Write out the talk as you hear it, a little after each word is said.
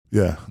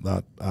Yeah,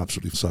 that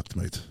absolutely sucked,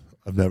 mate.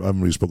 I haven't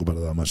really spoken about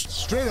it that much.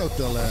 Straight out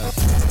the Lair.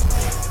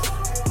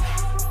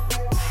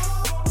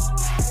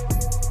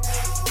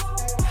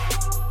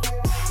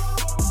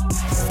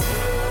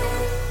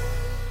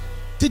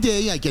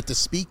 Today I get to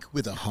speak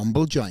with a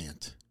humble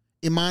giant,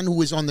 a man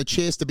who is on the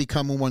chase to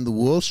become one of the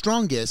world's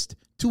strongest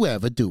to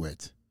ever do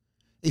it.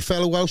 A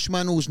fellow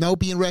Welshman who is now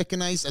being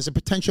recognised as a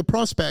potential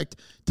prospect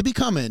to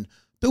becoming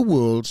the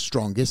world's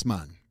strongest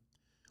man.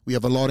 We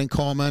have a lot in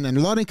common and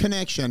a lot in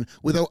connection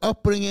with our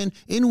upbringing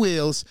in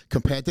Wales,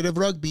 competitive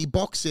rugby,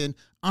 boxing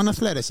and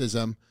athleticism.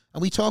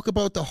 And we talk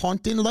about the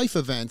haunting life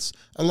events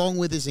along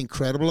with his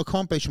incredible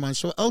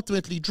accomplishments that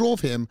ultimately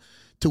drove him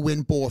to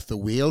win both the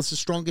Wales'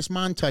 Strongest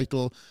Man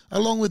title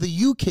along with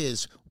the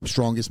UK's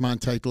Strongest Man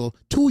title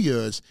 2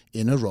 years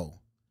in a row.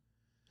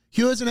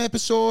 Here's an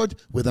episode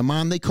with a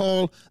man they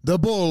call the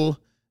Bull,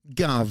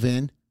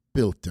 Gavin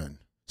Bilton.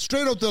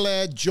 Straight out the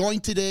Lair,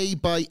 joined today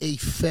by a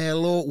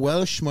fellow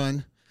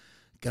Welshman,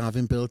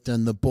 Gavin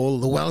Bilton, the Bull,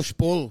 the Welsh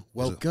Bull.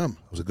 Welcome.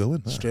 How's it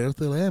going? Straight out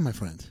the Lair, my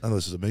friend. Oh,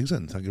 this is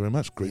amazing. Thank you very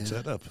much. Great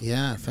setup.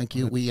 Yeah, thank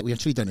you. We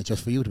actually done it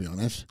just for you, to be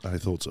honest. I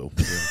thought so.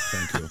 Yeah,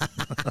 thank you.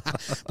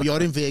 But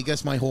you're in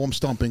Vegas, my home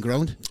stomping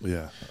ground.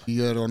 Yeah.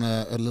 You're on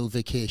a little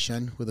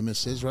vacation with the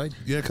missus, right?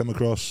 Yeah, come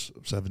across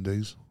 7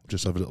 days.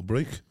 Just have a little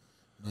break.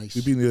 Nice.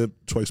 We've been here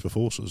twice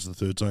before, so it's the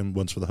third time.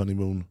 Once for the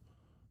honeymoon.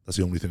 That's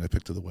the only thing I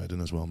picked at the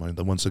wedding as well, mind.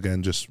 And once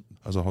again, just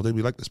as a holiday,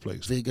 we like this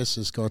place. Vegas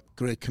has got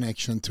great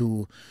connection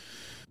to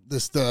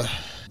this the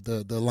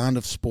land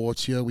of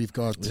sports here. We've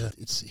got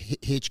it's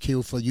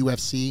HQ for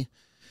UFC,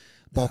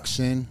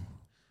 boxing,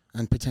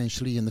 and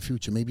potentially in the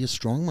future maybe a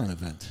strongman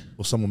event.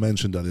 Well, someone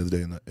mentioned that the other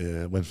day,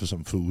 and I went for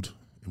some food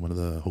in one of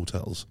the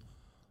hotels.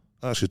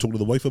 I actually talked to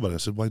the wife about it. I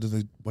said, why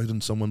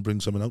didn't someone bring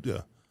someone out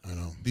here? I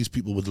know. These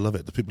people would love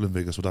it. The people in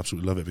Vegas would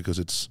absolutely love it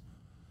because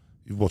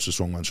you've watched the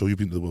Strongman show, you've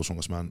been to the World's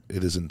Strongest Man,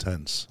 it is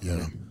intense.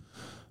 Yeah.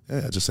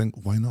 I just think,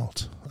 why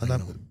not?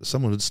 And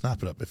someone would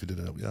snap it up if you did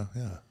it out, yeah.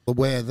 The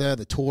weather,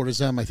 the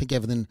tourism, I think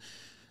everything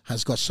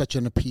has got such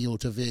an appeal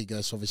to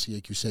Vegas. Obviously,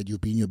 like you said,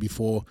 you've been here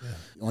before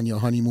on your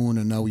honeymoon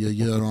and now you're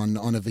here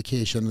on a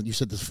vacation. You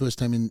said the first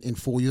time in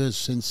 4 years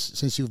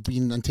since you've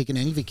been and taken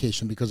any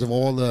vacation because of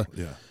all the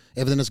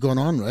everything that's gone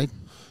on, right?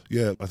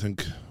 Yeah, I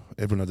think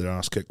everyone had their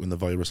ass kicked when the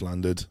virus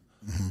landed.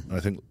 Mm-hmm. And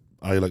I think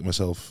I, like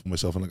myself and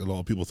like a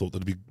lot of people, thought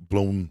that it'd be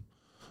blown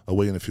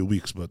away in a few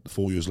weeks, but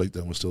 4 years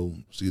later we're still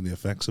seeing the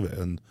effects of it,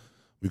 and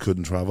we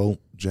couldn't travel.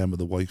 Gemma,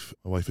 my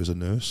wife is a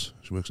nurse.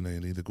 She works in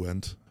A&E, the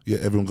Gwent. Yeah,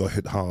 everyone got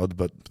hit hard,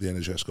 but the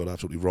NHS got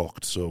absolutely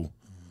rocked, so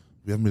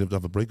we haven't been able to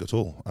have a break at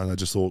all. And I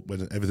just thought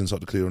when everything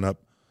started clearing up,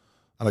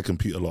 and I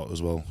compete a lot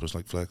as well, just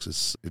like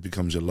Flex, it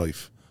becomes your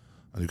life,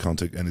 and you can't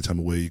take any time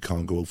away, you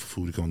can't go out for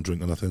food, you can't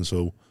drink or nothing.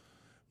 So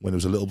when there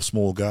was a little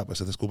small gap, I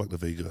said, let's go back to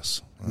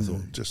Vegas. And I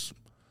thought,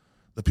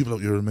 the people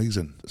out here are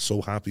amazing.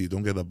 So happy, you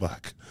don't get that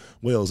back.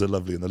 Wales are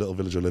lovely, and the little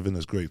village I live in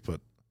is great, but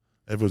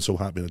everyone's so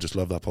happy, and I just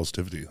love that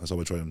positivity. That's how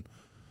I try and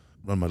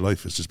run my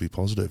life, is just be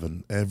positive,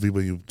 and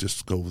everywhere you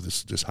just go with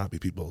this, just happy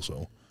people.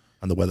 So,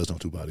 and the weather's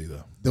not too bad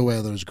either. The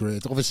weather is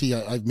great. Obviously,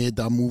 I've made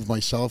that move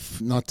myself,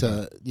 not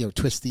to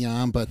twist the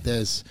arm, but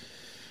there's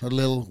a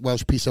little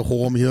Welsh piece of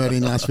home here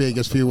in Las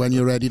Vegas for you when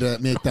you're ready to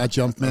make that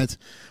jump, mate.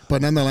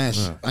 But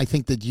nonetheless, I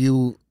think that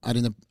you are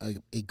in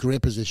a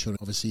great position.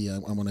 Obviously, I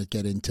want to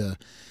get into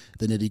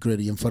the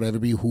nitty-gritty, and for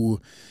everybody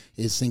who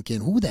is thinking,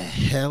 who the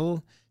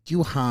hell do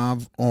you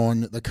have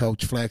on the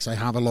couch, Flex? I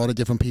have a lot of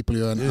different people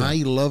here, and I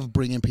love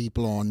bringing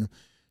people on,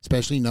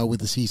 especially now with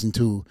the season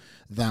 2,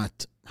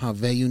 that have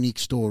very unique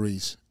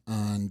stories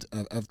and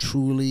have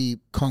truly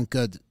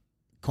conquered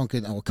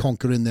or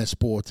conquering their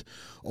sport,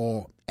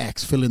 or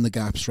fill in the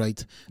gaps,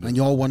 right? And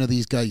you're one of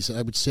these guys.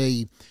 I would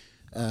say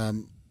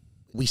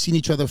we seen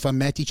each other. If I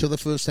met each other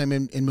first time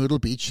in Myrtle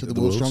Beach, the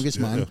World's Strongest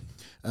Man.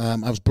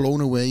 I was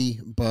blown away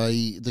by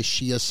the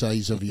sheer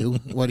size of you.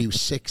 What are you,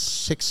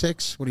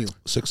 6'6"? What are you?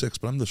 6'6",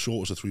 but I'm the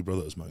shortest of 3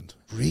 brothers, mind.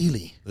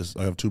 Really?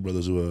 I have 2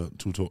 brothers who are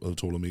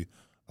taller than me,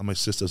 and my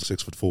sister's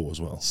 6'4" as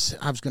well.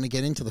 I was going to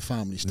get into the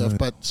family stuff,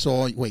 but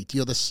so wait,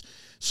 you're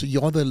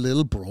the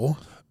little bro.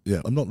 Yeah,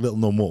 I'm not little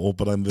no more,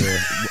 but I'm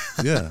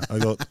the I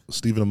got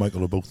Stephen and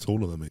Michael are both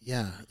taller than me.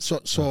 Yeah.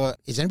 So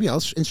is anybody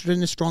else interested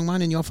in a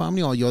strongman in your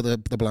family, or you're the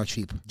black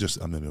sheep?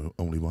 I'm the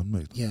only one,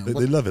 mate. Yeah.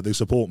 They love it. They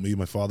support me.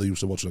 My father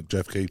used to watch like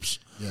Jeff Capes.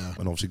 Yeah.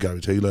 And obviously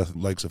Gary Taylor,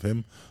 likes of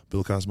him,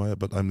 Bill Kazmaier,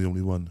 but I'm the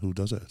only one who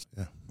does it.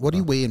 Yeah. What are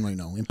you weighing right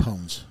now in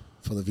pounds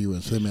for the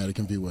viewers, for the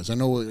American viewers? I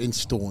know in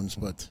stones,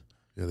 but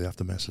yeah, they have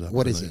to mess it up.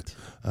 What is it?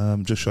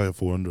 Just shy of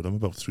 400. I'm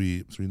about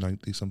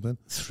 390 something.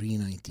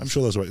 390. I'm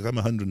sure that's right. I'm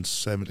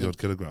 170 odd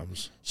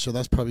kilograms. So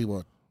that's probably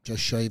what,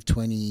 just shy of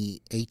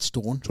 28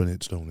 stone.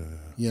 28 stone.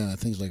 Yeah, I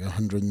think it's like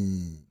 100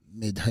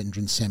 mid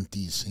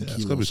 170s in kilos.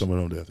 It's got to be somewhere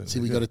around there, I think.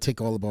 See, we got to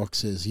tick all the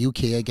boxes.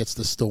 UK gets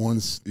the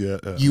stones. Yeah.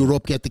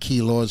 Europe get the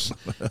kilos,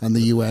 and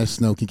the US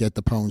now can get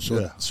the pounds.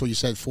 So you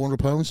said 400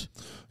 pounds?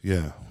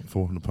 Yeah,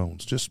 400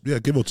 pounds. Just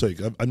give or take.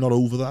 I'm not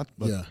over that,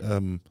 but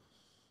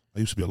I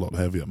used to be a lot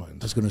heavier, mind.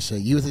 I was going to say,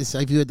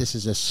 I've heard this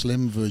is a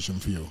slim version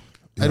for you.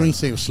 I don't even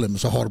say it was slim.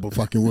 It's a horrible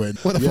fucking word.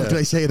 What the fuck did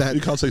I say that?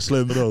 You can't say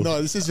slim at all.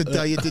 No, this is a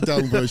dieted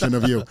down version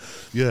of you.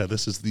 Yeah,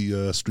 this is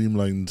the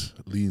streamlined,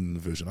 lean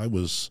version. I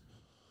was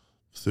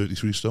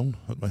 33 stone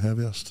at my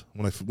heaviest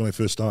when I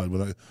first started.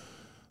 When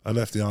I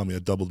left the army, I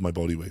doubled my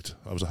body weight.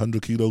 I was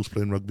 100 kilos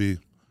playing rugby,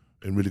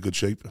 in really good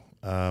shape.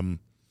 And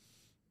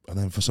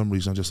then for some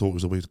reason, I just thought it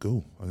was the way to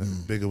go. I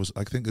think bigger was.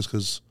 I think it's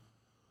because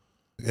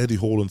Eddie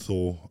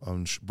Hall-and-Thor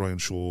and Brian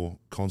Shaw,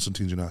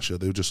 Constantine Janasha,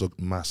 they just looked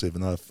massive.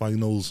 And our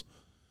finals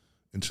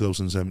in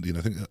 2017,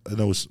 I think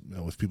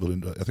if people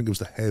didn't, I think it was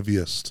the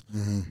heaviest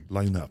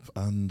lineup,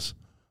 and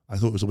I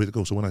thought it was the way to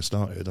go. So when I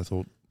started, I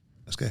thought,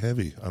 let's get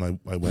heavy, and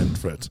I went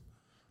for it.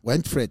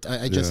 Went for it.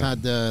 I just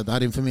had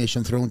that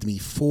information thrown to me.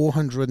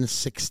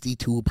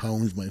 462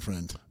 pounds, my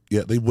friend.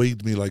 Yeah, they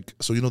weighed me like,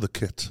 so you know the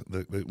kit,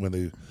 when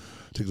they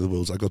take to the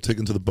Worlds, I got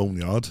taken to the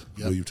boneyard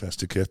where you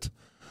test your kit,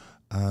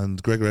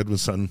 and Gregor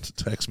Edwards' son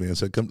texted me and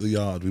said, come to the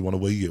yard, we want to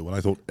weigh you. And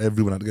I thought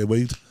everyone had to get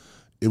weighed.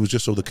 It was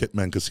just so the kit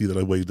men could see that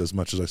I weighed as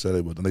much as I said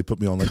I would, and they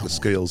put me on like the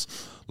scales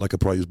like a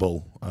prize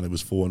bull, and it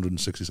was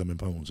 460 something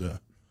pounds. Yeah,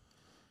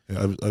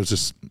 I was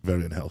just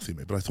very unhealthy,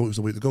 mate. But I thought it was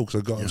the way to go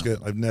because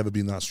I've never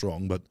been that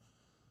strong, but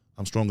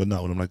I'm stronger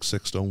now, and I'm like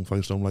 6 stone,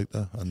 5 stone like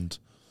that, and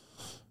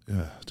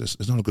yeah,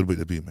 it's not a good way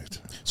to be, mate.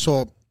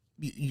 So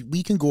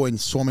we can go in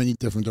so many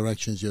different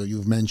directions.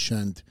 You've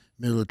mentioned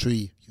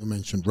military, you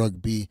mentioned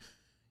rugby,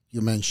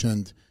 you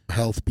mentioned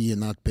health being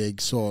that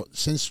big. So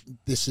since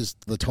this is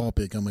the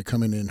topic and we're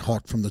coming in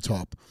hot from the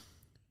top,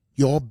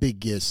 your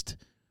biggest,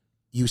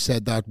 you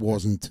said that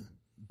wasn't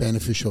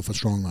beneficial for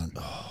Strongman.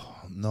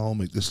 Oh, no,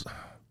 mate.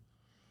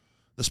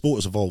 The sport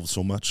has evolved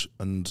so much,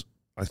 and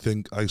I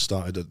think I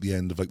started at the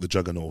end of like the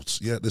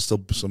juggernauts. Yeah, there's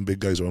still some big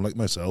guys around like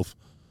myself,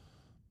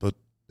 but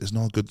it's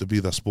not good to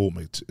be that sport,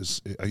 mate.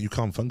 You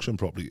can't function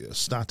properly.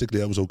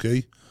 Statically, I was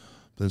okay,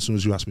 but as soon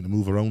as you asked me to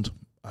move around,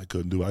 I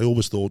couldn't do it. I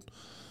always thought,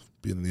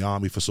 being in the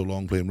army for so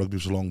long, playing rugby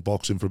for so long,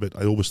 boxing for a bit,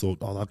 I always thought,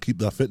 I'll keep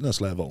that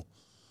fitness level.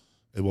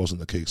 It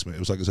wasn't the case, mate. It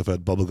was like as if I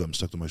had bubblegum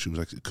stuck to my shoes.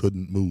 Like it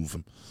couldn't move.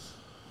 And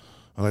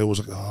I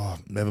always like,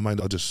 never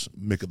mind, I'll just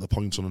make up the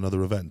points on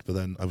another event. But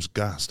then I was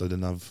gassed. I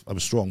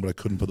was strong, but I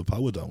couldn't put the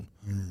power down.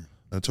 And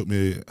it took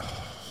me,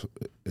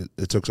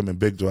 it took something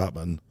big to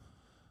happen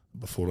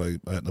before I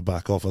had to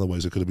back off.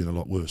 Otherwise, it could have been a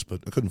lot worse.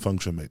 But I couldn't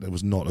function, mate. I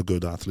was not a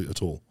good athlete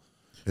at all.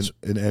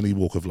 In any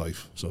walk of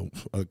life. So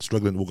I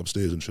struggling to walk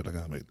upstairs and shit like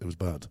that, mate. It was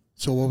bad.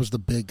 So what was the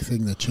big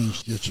thing that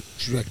changed your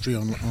trajectory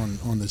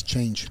on this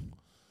change?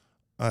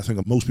 I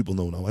think most people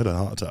know now, I had a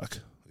heart attack.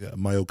 Yeah,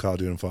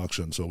 myocardial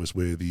infarction. So it's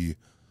where the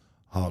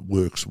heart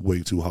works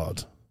way too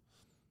hard.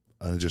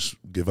 And I just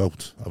give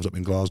out. I was up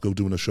in Glasgow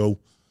doing a show.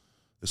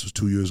 This was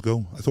 2 years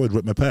ago. I thought I'd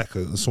ripped my pec.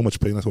 There's so much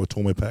pain, I thought I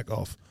tore my pec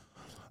off.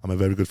 And my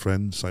very good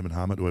friend, Simon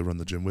Hammett, who I run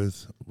the gym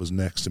with, was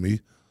next to me.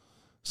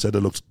 Said I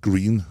looked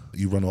green.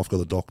 He ran off, got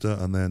the doctor,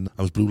 and then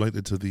I was blue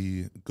lighted to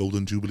the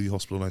Golden Jubilee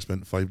Hospital, and I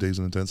spent 5 days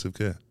in intensive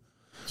care.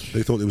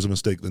 They thought it was a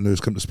mistake. The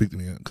nurse came to speak to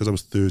me because I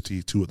was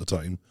 32 at the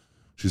time.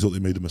 She thought they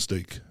made a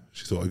mistake.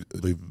 She thought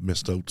they've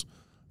missed out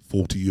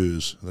 40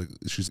 years. Like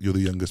you're the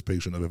youngest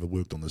patient I've ever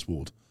worked on this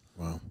ward.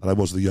 Wow. And I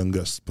was the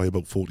youngest by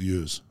about 40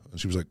 years. And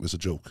she was like, "It's a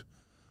joke."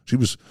 She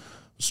was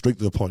straight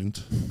to the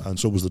point, and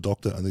so was the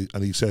doctor.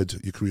 And he said,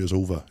 "Your career's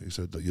over." He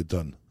said that you're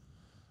done.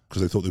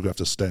 Because they thought they were going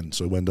to have to stent.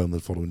 So I went down the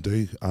following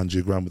day,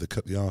 angiogram, where they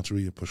cut the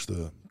artery, pushed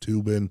the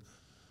tube in,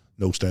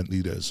 no stent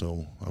needed.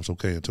 So I was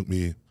okay. It took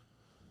me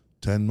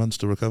 10 months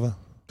to recover.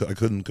 I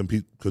couldn't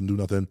compete, couldn't do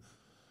nothing.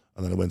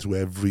 And then I went through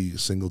every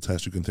single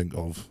test you can think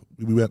of.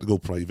 We had to go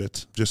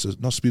private, just to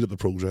not speed up the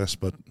progress,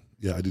 but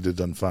yeah, I needed it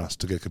done fast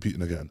to get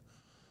competing again.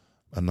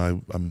 And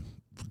now I'm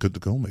good to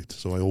go, mate.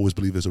 So I always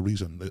believe there's a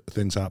reason.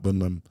 Things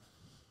happen.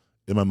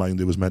 In my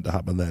mind, it was meant to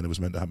happen then. It was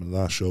meant to happen in the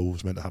last show. It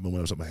was meant to happen when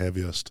I was at my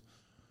heaviest.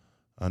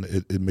 And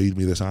it made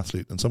me this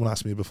athlete. And someone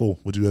asked me before,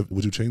 would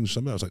you change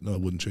something? I was like, no, I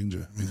wouldn't change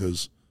it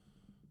because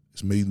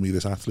it's made me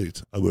this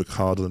athlete. I work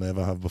harder than I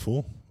ever have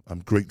before. I'm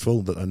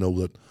grateful that I know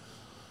that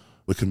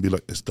we can be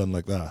like, it's done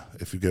like that,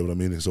 if you get what I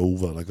mean. It's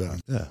over like that.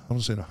 Yeah, I'm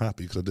not saying I'm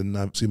happy because I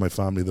didn't see my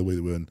family the way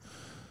they were and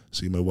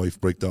see my wife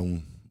break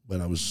down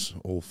when I was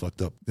all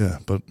fucked up. Yeah,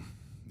 but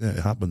yeah, it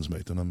happens,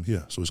 mate, and I'm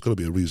here. So it's got to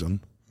be a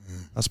reason.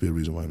 Has to be a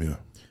reason why I'm here.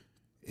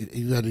 Have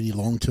you had any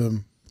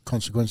long-term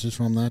consequences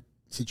from that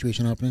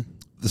situation happening?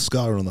 The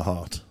scar on the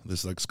heart,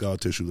 there's like scar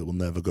tissue that will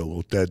never go,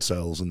 or dead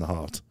cells in the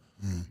heart.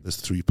 There's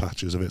 3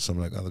 patches of it,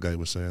 something like that. The guy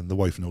was saying. The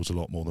wife knows a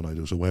lot more than I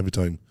do. So every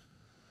time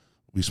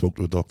we spoke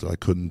to a doctor, I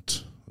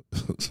couldn't.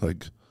 It's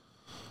like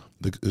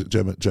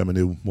Gemma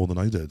knew more than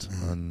I did,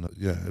 and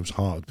yeah, it was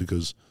hard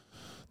because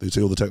they'd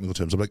say all the technical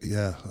terms. I'm like,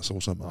 yeah, that's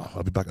awesome. Oh,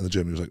 I'll be back in the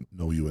gym. He was like,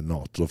 no, you are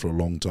not. So for a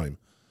long time,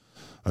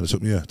 and it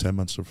took me 10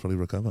 months to fully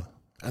recover.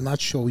 And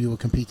that show you were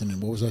competing in,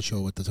 what was that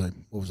show at the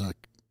time? What was that?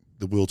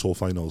 The World Tour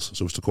Finals.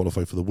 So it was to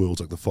qualify for the Worlds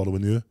like the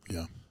following year.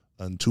 Yeah.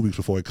 And 2 weeks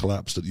before I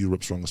collapsed at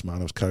Europe's Strongest Man,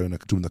 I was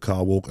doing the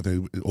car walk. I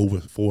think over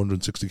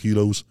 460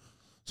 kilos,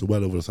 so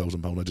well over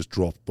 1,000 pounds. I just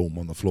dropped, boom,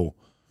 on the floor.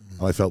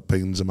 And I felt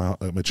pains in my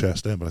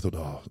chest then, but I thought,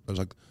 I was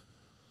like,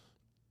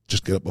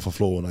 just get up off the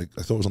floor, and I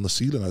thought it was on the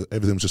ceiling.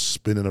 Everything was just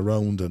spinning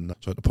around, and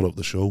so I had to pull out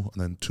the show.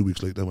 And then 2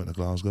 weeks later, I went to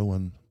Glasgow,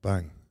 and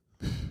bang.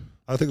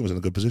 I think I was in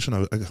a good position.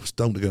 I was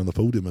down to get on the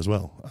podium as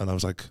well, and I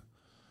was like,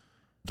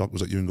 Doc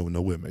was like, you ain't going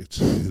nowhere, mate.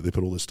 They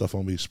put all this stuff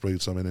on me,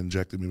 sprayed something,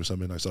 injected me with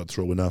something. I started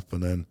throwing up,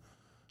 and then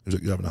he was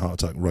like, you're having a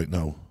heart attack right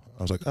now.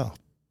 I was like, oh,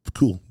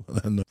 cool.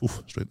 And then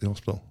straight to the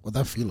hospital. What'd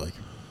that feel like?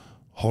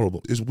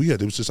 Horrible. It's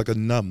weird. It was just like a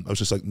numb. I was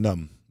just like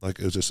numb. Like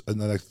it was just,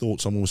 and then I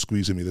thought someone was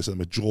squeezing me. They said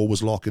my jaw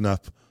was locking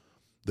up.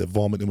 The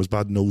vomiting was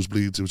bad,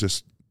 nosebleeds. It was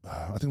just,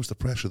 I think it was the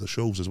pressure of the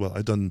shows as well.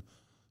 I'd done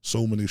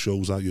so many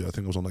shows that year. I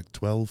think I was on like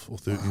 12 or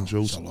 13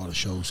 shows. That's a lot of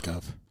shows,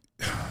 Gav.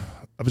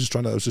 I was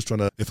just trying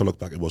to, if I look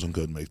back, it wasn't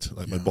good, mate.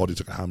 Like my body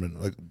took a hammering.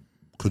 Like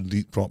couldn't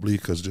eat properly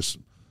because just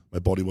my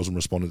body wasn't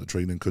responding to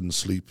training, couldn't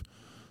sleep.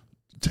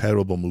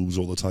 Terrible moves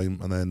all the time.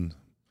 And then,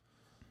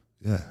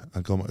 I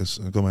got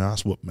my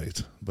ass whooped,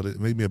 mate. But it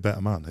made me a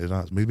better man. It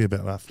has made me a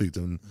better athlete.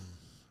 And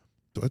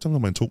I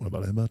don't mind talking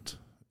about it, but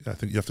I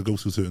think you have to go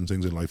through certain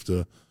things in life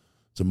to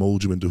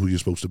mold you into who you're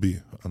supposed to be.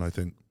 And I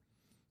think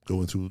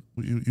going through,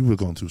 you were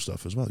going through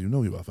stuff as well. You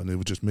know you have, and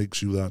it just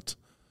makes you that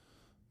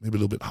maybe a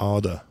little bit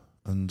harder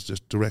and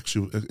just directs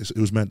you. It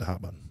was meant to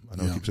happen. I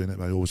know I keep saying it,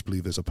 but I always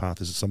believe there's a path.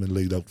 There's something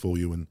laid out for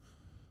you, and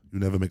you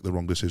never make the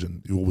wrong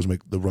decision. You always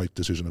make the right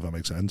decision, if that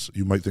makes sense.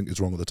 You might think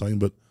it's wrong at the time,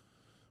 but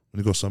when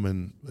you got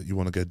something that you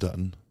want to get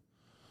done,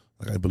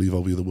 like I believe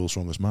I'll be the world's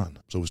strongest man.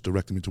 So it's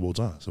directing me towards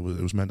that. So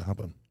it was meant to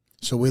happen.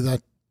 So with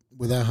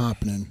that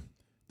happening,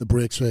 the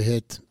brakes were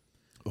hit.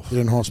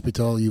 You're in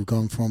hospital. You've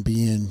gone from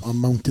being a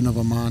mountain of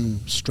a man,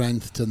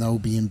 strength, to now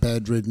being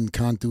bedridden,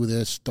 can't do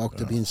this.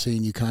 Doctor being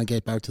saying you can't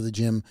get back to the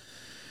gym.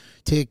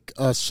 Take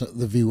us,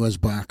 the viewers,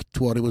 back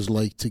to what it was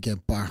like to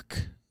get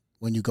back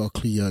when you got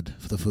cleared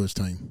for the first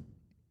time.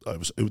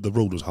 The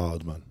road was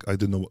hard, man. I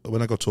didn't know.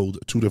 When I got told,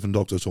 2 different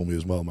doctors told me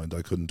as well, mind,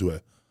 I couldn't do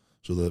it.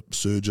 So the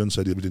surgeon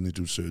said he didn't need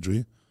to do surgery.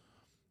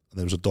 And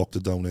there was a doctor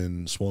down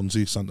in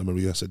Swansea, Santa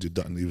Maria, said you'd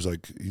done. He was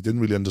like, he didn't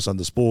really understand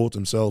the sport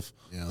himself.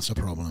 Yeah, that's a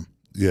problem.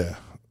 Yeah.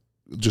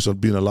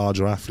 Just being a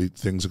larger athlete,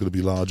 things are going to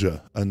be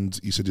larger. And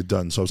he said you're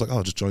done. So I was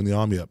like, just join the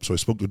army up. So I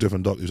spoke to a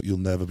different doctor. You'll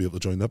never be able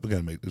to join up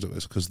again, mate.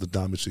 It's because of the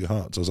damage to your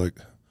heart. So I was like,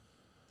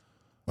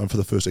 and for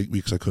the first 8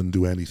 weeks, I couldn't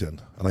do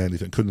anything.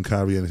 Couldn't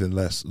carry anything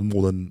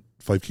more than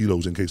 5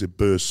 kilos in case it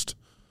burst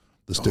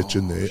the stitch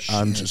in there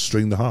and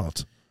strained the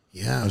heart.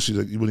 Yeah. And she's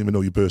like, you wouldn't even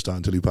know you burst out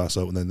until you pass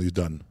out, and then you're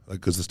done.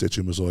 Because the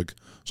stitching was like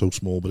so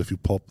small, but if you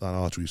pop that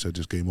artery, you said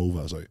just game over.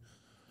 I was like,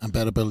 I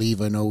better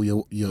believe I know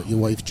your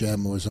wife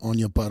Jem was on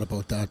your butt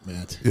about that,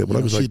 mate. Yeah, but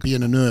I was she'd like,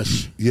 being a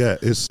nurse. Yeah,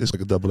 it's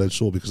like a double-edged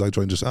sword, because I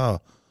try and just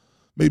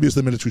maybe it's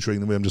the military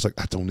training where I'm just like,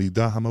 I don't need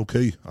that, I'm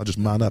okay. I just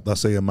man up.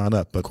 That's saying man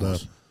up. But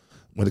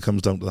when it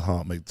comes down to the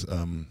heart, mate,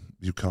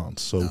 you can't.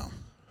 So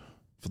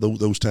for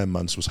those 10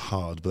 months was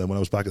hard. But then when I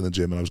was back in the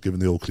gym and I was given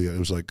the all clear, it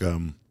was like,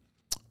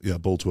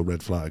 ball to a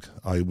red flag.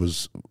 I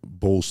was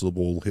balls to the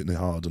wall, hitting it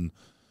hard, and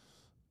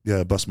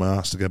bust my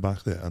ass to get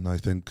back there. And I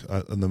think,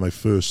 and then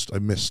I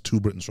missed 2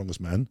 Britain's Strongest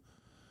Men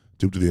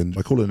due to the injury.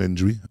 I call it an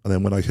injury. And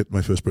then when I hit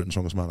my first Britain's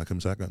Strongest Man, I came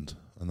second.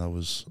 And that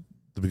was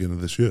the beginning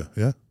of this year,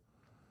 yeah.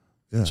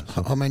 So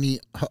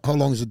how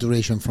long is the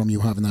duration from you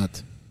having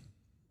that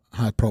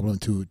heart problem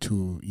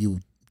to you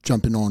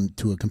jumping on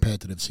to a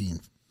competitive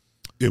scene?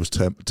 It was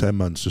 10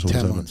 months, just over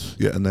 10 months.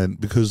 Yeah, and then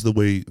because the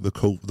way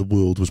the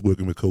world was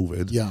working with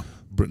COVID,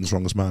 Britain's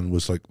Strongest Man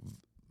was like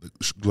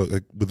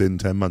within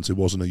 10 months. It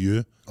wasn't a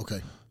year.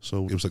 Okay.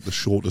 So it was like the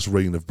shortest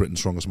reign of Britain's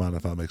Strongest Man,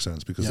 if that makes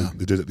sense, because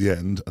they did it at the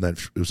end, and then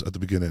it was at the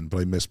beginning,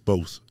 but I missed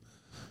both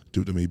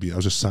due to me being, I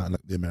was just sat in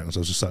the Americans,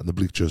 I was just sat in the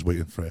bleachers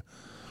waiting for it.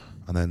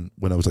 And then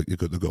when I was like, you're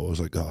good to go, I was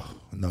like,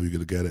 now you're going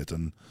to get it.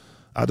 And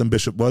Adam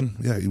Bishop won.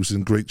 Yeah, he was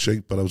in great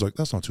shape, but I was like,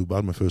 that's not too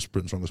bad, my first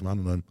Britain's Strongest Man,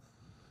 and then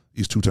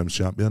he's 2 times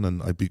champion,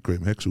 and I beat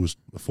Graham Hicks, who was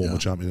a former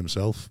champion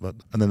himself.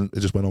 And then it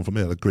just went on from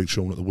there. Like, great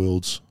showing at the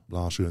Worlds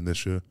last year and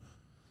this year.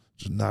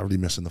 Just narrowly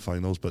missing the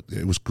finals, but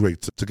it was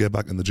great to get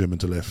back in the gym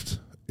and to lift.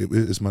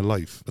 It's my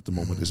life at the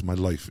moment. It's my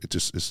life. It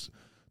just is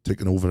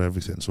taking over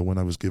everything. So when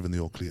I was given the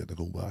all clear to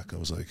go back, I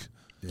was like,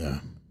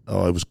 it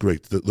was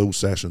great. Those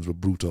sessions were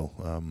brutal.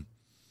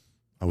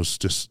 It's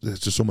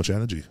just so much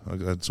energy. I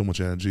had so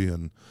much energy,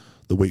 and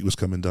the weight was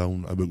coming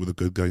down. I work with a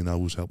good guy now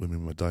who's helping me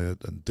with my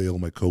diet, and Dale,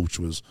 my coach,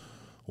 was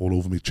all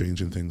over me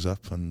changing things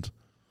up, and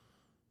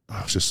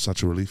it was just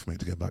such a relief, mate,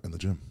 to get back in the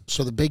gym.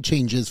 So the big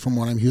changes from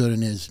what I'm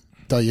hearing is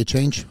diet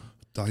change?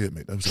 Diet,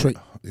 mate.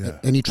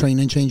 Any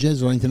training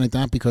changes or anything like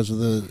that because of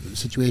the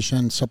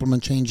situation?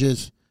 Supplement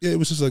changes? Yeah, it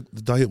was just like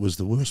the diet was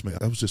the worst, mate.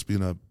 I was just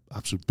being an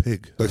absolute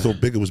pig. I thought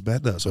bigger was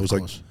better, so I was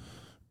like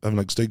having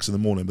like steaks in the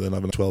morning, but then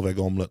having a 12-egg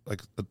omelette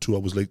like 2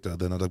 hours later.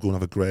 Then I'd go and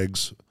have a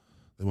Greg's.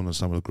 They won't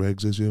understand what a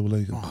Greg's is, will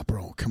they? Oh,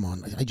 bro, come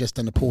on. I just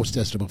done a post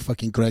yesterday about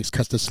fucking Greg's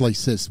custard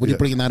slices. What are you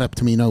bringing that up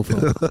to me now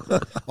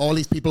for? All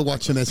these people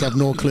watching this have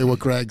no clue what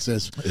Greg's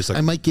is. Like,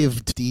 I might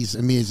give these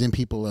amazing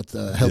people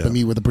that helping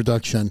me with the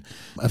production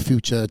a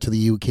future to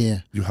the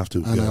UK. You have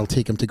to. And I'll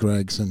take them to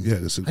Greg's. And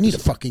I need a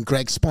fucking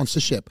Greg's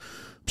sponsorship.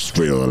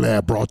 Straight out of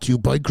Lair, brought to you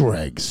by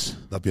Greg's.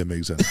 That'd be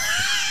amazing.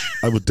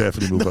 I would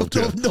definitely move out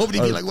here.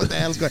 Nobody be like, what the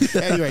hell's going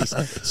on? Anyways,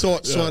 so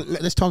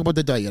let's talk about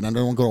the diet, and I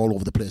don't want to go all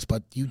over the place,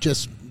 but you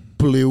just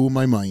blew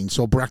my mind.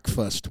 So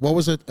breakfast, what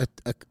was it?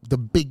 The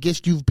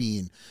biggest you've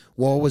been?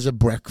 What was a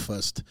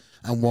breakfast,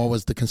 and what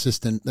was the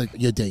consistent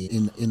your day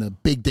in a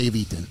big day of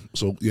eating?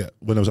 So yeah,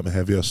 when I was at my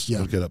heaviest,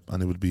 Yeah. I'd get up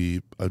and it would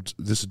be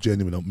this is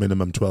genuine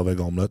minimum 12 egg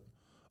omelette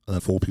and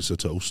then 4 pieces of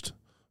toast,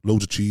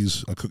 loads of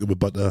cheese. I cook it with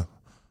butter,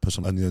 put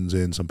some onions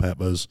in, some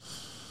peppers,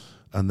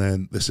 and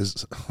then this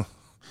is.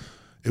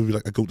 It would be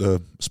like I go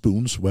to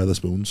Spoons,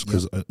 Weatherspoons,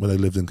 because when I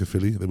lived in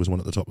Caerphilly, there was one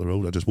at the top of the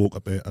road. I just walk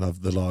up there and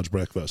have the large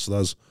breakfast. So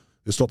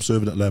it stopped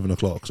serving at 11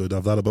 o'clock, so I'd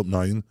have that about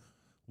 9,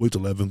 wait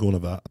till 11, go and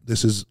have that.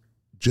 This is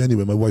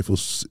genuine. My wife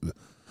was...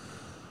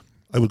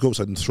 I would go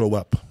outside and throw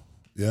up.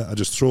 Yeah, I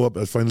just throw up.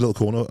 I'd find a little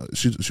corner.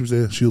 She was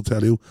there. She'll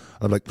tell you.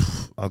 I'm like,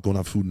 I'll go and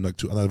have food in like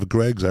 2. And I have a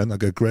Greg's then. I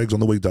get Greg's on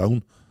the way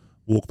down,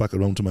 walk back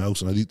around to my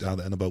house, and I'd eat that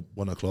then about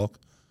 1 o'clock.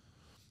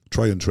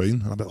 Try and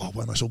train, and I'd be like, oh,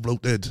 why am I so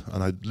bloated?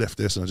 And I'd lift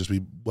this, and I'd just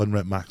be 1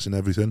 rep max in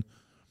everything.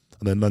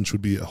 And then lunch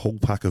would be a whole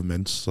pack of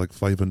mince, like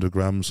 500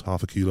 grams,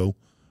 half a kilo,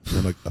 and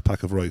then like a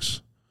pack of rice,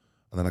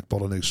 and then like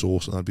bolognese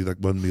sauce, and that'd be like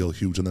 1 meal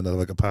huge, and then I'd have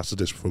like a pasta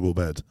dish before I go to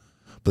bed.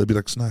 But there'd be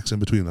like snacks in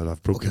between. I'd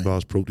have protein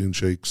bars, protein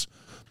shakes,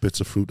 bits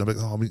of fruit. And I'd be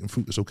like, oh, I'm eating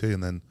fruit, it's okay.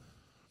 And then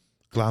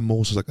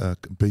Glammore's is like a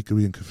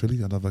bakery in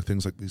Caerphilly. I'd have like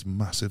things like these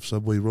massive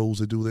Subway rolls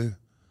they do there.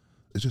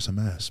 It's just a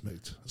mess,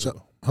 mate.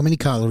 So how many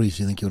calories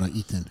do you think you're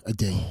eating a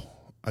day?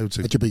 I would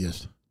say What's your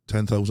biggest?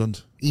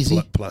 10,000.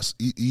 Easy? Plus,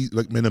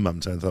 like minimum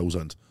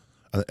 10,000.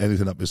 And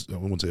anything up is, I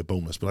won't say a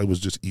bonus, but I was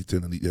just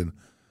eating and eating.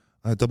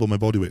 I had double my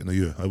body weight in a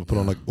year. I would put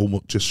on like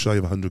almost just shy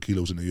of 100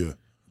 kilos in a year.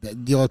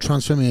 Your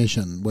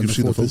transformation, when You've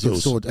seen the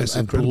photos. It's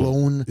It's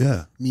blown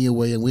Yeah. me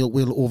away, and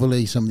we'll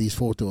overlay some of these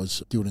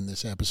photos during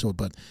this episode,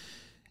 but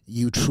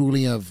you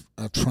truly have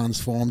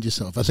transformed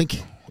yourself. I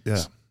think,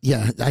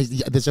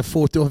 there's a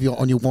photo of you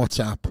on your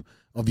WhatsApp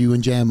of you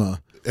and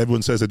Gemma.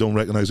 Everyone says they don't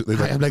recognise it.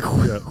 I'm like,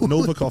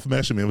 Novikov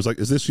messaged me. I was like,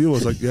 is this you? I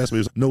was like, yes. But he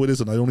was like, no, it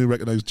isn't. I only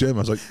recognise Jim.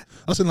 I was like,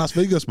 that's in Las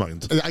Vegas,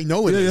 mind. I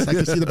know it is. I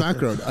can see the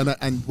background.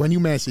 And when you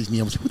messaged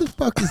me, I was like, who the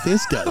fuck is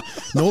this guy?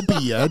 No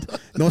beard,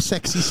 no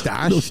sexy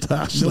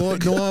stash,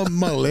 no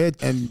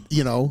mullet, and,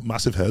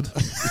 Massive head.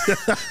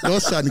 no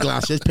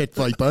sunglasses, pit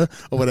viper,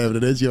 or whatever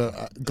it is you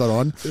got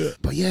on. Yeah.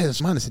 But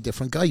it's a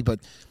different guy. But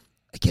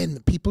again,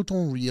 people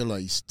don't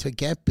realise to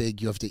get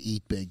big, you have to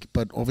eat big.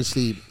 But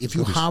obviously, if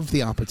you have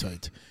the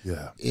appetite,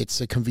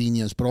 it's a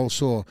convenience. But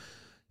also,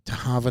 to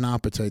have an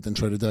appetite and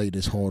try to diet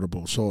is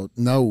horrible. So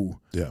now,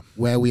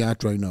 where we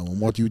at right now, and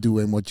what you do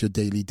and what's your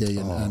daily day,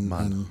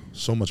 and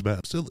so much better.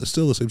 It's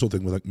still the same sort of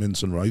thing with like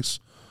mince and rice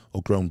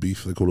or ground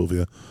beef they call over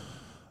here,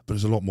 but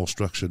it's a lot more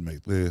structured,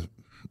 mate.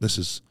 This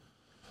is,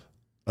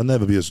 I'll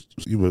never be as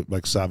you were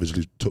like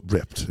savagely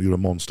ripped. You're a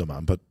monster,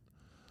 man, but.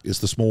 It's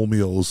the small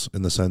meals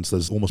in the sense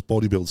there's almost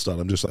bodybuild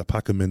style. I'm just like a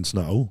pack of mince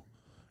now.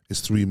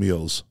 It's 3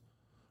 meals.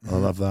 Mm-hmm.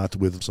 I'll have that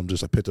with some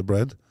just like pita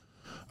bread.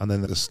 And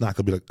then like a snack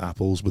will be like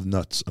apples with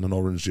nuts and an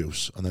orange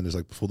juice. And then there's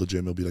like before the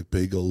gym it'll be like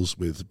bagels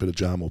with a bit of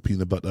jam or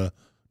peanut butter,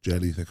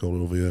 jelly, they call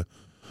it over here.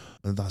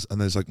 And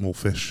there's like more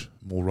fish,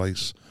 more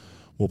rice,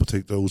 more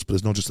potatoes. But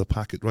it's not just a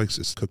packet rice.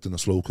 It's cooked in a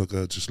slow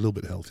cooker. It's just a little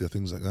bit healthier,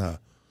 things like that.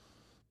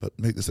 But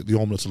mate, it's like the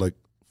omelettes are like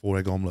 4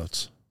 egg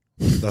omelettes.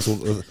 That's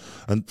all,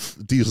 and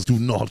Diesel do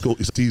not go.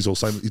 It's Diesel.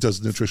 Simon, he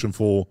does nutrition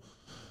for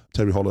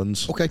Terry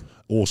Holland's. Okay,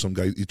 awesome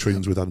guy. He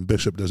trains with Adam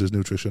Bishop. Does his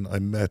nutrition. I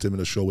met him in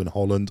a show in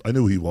Holland. I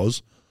knew who he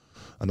was,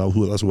 and now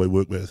that's who I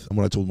work with. And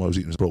when I told him I was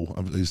eating his bro,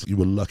 you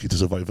were lucky to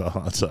survive that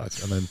heart attack.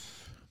 And then,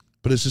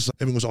 but it's just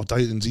everyone goes, "Oh,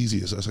 dieting's easy."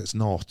 It's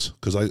not,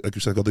 because like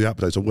you said, I got the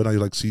appetite. So when I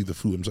like see the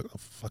food, I'm just like, "Oh,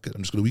 fuck it,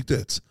 I'm just going to eat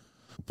it."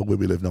 But where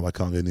we live now, I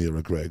can't get near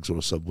a Greg's or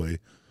a Subway.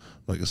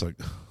 Like it's like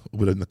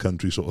we're in the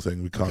country sort of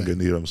thing. We can't get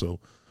near them, so.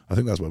 I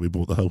think that's why we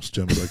bought the house.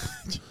 Jim was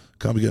like,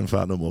 can't be getting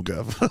fat no more,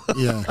 Gav.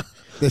 Yeah.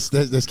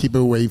 Let's keep it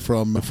away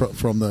from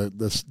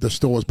the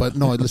stores. But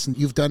no, listen,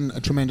 you've done a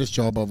tremendous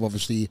job of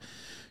obviously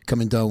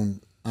coming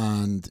down,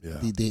 and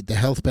the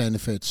health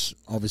benefits,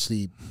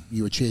 obviously,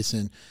 you were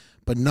chasing.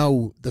 But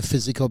now the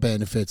physical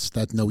benefits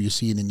that now you're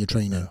seeing in your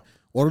training. Yeah.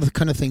 What are the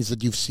kind of things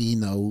that you've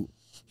seen now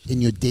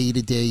in your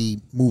day-to-day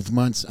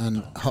movements,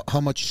 and how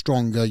much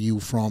stronger are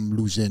you from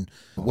losing?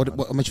 How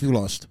much have you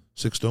lost?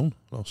 6 stone.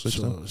 Lost 6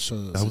 stone.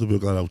 So how to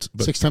work that out?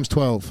 But 6 times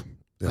 12.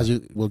 Yeah.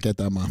 We'll get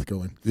that math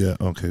going. Yeah,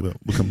 okay. Well,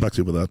 we'll come back to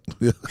you with that.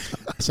 Yeah.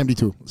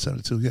 72.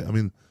 72, yeah. I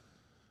mean,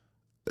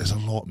 it's a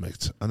lot,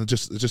 mate. And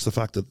it's just the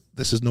fact that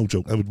this is no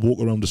joke. I would walk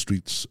around the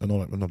streets, and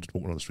not just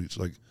walk around the streets,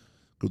 like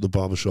go to the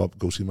barber shop,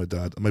 go see my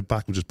dad, and my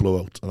back would just blow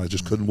out, and I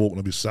just couldn't walk, and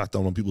I'd be sat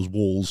down on people's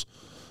walls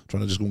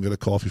trying to just go and get a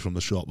coffee from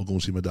the shop or go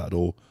and see my dad.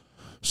 Or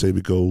say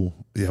we go,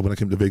 when I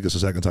came to Vegas the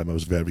second time, I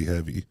was very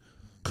heavy.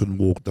 Couldn't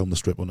walk down the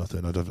strip or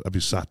nothing. I'd be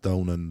sat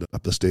down and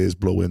up the stairs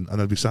blowing,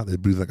 and I'd be sat there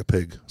breathing like a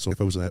pig. So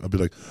if I was there, I'd be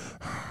like,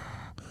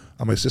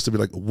 and my sister would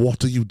be like,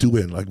 what are you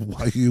doing? Like,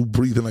 why are you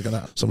breathing like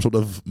some sort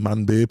of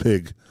man-bear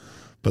pig?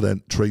 But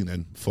then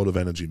training, full of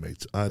energy,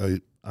 mate.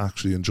 I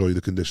actually enjoy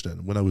the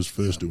conditioning. When I was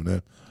first doing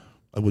it,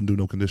 I wouldn't do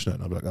no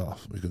conditioning. I'd be like, oh,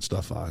 we can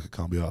stuff that. I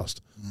can't be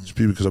asked. It's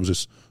purely because I was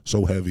just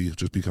so heavy,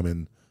 just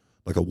becoming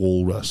like a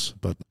walrus.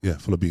 But yeah,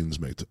 full of beans,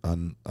 mate.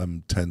 And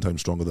I'm 10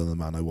 times stronger than the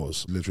man I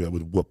was. Literally, I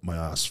would whoop my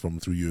ass from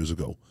 3 years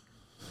ago.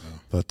 Yeah.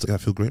 But yeah, I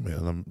feel great, mate.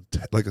 And I'm,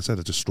 like I said,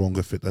 I'm just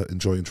stronger, fitter,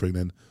 enjoying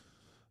training.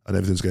 And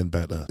everything's getting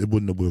better. It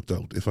wouldn't have worked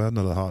out. If I had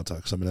another heart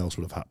attack, something else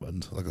would have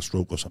happened, like a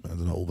stroke or something, I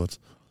don't know. But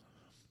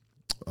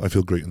I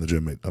feel great in the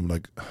gym, mate. I'm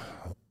like,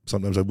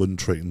 sometimes I wouldn't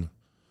train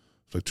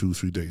for like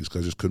 2-3 days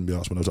because I just couldn't be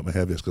asked when I was at my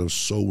heaviest because I was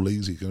so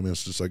lazy. You know what I mean?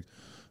 It's just like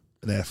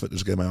an effort to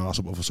just get my ass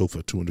up off a sofa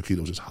at 200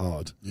 kilos is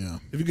hard. Yeah.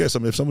 If you get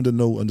something, if someone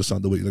didn't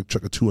understand the weight, like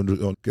chuck a 200,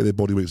 or get their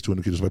body weight to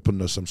 200 kilos by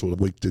putting some sort of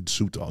weighted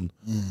suit on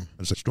and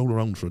just like stroll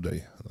around for a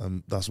day.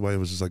 And that's why I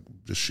was just like,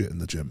 just shit in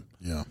the gym.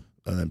 Yeah.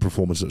 And then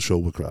performance at the show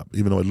were crap.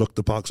 Even though I looked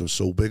the parks, I was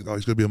so big, oh,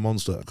 he's going to be a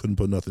monster. I couldn't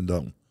put nothing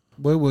down.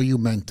 Where were you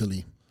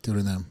mentally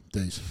during them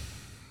days?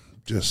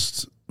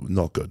 Just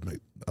not good,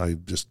 mate. I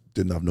just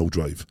didn't have no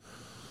drive.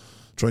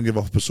 Try and give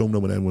off a persona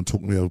when everyone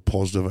took me out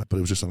positive, but it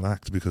was just an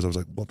act because I was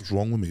like, what's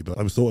wrong with me? But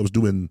I thought I was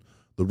doing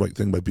the right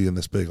thing by being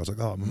this big. I was like,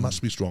 oh, I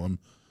must be strong. I'm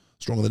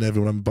stronger than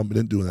everyone I'm bumping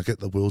into. And I get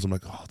the wheels, I'm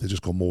like, oh, they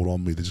just got more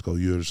on me. They just got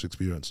years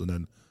experience. And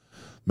then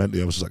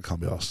mentally I was just like, can't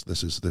be asked.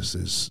 This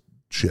is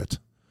shit.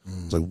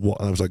 I was like, what?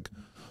 And I was like,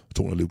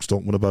 talking to Luke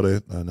Stockman about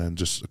it. And then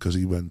just because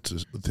he went to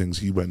the things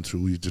he went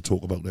through, he did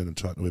talk about it and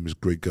chatting to him. He's a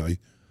great guy.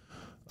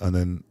 And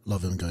then...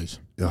 Love him, guys.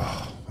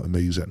 Yeah,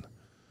 amazing.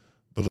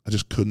 But I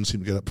just couldn't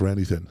seem to get up for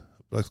anything.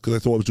 Because I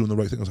thought I was doing the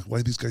right thing. I was like, why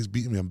are these guys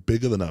beating me? I'm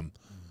bigger than them.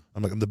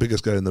 I'm like, I'm the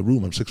biggest guy in the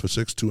room. I'm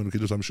 6'6", 200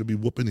 kilos. I should be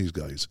whooping these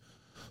guys.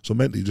 So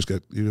mentally,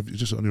 you're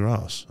just on your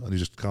ass. And you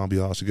just can't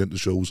be asked to get into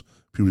shows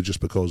purely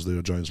just because they're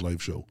a Giants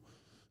live show.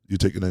 You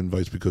take an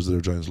invite because they're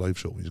a Giants live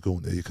show. You go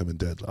in there, you come in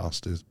dead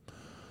last.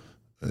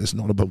 It's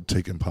not about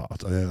taking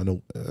part. I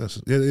know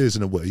it is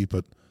in a way,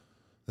 but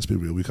let's be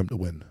real. We come to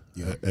win.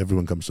 Yeah.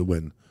 Everyone comes to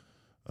win.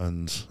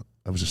 And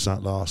I was just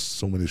sat last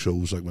so many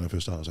shows. Like when I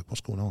first started, I was like,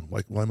 what's going on?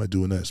 Why am I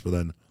doing this? But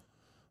then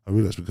I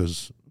realised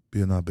because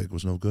being that big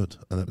was no good.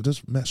 And it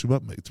does mess you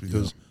up, mate,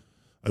 because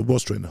I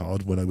was training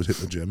hard when I was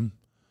hitting the gym.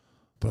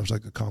 But I was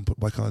like,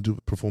 why can't I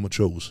perform at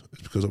shows?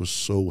 It's because I was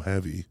so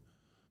heavy.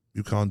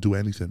 You can't do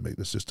anything, mate.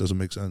 This just doesn't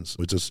make sense.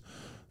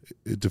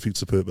 It defeats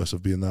the purpose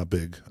of being that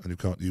big and you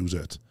can't use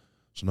it.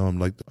 So now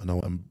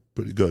I'm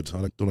pretty good. I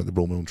don't like to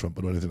blow my own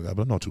trumpet or anything like that,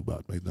 but I'm not too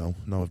bad, mate, now.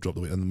 Now I've dropped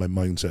the weight. And my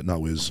mindset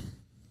now is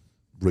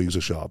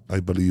razor sharp. I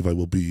believe I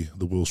will be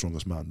the world's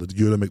strongest man. The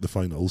year I make the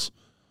finals,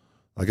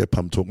 I get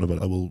pumped talking about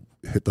it. I will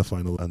hit the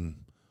final, and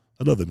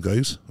I love them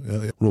guys.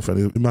 Yeah. We're all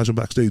friendly. Imagine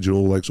backstage, you're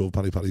all like sort of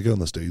patty. You get on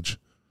the stage,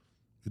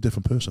 you're a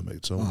different person,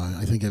 mate. So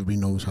I think everybody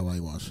knows how I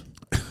was.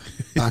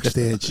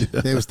 Backstage,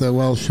 there was the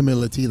Welsh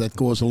humility that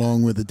goes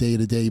along with the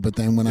day-to-day, but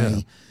then when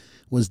I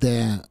was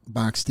there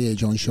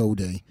backstage on show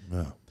day,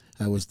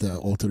 I was the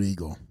alter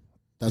ego.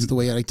 That's the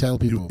way I tell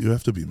people. You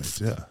have to be, mate,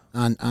 yeah.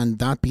 And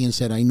that being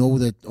said, I know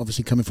that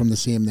obviously coming from the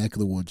same neck of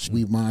the woods,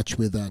 we march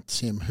with that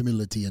same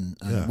humility and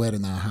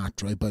wearing our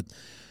hat, right? But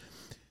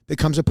there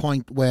comes a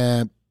point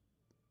where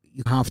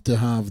you have to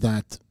have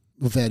that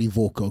very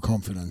vocal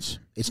confidence.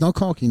 It's not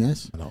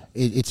cockiness. No.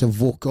 It's a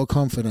vocal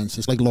confidence.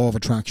 It's like law of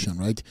attraction,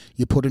 right?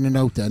 You're putting it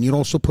out there, and you're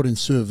also putting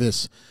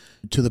service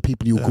to the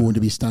people you're going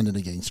to be standing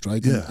against,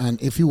 right? Yeah.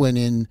 And if you went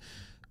in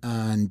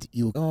and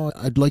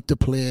I'd like to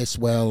place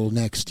well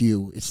next to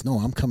you,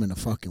 I'm coming to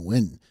fucking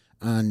win.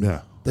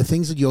 And the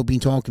things that you've been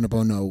talking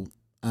about now,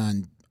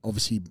 and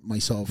obviously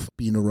myself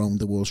being around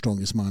the World's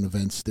Strongest Man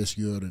events this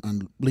year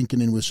and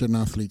linking in with certain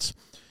athletes,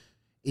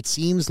 it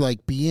seems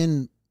like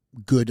being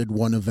good at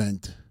one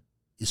event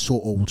is so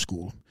old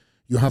school.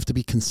 You have to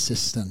be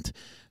consistent,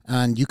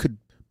 and you could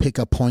pick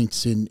up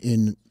points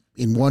in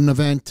one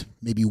event,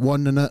 maybe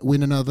win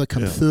another,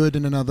 come third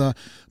in another,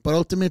 but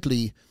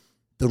ultimately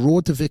the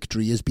road to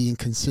victory is being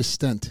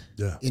consistent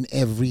in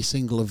every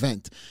single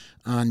event.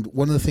 And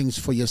one of the things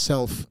for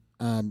yourself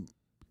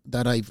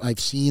that I've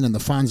seen and the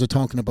fans are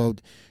talking about,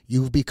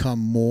 you've become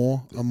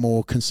more and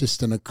more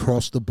consistent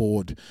across the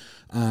board.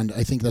 And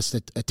I think that's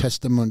a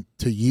testament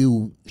to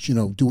you,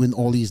 doing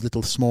all these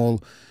little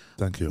small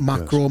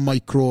macro,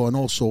 micro, and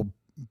also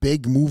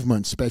big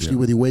movements, especially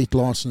with your weight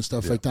loss and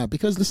stuff like that.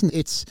 Because listen,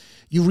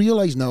 you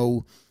realize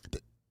now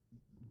that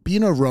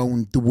being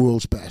around the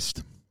world's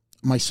best,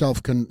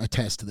 myself can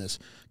attest to this.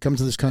 Come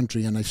to this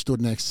country and I've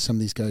stood next to some of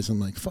these guys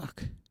and I'm like,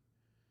 fuck,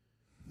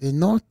 they're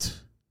not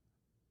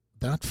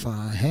that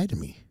far ahead of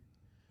me.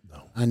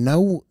 No. And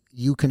now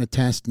you can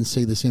attest and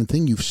say the same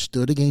thing. You've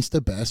stood against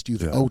the best.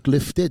 You've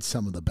outlifted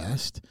some of the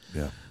best.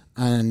 Yeah.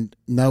 And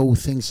now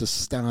things are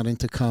starting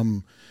to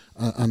come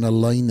and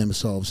align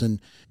themselves. And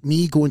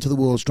me going to the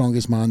World's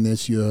Strongest Man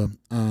this year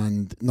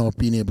and not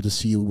being able to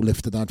see you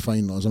lift at that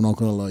finals, I'm not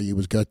going to lie, it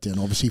was gutting.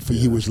 Obviously for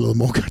you it was a little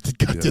more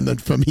gutting than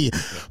for me. Yeah.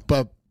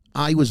 But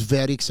I was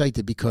very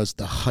excited because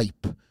the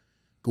hype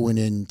going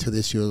into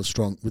this year's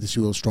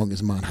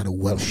Strongest Man had a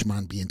Welsh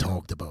man being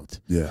talked about.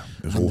 Yeah,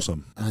 it was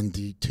awesome. And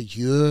to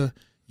hear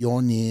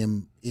your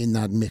name in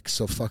that mix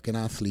of fucking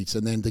athletes,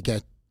 and then to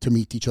get to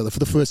meet each other for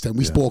the first time.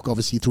 We spoke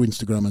obviously through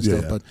Instagram and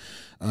stuff,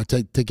 but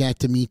to get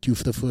to meet you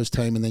for the first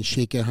time and then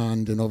shake your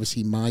hand, and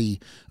obviously my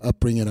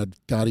upbringing at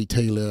Gary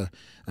Taylor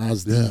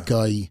as the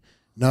guy.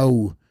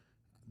 Now,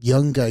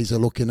 young guys are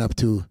looking up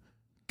to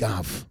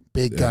Gav,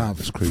 Big Gav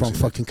from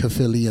fucking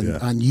Caerphilly,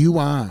 and you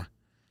are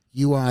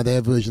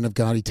their version of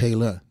Gary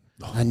Taylor.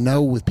 Oh. And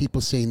now with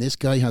people saying this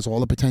guy has all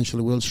the potential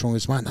of the world's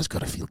strongest man, that's got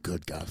to feel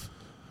good, Gav.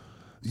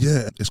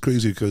 Yeah, it's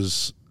crazy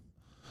because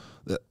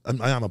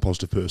I am a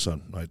positive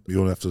person, right? You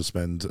only have to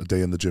spend a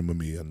day in the gym with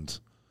me, and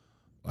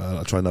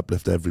I try and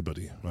uplift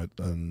everybody, right?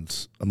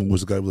 And I'm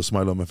always a guy with a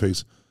smile on my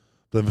face.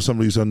 But then for some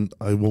reason,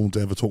 I won't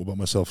ever talk about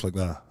myself like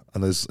that.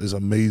 And it's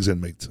amazing,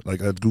 mate.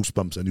 Like, I had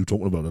goosebumps and you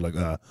talking about it like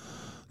that.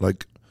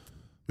 Like,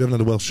 we haven't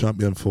had a Welsh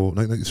champion for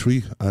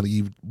 1993, and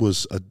he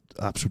was an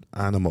absolute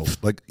animal.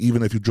 Like,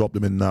 even if you dropped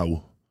him in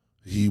now,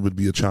 he would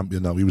be a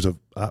champion now. He was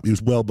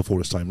well before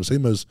his time. The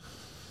same as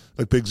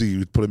like Bigsy,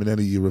 you'd put him in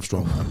any year of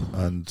strongman,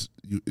 and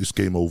it's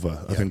game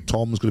over. I think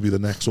Tom's going to be the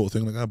next sort of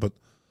thing like that. But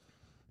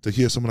to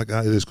hear someone like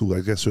that, it is cool.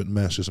 I get certain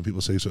messages and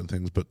people say certain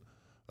things,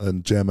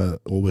 and Gemma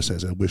always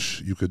says, "I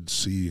wish you could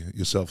see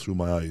yourself through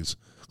my eyes."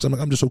 Because I'm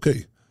like, I'm just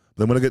okay.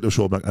 But then when I get to a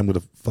show, I'm like, I'm going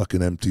to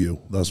fucking empty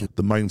you. That's what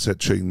the mindset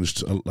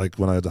changed. Like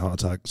when I had the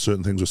heart attack,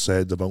 certain things were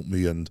said about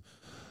me, and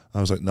I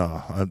was like,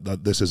 nah,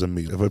 this isn't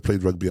me. If I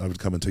played rugby, I would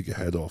come and take your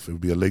head off. It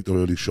would be a late or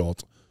early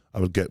shot.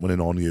 I would get one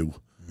in on you.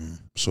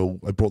 So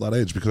I brought that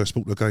edge because I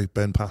spoke to a guy,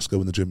 Ben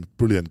Pascoe, in the gym.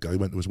 Brilliant guy.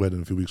 Went to his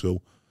wedding a few weeks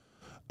ago.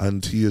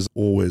 And he is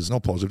always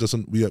not positive.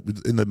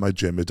 My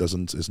gym,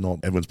 it's not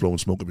everyone's blowing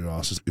smoke up your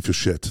ass. If you're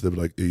shit, they'll be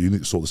like, hey, you need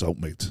to sort this out,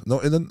 mate. No,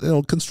 and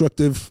then,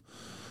 constructive.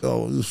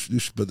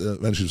 But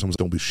eventually someone's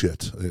don't be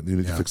shit. You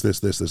need to fix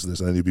this,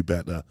 and then you'll be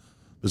better.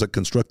 It's like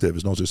constructive.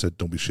 It's not just said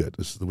don't be shit.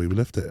 It's the way we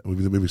lift it, the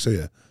way we say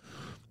it.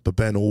 But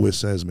Ben always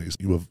says, mate,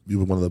 you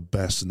were one of the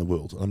best in the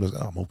world. And I'm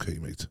like, I'm okay,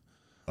 mate.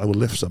 I will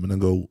lift something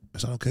and go,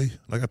 is that okay?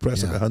 Like I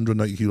pressed like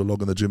 190 kilo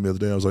log in the gym the other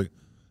day. I was like,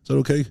 is that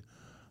okay?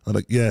 I'm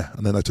like, yeah.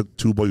 And then I took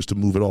two boys to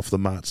move it off the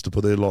mats to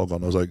put their log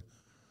on. I was like,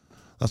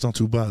 that's not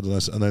too bad.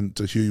 And then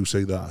to hear you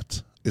say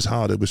that, it's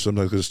hard. I wish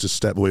sometimes I could just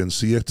step away and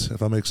see it, if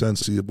that makes sense,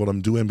 see what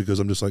I'm doing, because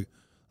I'm just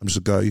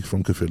a guy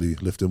from Caerphilly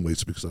lifting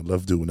weights because I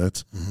love doing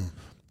it. Mm-hmm.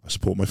 I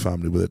support my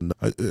family with it, and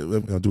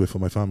I do it for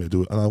my family. I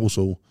do it, and I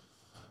also,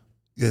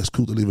 it's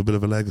cool to leave a bit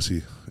of a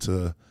legacy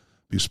to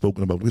be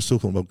spoken about. We're still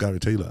talking about Gary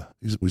Taylor.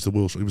 He was the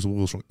world's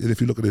strong. And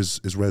if you look at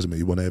his resume,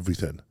 he won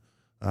everything,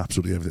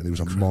 absolutely everything. He was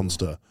a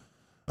monster,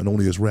 and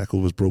only his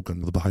record was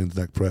broken. The behind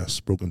the neck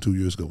press broken 2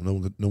 years ago.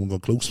 No one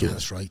got close to it.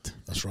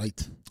 That's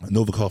right. And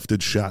Novikov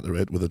did shatter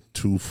it with a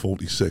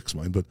 246,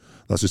 mind, but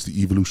that's just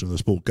the evolution of the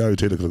sport. Gary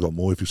Taylor could have got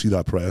more. If you see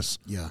that press,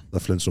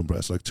 that Flintstone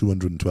press, like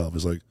 212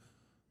 is like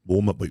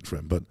warm up weight for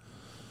him. But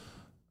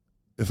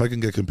if I can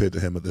get compared to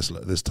him at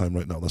this time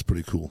right now, that's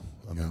pretty cool.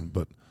 I mean,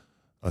 but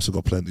I still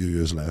got plenty of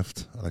years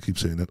left, and I keep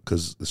saying it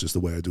because it's just the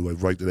way I do. I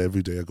write it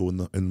every day. I go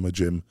in my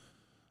gym,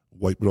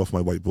 wipe it off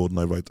my whiteboard, and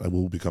I write, I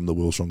will become the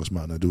world's strongest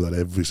man. I do that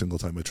every single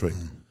time I train.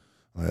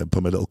 I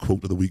put my little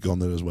quote of the week on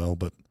there as well.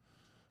 But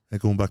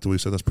going back to what you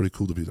said, that's pretty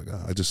cool to be like,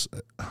 I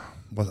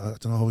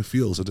don't know how it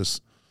feels.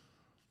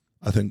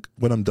 I think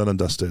when I'm done and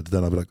dusted,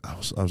 then I'll be like, I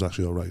was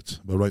actually all right.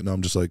 But right now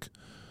I'm just like,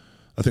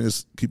 I think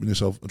it's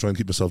trying to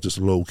keep myself just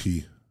low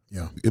key.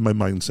 Yeah. In my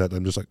mindset,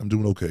 I'm just like, I'm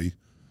doing okay.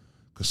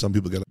 Because some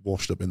people get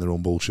washed up in their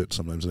own bullshit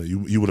sometimes.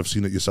 You would have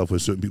seen it yourself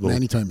with certain people.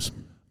 Many times.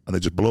 And they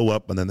just blow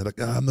up, and then they're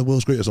like, I'm the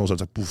world's greatest. And all of a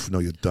sudden it's like, poof, no,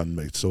 you're done,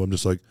 mate. So I'm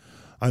just like,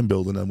 I'm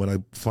building, and when I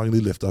finally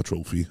lift that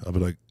trophy, I'll be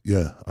like,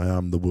 yeah, I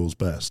am the world's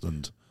best.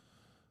 And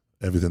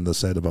everything they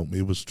said about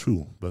me was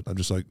true. But I'm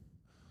just like,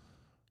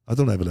 I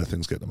don't ever let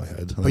things get to my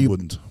head. And I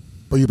wouldn't.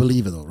 But you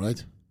believe it though,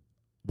 right?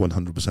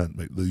 100%,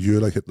 mate. The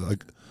year I hit,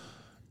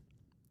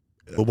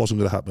 what wasn't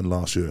going to happen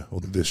last year or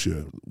this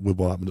year with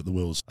what happened at the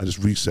Worlds, I just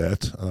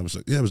reset, and I was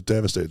like, I was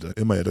devastated.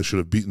 In my head, I should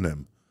have beaten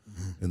him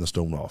in the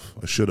stone off.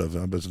 I should have.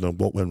 I don't know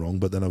what went wrong,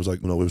 but then I was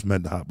like, no, it was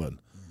meant to happen.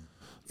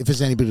 If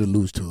there's anybody to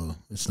lose to,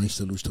 it's nice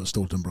to lose to a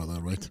Stoughton brother,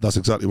 right? That's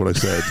exactly what I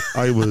said.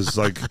 I was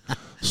like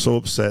so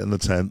upset in the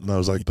tent, and I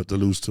was like, but to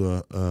lose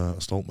to a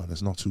Stoughton,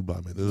 it's not too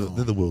bad, mate.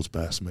 They're the world's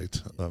best,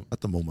 mate, at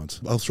the moment.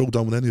 I'll throw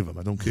down with any of them.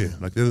 I don't care.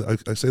 Like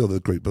I say, they're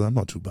great, but I'm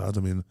not too bad.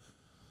 I mean,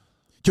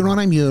 do you know what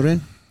I'm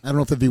hearing? I don't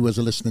know if the viewers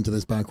are listening to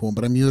this back home,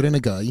 but I'm hearing a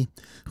guy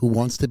who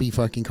wants to be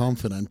fucking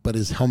confident, but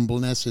his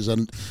humbleness is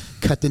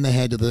cutting the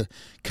head of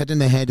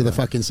the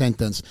fucking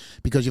sentence.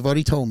 Because you've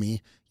already told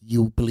me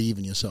you believe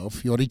in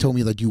yourself. You already told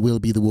me that you will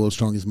be the world's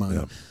strongest man.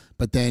 Yeah.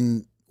 But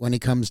then when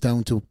it comes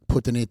down to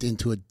putting it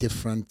into a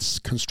different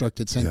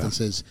constructed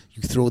sentences,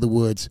 you throw the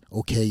words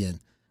okay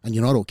in, and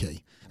you're not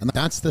okay. And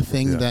that's the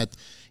thing that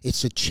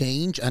it's a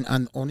change.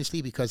 And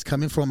honestly, because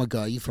coming from a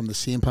guy from the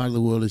same part of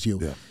the world as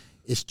you,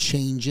 is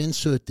changing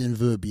certain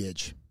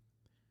verbiage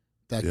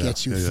that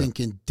gets you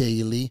thinking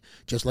daily,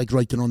 just like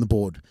writing on the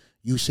board.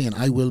 You saying,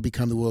 I will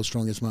become the world's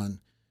strongest man.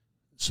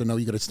 So now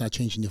you got to start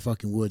changing your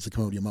fucking words that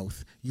come out of your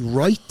mouth. You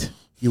write,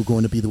 you're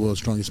going to be the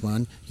world's strongest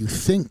man. You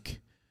think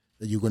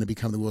that you're going to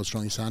become the world's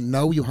strongest man.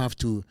 Now you have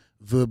to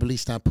verbally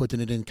start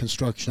putting it in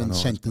construction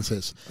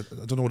sentences.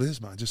 I don't know what it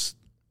is, man.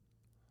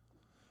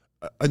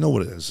 I know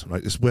what it is,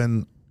 right? It's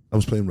when I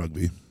was playing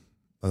rugby,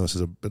 and this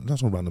is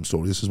that's not a random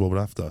story, this is what we're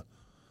after.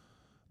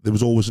 There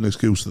was always an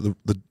excuse that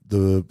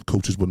the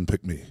coaches wouldn't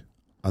pick me.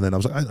 And then I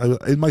was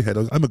like, in my head,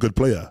 I'm a good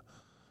player.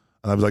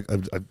 And I was like,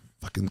 I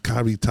fucking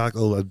carry,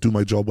 tackle, I do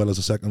my job well as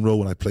a second row,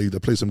 and I played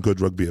some good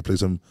rugby, I played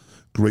some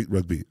great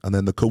rugby. And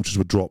then the coaches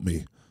would drop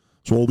me.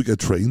 So all week I'd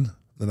train,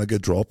 then I'd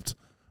get dropped.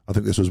 I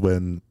think this was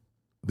when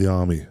the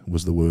army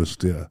was the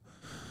worst, yeah.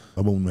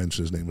 I won't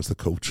mention his name, was the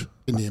coach.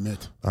 Name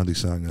it. Andy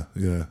Sanger,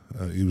 yeah.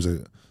 He was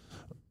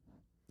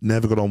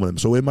never got on with him.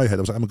 So in my head,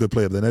 I was like, I'm a good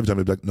player. But then every time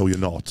he'd be like, no, you're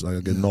not.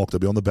 I'd get knocked,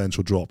 I'd be on the bench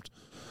or dropped.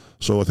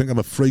 So I think I'm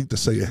afraid to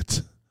say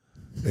it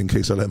in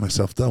case I let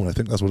myself down. I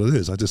think that's what it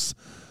is.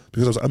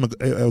 Because I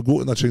would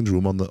go in that change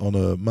room on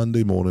a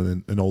Monday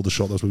morning in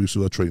Aldershot, that's where we used to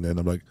do our training.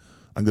 I'm like,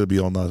 I'm going to be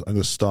on that. I'm going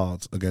to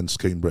start against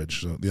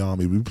Cambridge. So the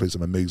army, we played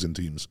some amazing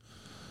teams.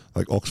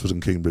 Like Oxford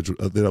and Cambridge,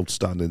 they're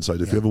outstanding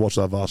inside. If you ever watch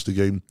that varsity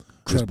game,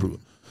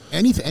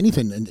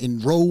 anything in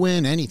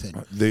rowing, anything.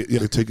 They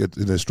take it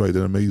in their stride.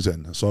 They're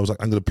amazing. So I was like,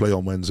 I'm going to play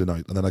on Wednesday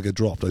night, and then I get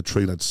dropped. I'd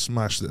train, I'd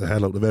smash the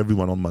hell out of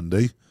everyone on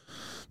Monday.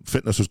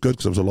 Fitness was good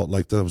because I was a lot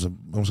like that. I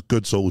was a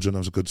good soldier and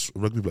I was a good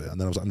rugby player.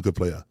 And then I was like, I'm a good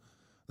player. And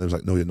they was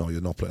like, no,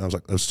 you're not playing.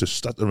 I was just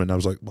stuttering. I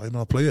was like, why am I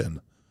not playing?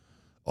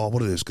 Oh,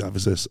 what is this, Gav?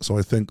 Is this? So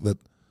I think that.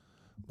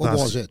 What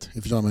was it,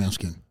 if you don't mind me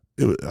asking?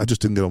 I just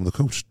didn't get on with the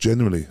coach,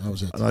 genuinely. That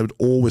was it. And I would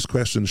always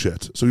question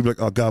shit. So he'd be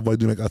like, oh, Gav, why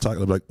did you make that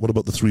tackle? I'd be like, what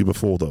about the 3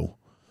 before, though?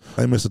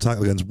 I missed a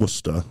tackle against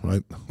Worcester,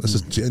 right? This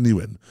is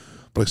genuine.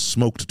 But I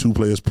smoked 2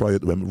 players prior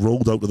to him,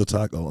 rolled out of the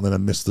tackle, and then I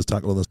missed the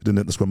tackle and didn't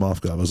hit the scrum half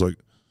guy. I was like,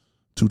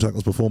 2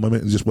 tackles before my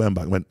mate, and he just went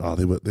back and went,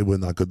 they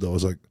weren't that good, though. I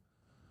was like,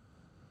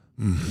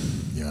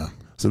 Yeah.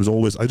 So it was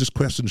always, I just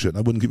questioned shit, and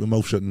I wouldn't keep my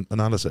mouth shut in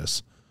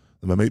analysis.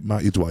 And my mate,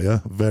 Matty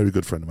Dwyer, a very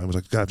good friend of mine, was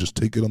like, Gav, just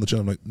take it on the chin.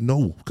 I'm like,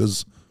 no,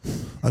 because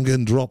I'm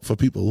getting dropped for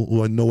people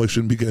who I know I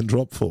shouldn't be getting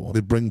dropped for.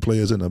 They bring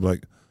players in, I'm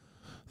like,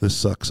 this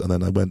sucks. And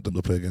then I went to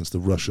play against the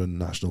Russian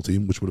national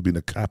team, which would have been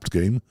a capped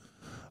game.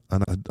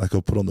 And I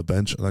got put on the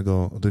bench, and I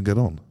didn't get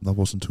on. That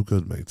wasn't too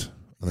good, mate.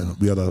 And then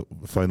we had our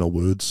final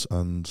words,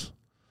 and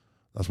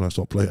that's when I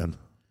stopped playing.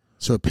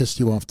 So it pissed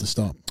you off to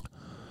stop?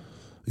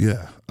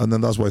 Yeah. And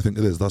then that's why I think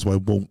it is. That's why I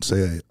won't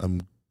say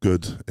I'm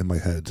good in my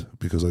head,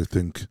 because I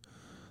think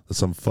that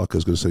some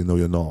fucker's going to say, no,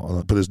 you're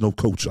not. But there's no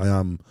coach.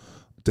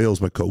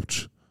 Dale's my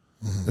coach.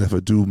 Mm-hmm. And if I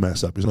do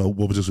mess up,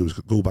 what we just do is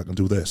go back and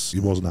do this. He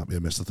wasn't happy I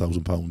missed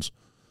 £1,000.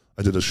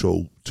 I did a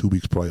show 2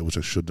 weeks prior, which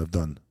I shouldn't have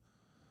done.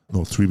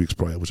 No, 3 weeks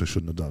prior, which I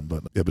shouldn't have done.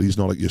 But yeah, but he's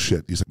not like your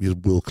shit. He's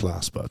world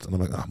class, but and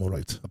I'm like, I'm all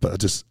right.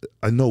 But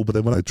I know. But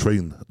then when I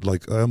train,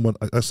 like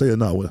I say it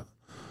now,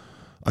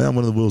 I am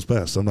one of the world's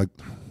best. I'm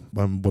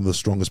one of the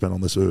strongest men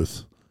on this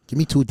earth. Give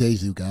me 2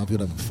 days, you Gav.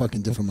 You'd have a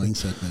fucking different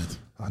mindset, mate.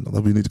 I know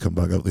that we need to come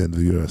back out the end of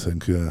the year, I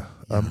think. Yeah.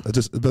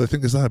 But I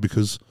think it's that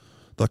because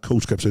that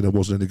coach kept saying I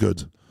wasn't any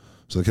good,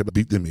 so they kept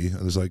beating me,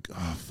 and it's like,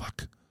 oh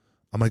fuck,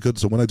 am I good?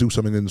 So when I do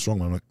something in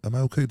Strongman, I'm like, am I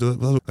okay?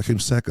 I came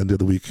second the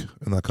other week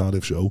in that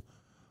Cardiff show.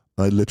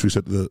 I literally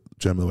said to the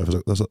gem, the wife,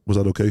 I was like, was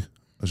that okay?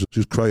 She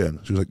was crying.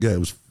 She was like, yeah, it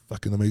was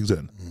fucking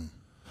amazing.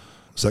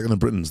 Second in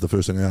Britain's the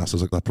first thing I asked. I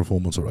was like, that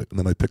performance all right? And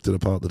then I picked it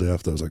apart the day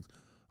after. I was like,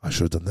 I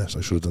should have done this.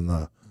 I should have done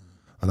that.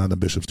 And Adam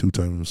Bishop's 2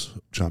 times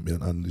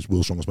champion, and he's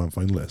World's Strongest Man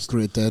finalist.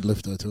 Great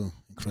deadlifter too.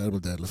 Incredible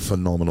deadlifter.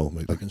 Phenomenal,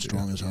 mate. Fucking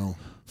strong as hell.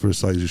 For his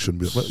size, he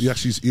shouldn't be. Well, he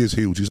is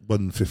huge. He's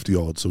 150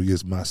 odd, so he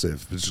is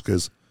massive. It's just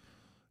because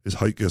his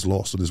height gets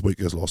lost and his weight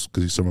gets lost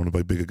because he's surrounded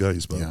by bigger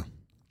guys. But yeah.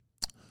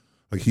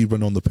 Like he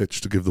ran on the pitch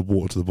to give the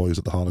water to the boys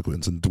at the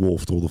Harlequins and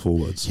dwarfed all the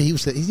forwards. Yeah,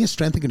 he's a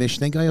strength and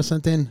conditioning guy or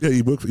something. Yeah,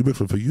 he worked for him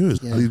for years.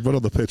 Yeah. And he'd run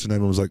on the pitch and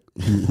everyone was like,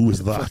 who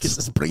is that?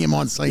 Just bring him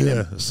on, sign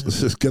him.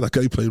 Just get that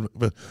guy playing.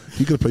 But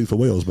he could have played for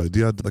Wales, mate.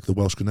 He had like the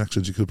Welsh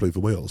connections. He could have played for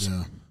Wales.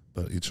 Yeah.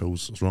 But he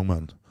chose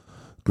Strongman.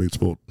 Great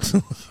sport.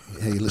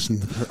 Hey, listen,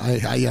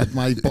 I had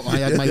my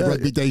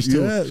rugby days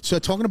too. Yeah. So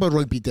talking about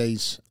rugby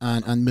days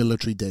and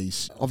military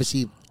days,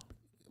 obviously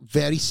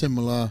very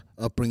similar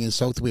upbringing.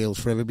 South Wales,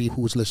 for everybody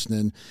who's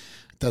listening,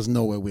 doesn't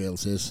know where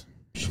Wales is.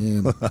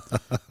 Shame.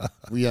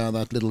 We are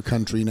that little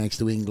country next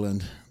to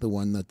England,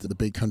 the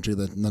big country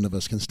that none of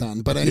us can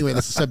stand. But anyway,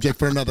 that's a subject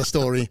for another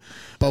story.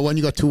 But when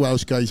you got 2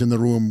 house guys in the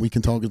room, we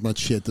can talk as much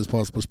shit as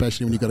possible,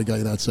 especially when you got a guy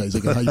that size. I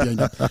can hide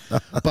behind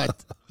it.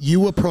 But you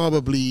were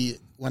probably,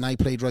 when I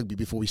played rugby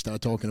before we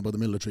started talking about the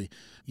military,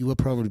 you were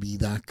probably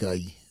that guy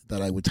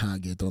that I would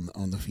target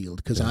on the field,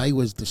 because I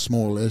was the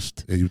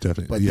smallest. Yeah, you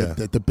definitely.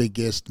 But the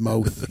biggest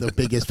mouth, the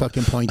biggest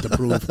fucking point to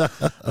prove.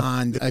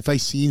 And if I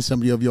seen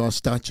somebody of your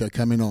stature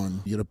coming on,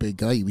 you're a big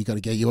guy. We got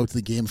to get you out of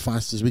the game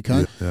fast as we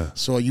can. Yeah.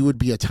 So you would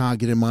be a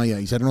target in my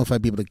eyes. I don't know if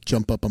I'd be able to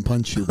jump up and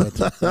punch you, but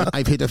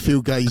I've hit a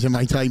few guys in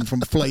my time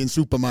from flying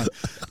Superman.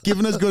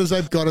 Given as good as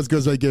I've got, as good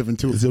as I've given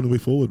too. It's the only way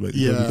forward, mate.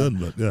 Yeah. Done,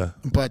 but yeah.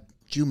 But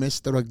do you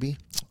miss the rugby?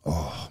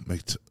 Oh,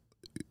 mate.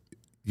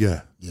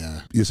 Yeah.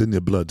 It's in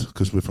your blood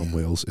because we're from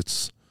Wales.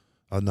 It's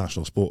our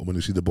national sport. And when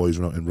you see the boys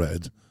run out in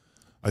red,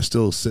 I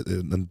still sit there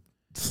and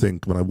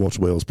think when I watch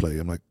Wales play,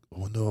 I'm like,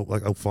 oh no,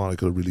 like how far I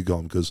could have really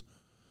gone. Because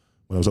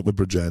when I was up with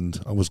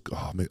Bridgend, I was,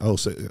 mate,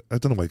 I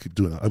don't know why I keep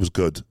doing that. I was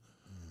good.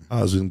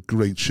 I was in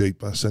great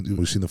shape. I sent you,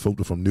 we've seen a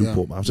photo from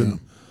Newport. I was in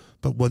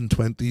about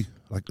 120,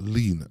 like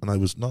lean, and I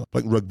was not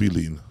like rugby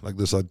lean, like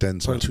this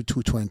dense. Probably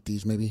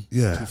 220s maybe.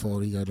 Yeah.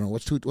 240, I don't know.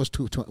 What's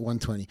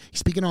 120?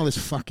 Speaking all this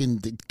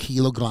fucking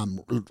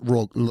kilogram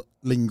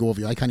lingo of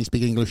you. I can't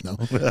speak English now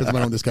because I'm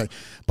around this guy.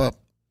 But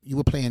you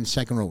were playing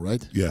second row,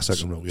 right? Yeah,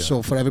 second row, yeah.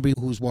 So for everybody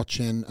who's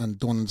watching and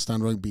don't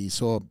understand rugby,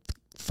 so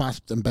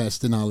fast and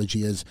best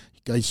analogy is,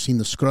 you guys seen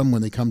the scrum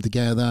when they come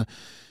together.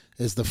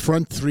 There's the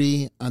front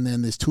three, and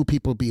then there's two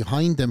people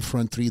behind them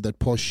front three that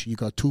push. You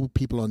got two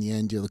people on the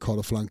end. You're the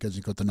collar flankers.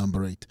 You got the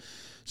number 8.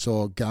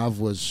 So Gav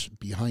was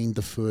behind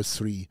the first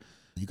 3.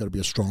 You got to be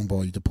a strong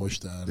boy to push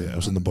that. Yeah, I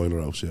was in the boiler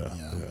house. Yeah.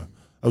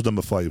 I was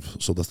number 5,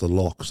 so that's the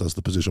locks. That's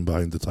the position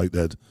behind the tight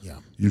head. Yeah.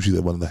 Usually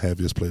they're one of the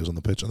heaviest players on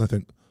the pitch, and I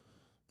think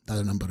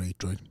that's number 8,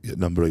 right? Yeah,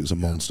 number 8 is a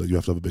monster. You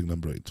have to have a big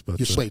number 8.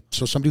 But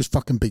so somebody who's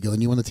fucking bigger than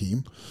you on the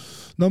team.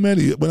 No,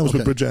 many. When I was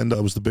with Bridgend, I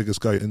was the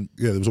biggest guy. And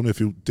yeah, there was only a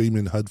few.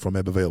 Damien Hudd from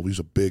Ebervale, he's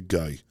a big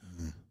guy.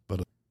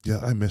 But yeah,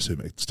 I miss him,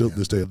 mate. Still to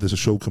this day, there's a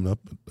show coming up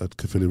at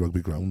Caerphilly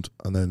Rugby Ground,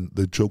 and then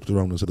they joked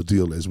around and said the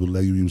deal is we'll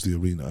let you use the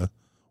arena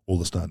or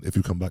the stand if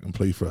you come back and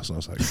play for us. And I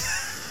was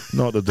like,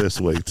 not at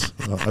this weight.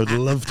 I'd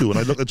love to. And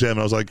I looked at Jem and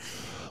I was like,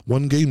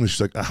 one game, and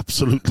she's like,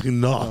 absolutely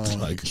not.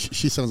 Like,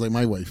 she sounds like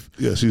my wife.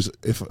 Yeah,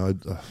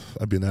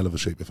 I'd be in hell of a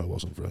shape if I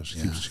wasn't for her.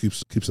 She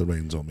keeps the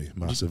reins on me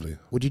massively.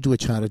 Would you do a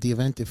charity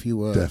event if you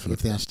were? Definitely.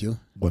 If they asked you?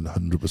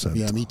 100%.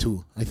 Yeah, me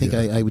too. I think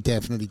I would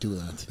definitely do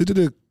that. They did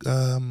it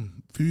a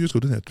few years ago,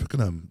 didn't it?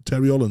 Twickenham.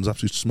 Terry Hollands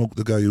actually smoked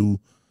the guy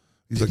who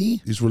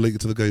he's related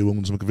to the guy who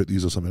owns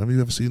McVitie's or something. Have you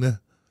ever seen it?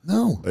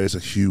 No. It's a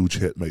huge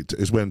hit, mate.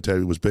 It's when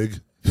Terry was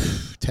big.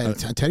 Terry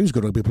was a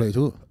good rugby player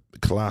too.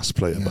 Class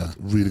player, but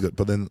really good.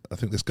 But then I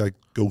think this guy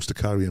goes to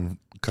carry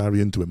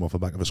into him off the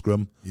back of a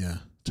scrum. Yeah.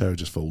 Terry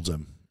just folds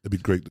him. It'd be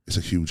great. It's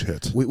a huge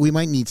hit. We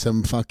might need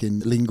some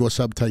fucking lingo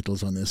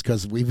subtitles on this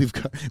because we've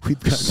got.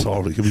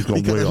 Sorry, we've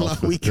gone way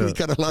off. We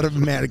got a lot of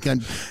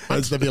American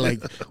words to be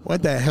like,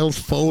 what the hell's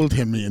fold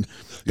him mean?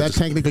 That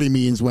technically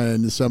means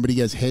when somebody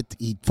gets hit,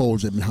 he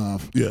folds it in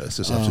half. Yeah, it's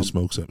just actually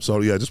smokes it.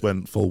 Sorry, I just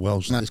went full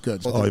Welsh. That's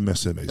good. I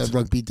miss it, mate. The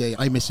rugby day,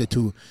 I miss it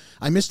too.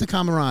 I miss the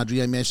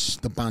camaraderie. I miss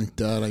the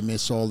banter. I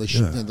miss all the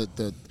shit.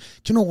 Do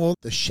you know all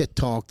the shit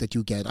talk that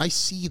you get? I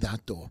see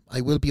that though.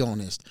 I will be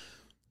honest.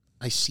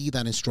 I see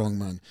that in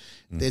Strongman.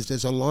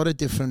 There's a lot of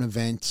different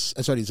events.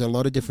 There's a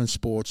lot of different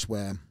sports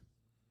where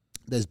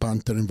there's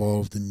banter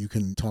involved and you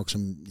can talk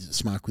some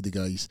smack with the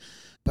guys.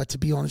 But to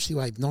be honest with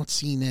you, I've not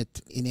seen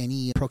it in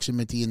any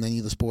proximity in any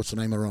of the sports that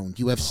I'm around.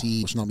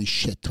 UFC, it's not me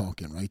shit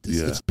talking, right?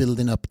 It's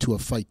building up to a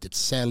fight. It's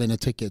selling a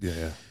ticket.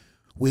 Yeah.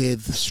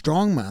 With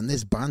Strongman,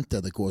 there's banter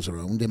that goes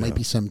around. There might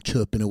be some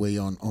chirping away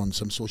on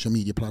some social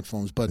media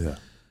platforms, but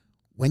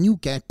when you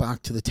get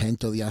back to the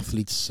tent or the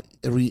athletes'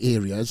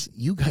 areas,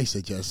 you guys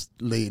are just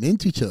laying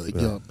into each other.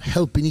 Yeah. You're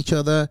helping each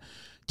other,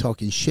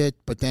 talking shit,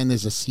 but then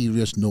there's a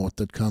serious note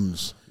that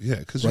comes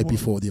right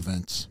before the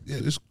events. Yeah,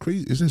 it's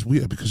crazy. It's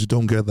weird because you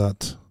don't get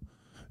that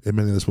in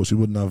many of the sports. You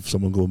wouldn't have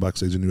someone going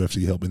backstage in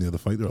UFC helping the other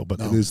fighter out, but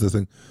it is the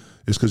thing.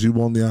 It's because you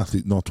want the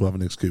athlete not to have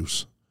an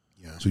excuse.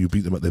 Yeah. So you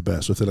beat them at their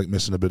best. So if they're like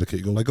missing a bit of kit,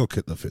 you go, I got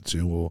kit that fits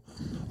you, or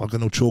I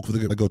got no choke for the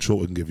game. I got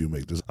choke I can give you,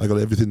 mate. I got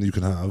everything you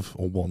can have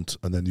or want,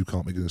 and then you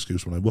can't make an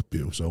excuse when I whoop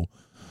you. So,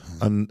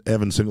 and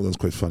Evan Singleton's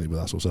quite funny with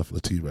that sort of stuff.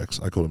 The T-Rex,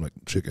 I call him like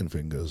chicken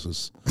fingers.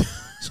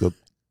 He's got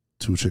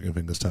 2 chicken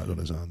fingers tattooed on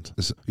his hand.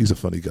 He's a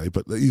funny guy,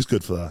 but he's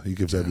good for that. He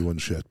gives everyone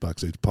shit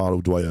backstage.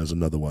 Paro Dwyer is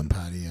another one.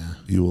 Paddy, yeah.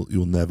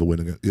 You'll never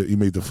win again. He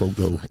made the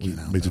photo,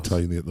 made you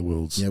tiny at the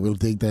Worlds. Yeah, we'll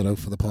dig that out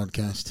for the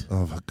podcast.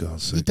 Oh, for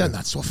God's sake. He done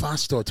that so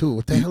fast, though, too.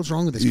 What the hell's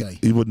wrong with this guy?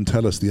 He wouldn't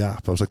tell us the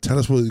app. I was like, tell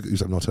us what...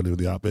 He's like, I'm not telling you what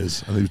the app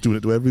is. And he was doing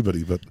it to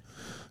everybody, but...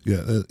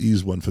 Yeah,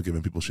 he's one for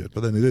giving people shit.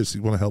 But then it is,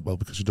 you want to help out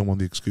because you don't want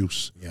the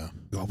excuse. Yeah.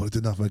 Oh, but I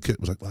didn't have my kit.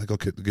 I was like, well, I got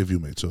kit to give you,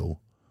 mate, so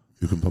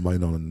you can put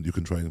mine on and you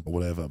can train or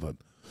whatever. But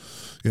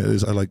yeah, it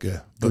is. I like,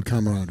 good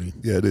camaraderie.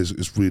 Yeah, it is.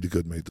 It's really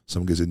good, mate.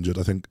 Someone gets injured.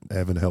 I think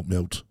Evan helped me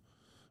out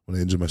when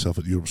I injured myself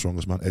at Europe's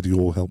Strongest Man. Eddie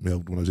Orr helped me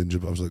out when I was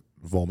injured. I was like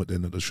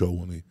vomiting at the show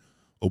and he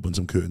opened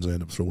some curtains. I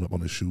ended up throwing up on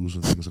his shoes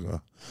and things like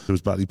that. It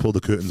was bad. He pulled the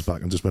curtains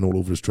back and just went all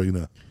over his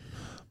trainer.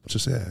 But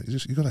just,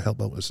 you got to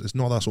help out. It's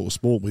not that sort of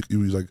sport. He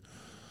was like,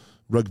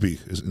 rugby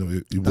is,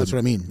 that's what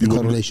I mean. The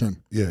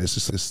correlation. Yeah, it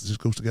just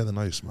goes together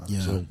nice, man.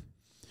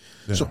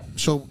 Yeah.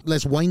 So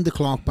let's wind the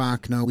clock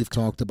back now. We've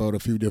talked about a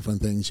few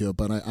different things here,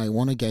 but I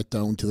want to get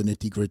down to the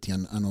nitty gritty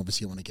and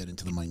obviously I want to get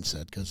into the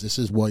mindset because this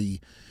is why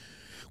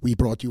we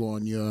brought you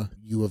on. You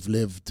have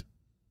lived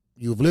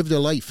a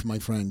life, my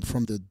friend,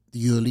 from the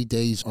early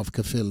days of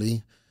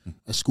Caerphilly,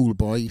 a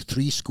schoolboy,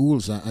 3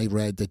 schools I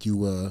read that you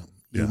were.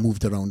 You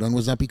moved around. And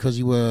was that because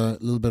you were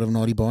a little bit of a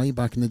naughty boy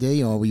back in the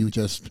day, or were you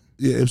just...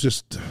 Yeah, it was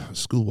just...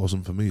 School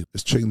wasn't for me.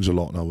 It's changed a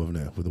lot now, hasn't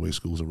it, with the way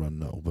schools are run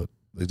now, but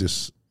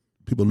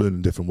people learn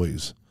in different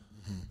ways.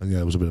 Mm-hmm. And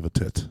yeah, it was a bit of a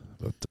tit.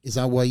 But is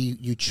that why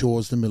you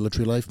chose the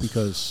military life?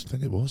 Because... I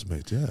think it was,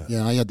 mate, yeah.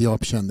 Yeah, I had the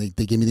option.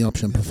 They gave me the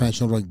option,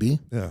 professional rugby.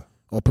 Yeah.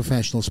 Or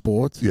professional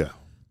sport. Yeah.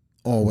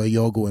 Or where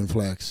you're going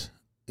flex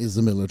is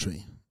the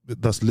military.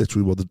 that's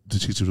literally what the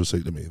teachers would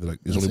say to me. They're like,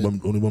 there's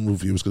only one route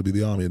for you, it's going to be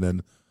the army. And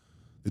then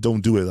they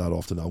don't do it that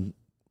often now.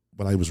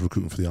 When I was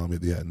recruiting for the army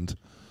at the end,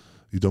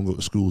 you don't go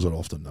to schools that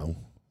often now.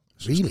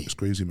 It's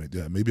crazy, mate.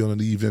 Yeah, maybe on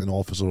an evening, an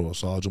officer or a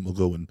sergeant will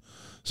go and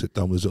sit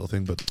down with this little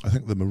thing. But I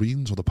think the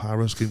Marines or the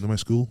Paras came to my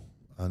school,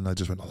 and I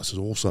just went, oh, this is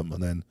awesome.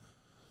 And then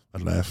I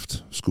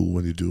left school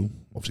when you do.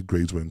 Obviously,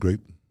 grades weren't great.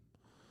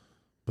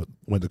 But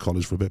went to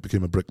college for a bit,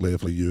 became a bricklayer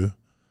for a year.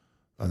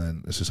 And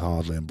then it's just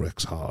hard laying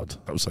bricks, hard.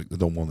 I was like, they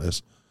don't want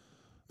this.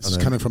 This is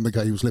coming from the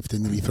guy who was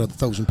lifting nearly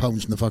 1,000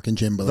 pounds in the fucking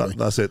gym, by the way.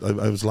 That's it.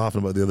 I was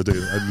laughing about it the other day.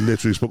 I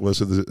literally spoke about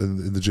this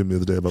in the gym the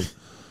other day about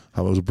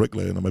how I was a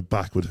bricklayer and my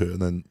back would hurt.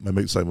 And then my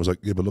mate Simon was like,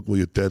 yeah, but look where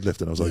you're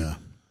deadlifting. I was like,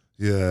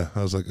 yeah.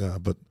 I was like, yeah,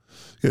 but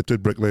yeah,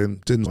 did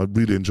bricklaying. I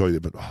really enjoyed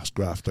it, but it's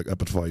graft, like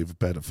up at 5,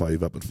 bed at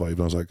 5, up at 5. And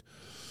I was like,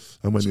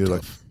 and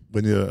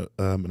when you're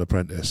an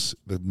apprentice,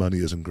 the money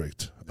isn't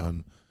great.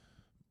 And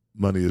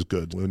money is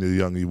good. When you're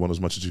young, you want as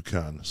much as you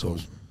can. So,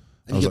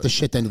 and you get the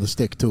shit end of the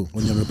stick too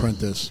when you're an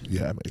apprentice.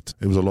 Yeah, mate.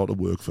 It was a lot of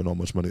work for not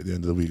much money at the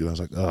end of the week, and I was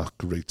like,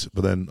 great.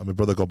 But then my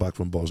brother got back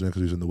from Bosnia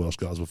because he was in the Welsh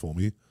Guards before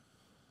me.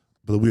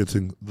 But the weird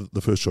thing,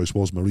 the first choice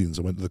was Marines.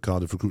 I went to the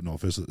Cardiff recruiting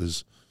office that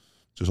is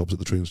just opposite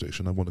the train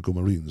station. I want to go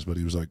Marines, but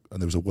he was like,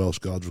 and there was a Welsh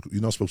Guards.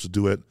 You're not supposed to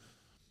do it.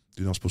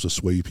 You're not supposed to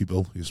sway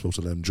people. You're supposed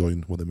to let them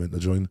join what they meant to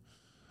join.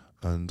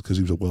 And because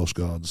he was a Welsh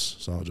Guards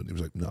sergeant, he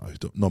was like, no,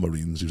 not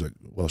Marines. He was like,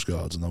 Welsh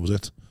Guards, and that was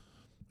it.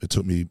 It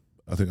took me,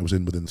 I think I was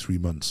in within 3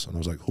 months, and I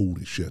was like,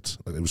 holy shit.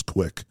 Like, it was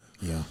quick.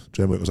 Yeah.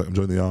 Jen was like, I'm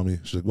joining the army.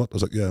 She's like, what? I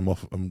was like, yeah, I'm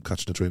off. I'm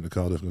catching a train to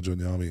Cardiff. I'm going to join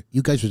the army.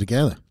 You guys were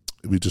together?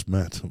 We just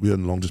met. We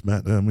hadn't long just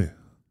met, hadn't we?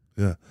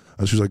 Yeah.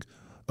 And she was like,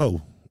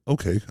 oh,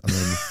 okay. And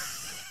then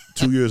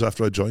 2 years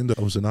after I joined,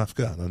 I was in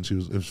Afghan, and it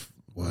was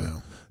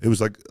wow. It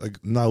was like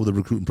now the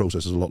recruiting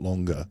process is a lot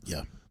longer.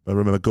 Yeah. I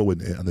remember going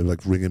there, and they were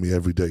like ringing me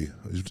every day.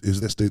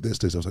 Is this date, this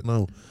date? I was like,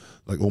 no.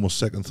 Like almost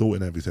second thought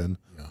in everything.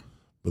 Yeah.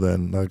 But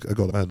then like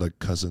I had like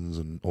cousins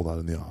and all that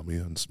in the army,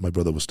 and my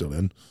brother was still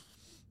in,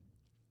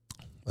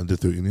 and did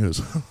 13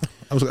 years.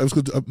 I was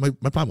good.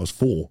 My plan was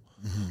 4.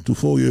 Mm-hmm. Do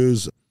 4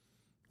 years. I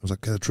was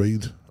like, get a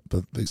trade,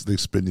 but they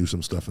spin you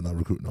some stuff in that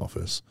recruiting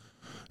office.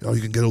 Oh,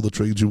 you can get all the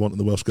trades you want in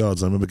the Welsh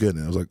Guards. And I remember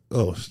getting it. I was like,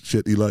 oh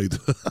shit, he lied.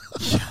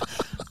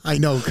 I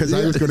know, because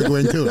I was going to go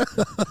into it.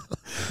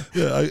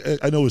 Yeah,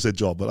 I know it's their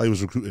job, but I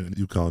was recruiting, and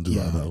you can't do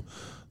that now.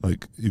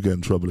 Like, you get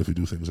in trouble if you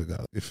do things like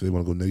that. If they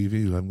want to go Navy,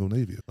 you let them go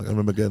Navy. Like, I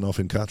remember getting off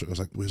in Catterick. I was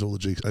like, where's all the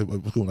Jakes? I was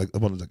going, like, I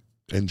wanted, like,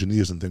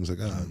 engineers and things like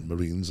that, and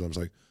Marines. I was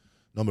like,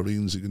 no,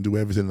 Marines, you can do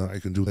everything. That I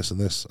can do this and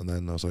this. And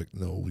then I was like,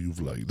 no,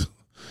 you've lied.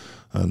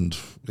 And,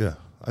 yeah,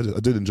 I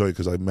did enjoy it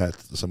because I met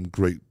some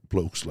great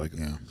blokes, like,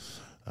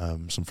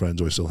 some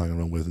friends who I still hang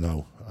around with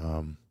now.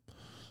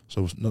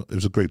 So it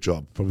was a great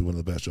job, probably one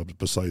of the best jobs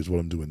besides what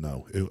I'm doing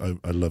now.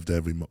 I loved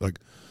every like.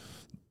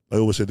 I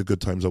always say the good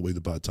times outweigh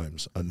the bad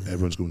times, and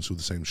everyone's going through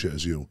the same shit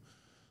as you.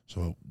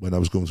 So when I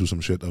was going through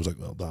some shit, I was like,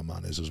 well, that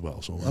man is as well.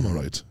 So I'm all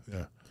right.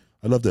 Yeah.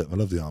 I loved it. I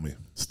loved the army.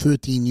 It's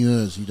 13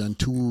 years. You've done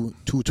two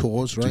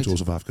tours, right? 2 tours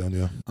of Afghan,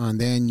 yeah.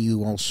 And then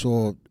you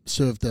also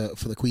served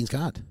for the Queen's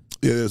Guard.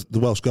 Yeah, the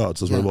Welsh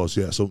Guards, that's what it was,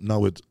 yeah. So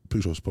now it's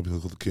pretty sure it's probably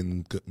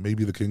called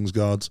maybe the King's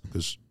Guards,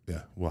 because,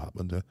 yeah, what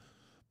happened, yeah.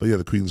 But yeah,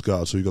 the Queen's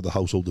Guards, so you got the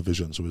household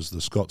division. So it was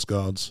the Scots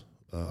Guards,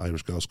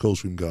 Irish Guards,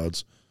 Coldstream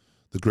Guards,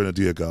 the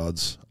Grenadier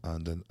Guards,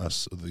 and then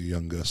us, the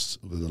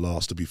youngest, were the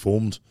last to be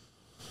formed.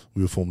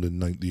 We were formed in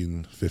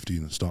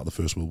 1915, start of the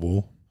First World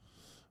War,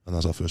 and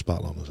that's our first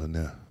battle on us, and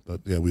yeah.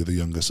 But yeah, we're the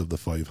youngest of the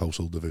 5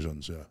 household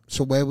divisions, yeah.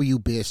 So where were you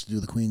based to do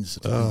the Queen's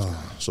Guard?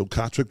 So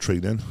Catterick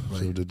training,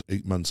 so we did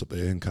 8 months up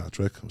there in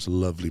Catterick. It was a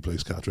lovely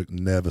place, Catterick,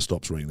 never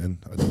stops raining.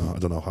 I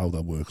don't know how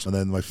that works. And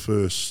then my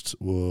first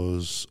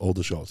was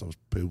Aldershot. I was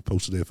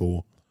posted there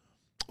for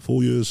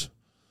 4 years.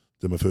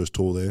 Did my first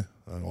tour there.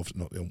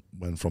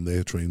 Went from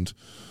there, trained,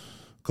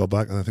 got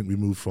back, and I think we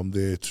moved from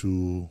there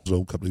to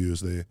Oslo, a couple of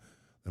years there,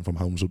 and from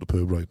Hounslow to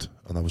Purbright,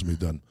 and that was me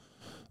done.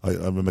 I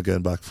remember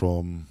getting back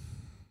from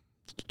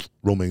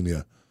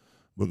Romania,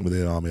 working with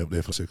the army up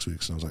there for 6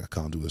 weeks, and I was like, I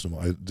can't do this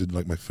anymore. I did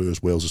like my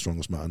first Wales the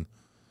Strongest Man,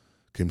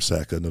 came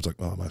second, and I was like,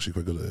 oh, I'm actually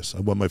quite good at this.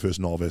 I won my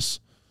first novice,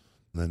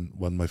 and then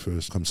won my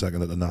first, come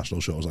second at the national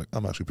show. I was like,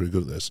 I'm actually pretty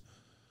good at this.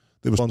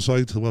 They was on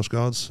side to the Welsh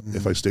Guards.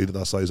 If I stayed at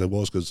that size, I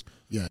was, because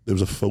there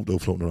was a photo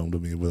floating around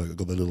of me where I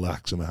got the little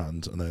axe in my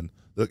hand, and then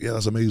they're like, yeah,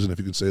 that's amazing if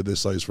you can stay at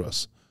this size for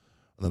us.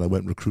 And then I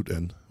went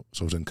recruiting,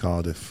 so I was in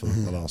Cardiff for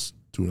the last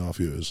 2.5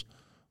 years,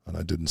 and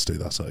I didn't stay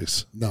that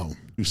size. No,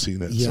 you've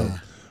seen it. Yeah. So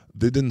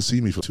they didn't see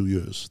me for 2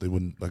 years. They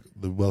wouldn't, like,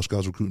 the Welsh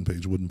Guards recruiting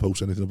page wouldn't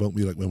post anything about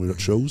me, like when we were at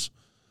shows.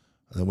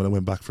 And then when I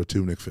went back for a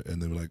tunic fitting,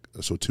 they were like,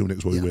 so tunic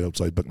is what we wear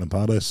outside Buckingham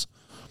Palace.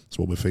 It's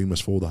what we're famous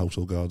for, the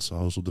household guards, our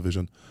household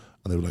division.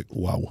 And they were like,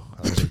 wow.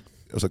 And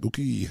I was like,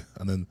 okay.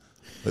 And then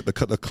like, they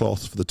cut the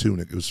cloth for the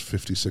tunic. It was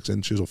 56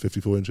 inches or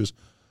 54 inches.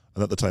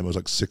 And at the time, I was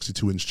like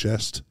 62-inch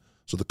chest.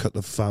 So they cut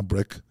the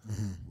fabric.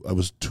 I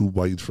was too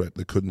wide for it.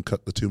 They couldn't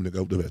cut the tunic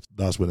out of it.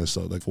 That's when I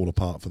started like fall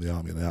apart for the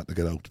army, and I had to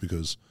get out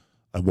because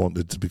I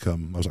wanted to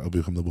become. I was like, I'll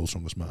become the world's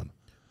strongest man.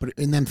 But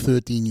in them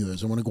 13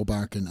 years, I want to go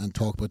back and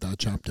talk about that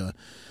chapter.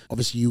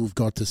 Obviously, you've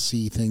got to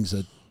see things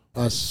that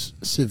us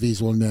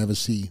civvies will never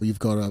see. You've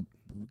gone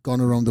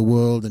around the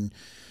world, and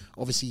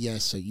obviously,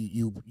 yes,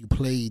 you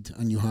played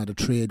and you had a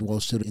trade while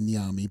still in the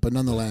army. But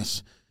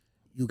nonetheless,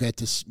 you've got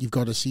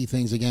to see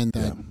things again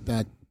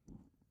that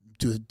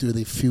do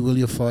they fuel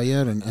your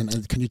fire?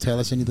 And can you tell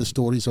us any of the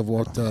stories of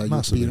what you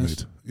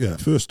experienced? Mate. Yeah,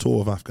 first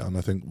tour of Afghan,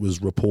 I think,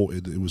 was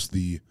reported. It was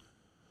the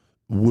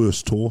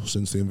worst tour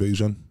since the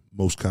invasion.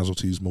 Most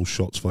casualties, most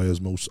shots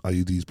fired, most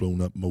IEDs blown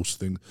up, most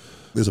things.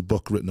 There's a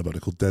book written about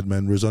it called Dead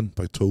Men Risen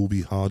by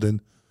Toby Hardin,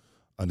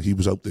 and he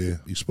was out there,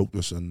 he spoke to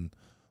us, and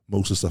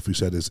most of the stuff he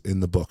said is in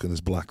the book and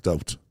is blacked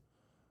out.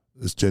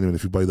 It's genuine.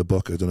 If you buy the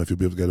book, I don't know if you'll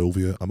be able to get over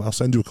here. I'll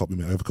send you a copy,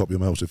 mate. I have a copy of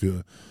my house if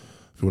you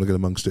want to get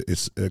amongst it.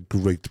 It's a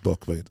great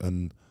book, mate,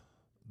 and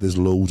there's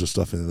loads of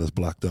stuff in there that's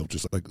blacked out,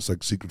 just like it's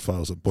like secret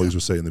files that boys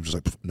were saying. They were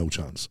just like, no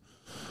chance.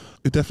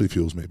 It definitely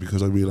fuels me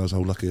because I realise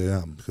how lucky I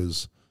am,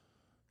 because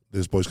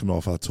there's boys coming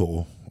off our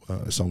tour.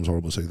 It sounds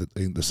horrible to say that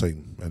ain't the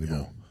same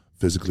anymore,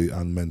 physically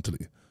and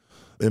mentally.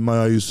 In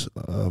my eyes,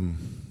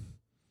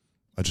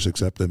 I just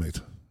accept it,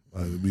 mate.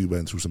 We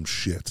went through some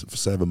shit for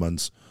 7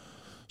 months.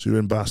 So you're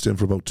in Bastion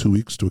for about 2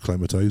 weeks to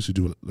acclimatise. You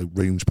do like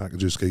range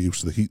packages, get used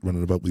to the heat,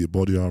 running about with your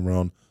body armour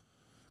on.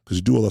 Because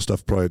you do all that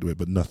stuff prior to it,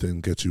 but nothing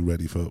gets you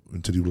ready for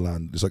until you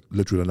land. It's like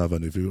literally an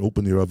oven. If you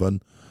open your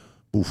oven,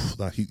 oof,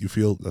 that heat you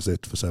feel, that's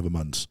it for 7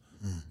 months.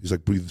 It's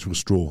like breathing through a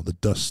straw. The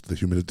dust, the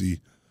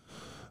humidity,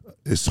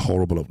 it's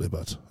horrible out there.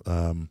 But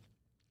so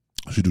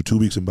you do 2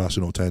 weeks in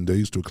Bastion or 10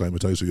 days to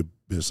acclimatise. So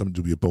you something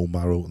to do with your bone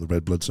marrow and the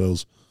red blood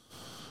cells.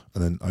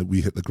 And then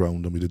we hit the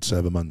ground and we did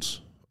 7 months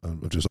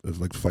of just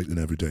like fighting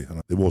every day.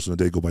 And it wasn't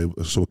a day go by.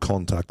 So a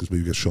contact is where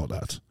you get shot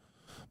at,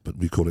 but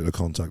we call it a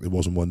contact. It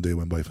wasn't one day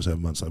went by for 7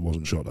 months I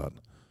wasn't shot at,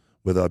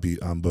 whether that be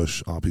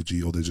ambush,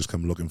 RPG, or they just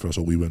come looking for us,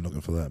 or we went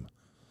looking for them.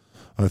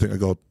 And I think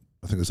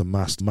there's a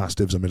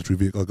Mastiffs, a military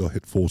vehicle. I got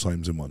hit 4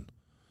 times in one.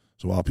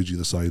 So RPG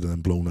the side and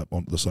then blown up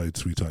onto the side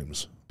 3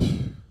 times.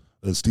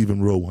 And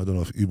Stephen Rowe, I don't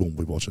know if he won't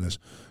be watching this.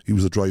 He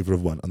was the driver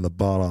of one, and the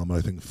bar armor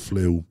I think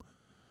flew.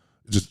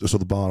 Just so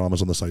the bar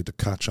armor's on the side to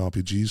catch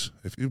RPGs.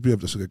 If you'd be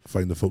able to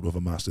find a photo of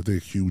a Mastiff, they're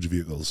huge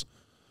vehicles,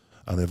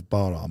 and they have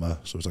bar armor,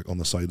 so it's like on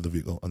the side of the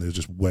vehicle, and there's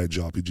just wedge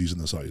RPGs on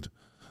the side.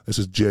 This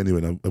is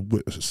genuine.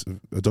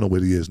 I don't know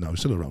where he is now. He's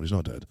still around. He's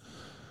not dead.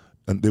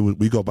 And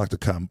we got back to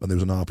camp, and there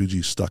was an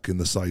RPG stuck in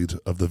the side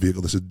of the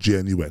vehicle. This is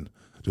genuine.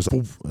 Just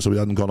poof. So he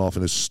hadn't gone off,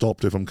 and it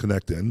stopped it from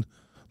connecting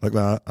like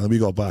that. And then we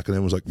got back, and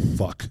it was like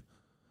fuck.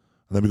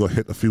 And then we got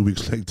hit a few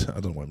weeks later. I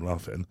don't know why I'm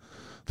laughing.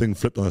 Thing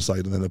flipped on the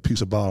side, and then a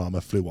piece of bar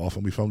armor flew off,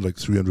 and we found like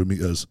 300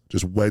 meters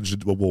just wedged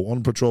into a wall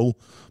on patrol.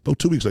 About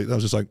 2 weeks later, I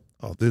was just like,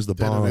 "Oh, there's the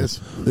bar.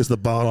 There's the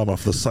bar armor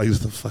for the side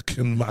of the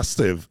fucking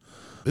Mastiff."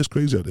 It's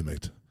crazy out there,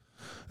 mate.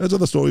 There's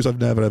other stories I've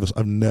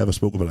never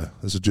spoken about it.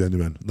 This is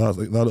genuine. That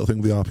little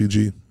thing with the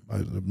RPG,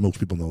 most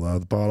people know that.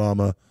 The bar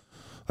armor,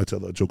 I tell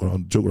that joke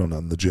around that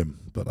in the gym,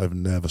 but I've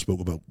never spoke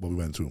about what we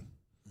went through.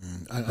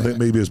 I think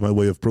maybe it's my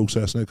way of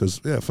processing it, because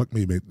fuck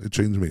me, mate. It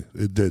changed me.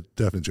 It did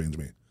definitely change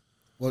me.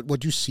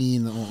 What you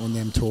seen on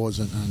them tours,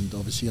 and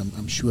obviously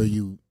I'm sure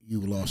you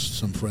lost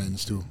some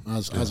friends too,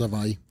 as have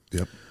I.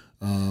 Yep.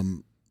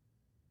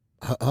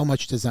 How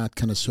much does that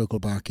kind of circle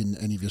back in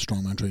any of your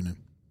strongman training?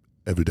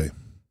 Every day.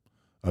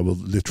 I will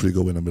literally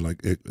go in and be like,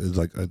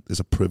 it's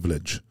a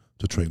privilege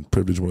to train.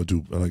 Privilege what I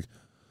do. And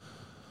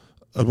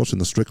I was watching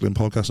the Strickland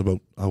podcast about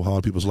how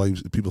hard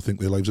people think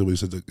their lives are. He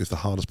said it's the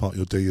hardest part of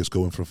your day is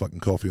going for a fucking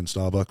coffee in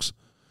Starbucks.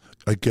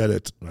 I get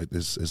it, right?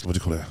 It's what do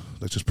you call it?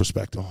 Like just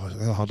perspective. Oh, I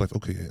got a hard life.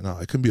 Okay, no,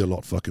 it can be a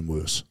lot fucking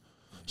worse.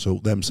 So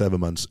them 7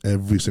 months,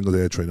 every single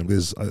day I train them.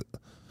 Because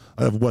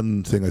I have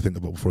one thing I think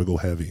about before I go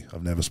heavy.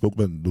 I've never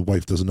spoken about. The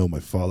wife doesn't know. My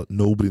father.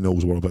 Nobody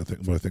knows what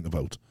I think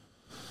about.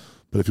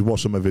 But if you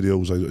watch some of my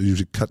videos, I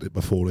usually cut it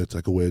before it.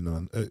 I go in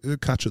and I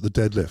catch at the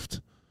deadlift.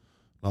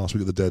 Last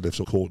week at the deadlift,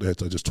 so I caught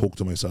it. I just talk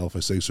to myself.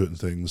 I say certain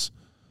things,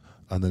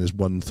 and then there's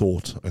one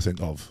thought I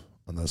think of.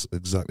 And that's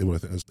exactly what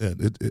I think. Yeah,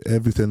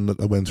 everything that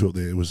I went through out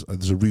there,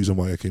 there's a reason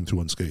why I came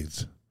through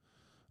unscathed.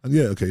 And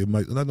yeah, okay,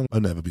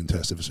 I've never been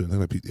tested for certain things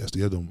like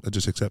PTSD. I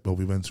just accept what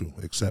we went through,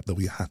 accept that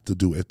we had to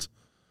do it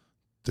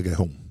to get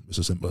home. It's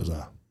as simple as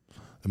that.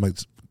 It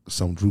might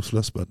sound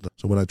ruthless, but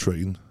so when I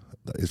train,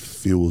 it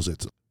fuels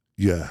it.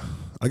 Yeah,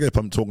 I get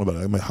pumped talking about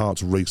it. My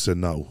heart's racing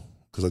now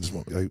because I just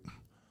want.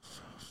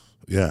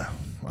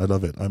 I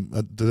love it.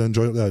 Did I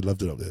enjoy it there? I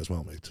loved it out there as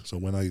well, mate. So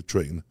when I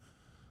train,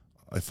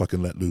 I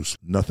fucking let loose.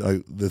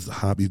 Nothing. The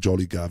happy,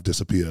 jolly Gav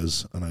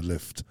disappears, and I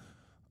lift.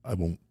 I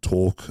won't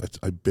talk.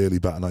 I barely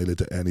bat an eyelid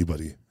to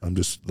anybody. I'm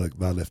just like,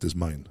 that lift is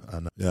mine,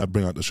 and I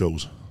bring out the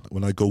shows.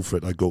 When I go for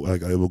it, I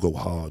will go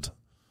hard,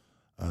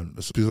 and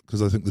it's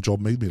because I think the job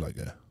made me like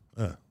it.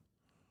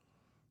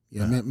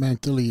 Yeah.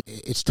 Mentally,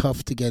 it's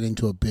tough to get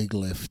into a big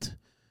lift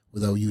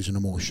without using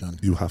emotion.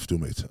 You have to,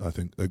 mate. I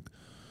think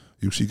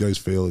you see guys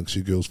fail and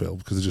see girls fail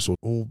because they just sort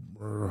of,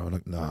 I'm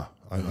like, nah.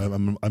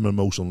 I'm an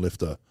emotional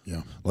lifter.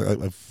 Yeah. Like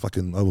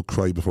I will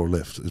cry before a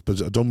lift,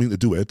 but I don't mean to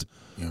do it.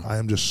 Yeah. I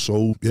am just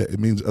so it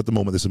means at the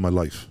moment this is my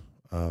life.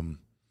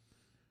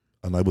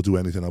 and I will do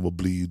anything. I will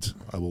bleed.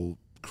 I will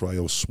cry. I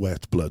will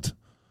sweat blood.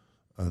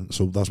 And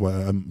so that's why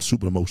I'm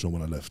super emotional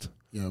when I lift.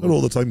 Yeah, not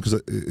all the time,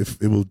 because if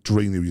it will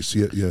drain you. You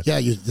see it. Yeah,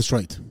 that's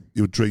right.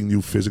 It would drain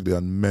you physically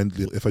and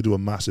mentally. If I do a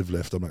massive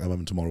lift, I'm like, I'm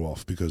having tomorrow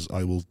off because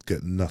I will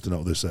get nothing out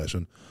of this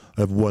session.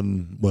 I have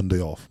one day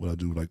off when I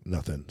do like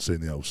nothing, stay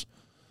in the house.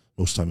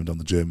 Most of the time I'm down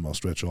the gym, I'll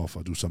stretch off,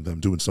 I'll do something. I'm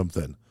doing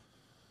something.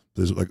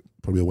 There's like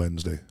probably a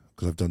Wednesday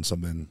because I've done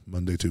something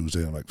Monday,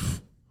 Tuesday. I'm like,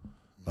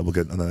 I will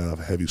get, and then I have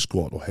a heavy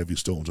squat or heavy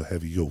stones or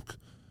heavy yoke.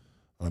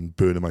 I'm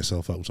burning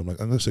myself out. So I'm like,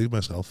 I'm going to save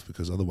myself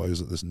because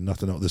otherwise there's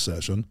nothing out of this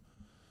session.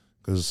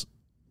 Because,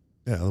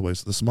 yeah,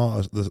 otherwise the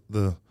smartest,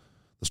 the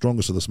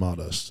strongest are the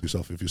smartest.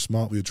 Yourself, if you're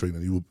smart with your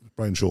training,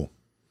 Brian Shaw,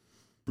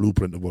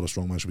 blueprint of what a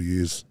strongman should be.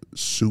 He is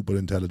super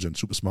intelligent,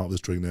 super smart with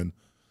his training.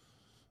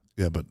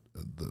 Yeah, but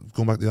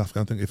going back to the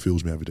Afghan thing, it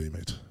fuels me every day,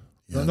 mate.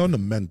 Yeah. Not in a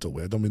mental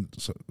way. I didn't mean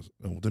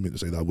to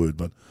say that word,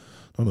 but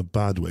not in a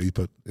bad way.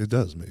 But it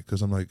does, mate.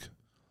 Because I'm like,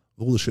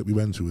 all the shit we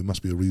went through, it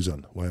must be a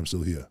reason why I'm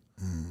still here.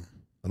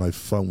 And I've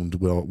found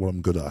what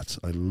I'm good at.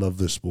 I love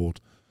this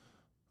sport,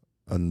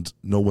 and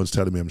no one's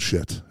telling me I'm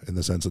shit in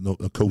the sense that no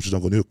coach is not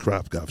going, you're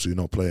crap, Gav, so you're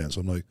not playing.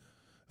 So I'm like,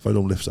 if I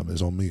don't lift something,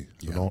 it's on me.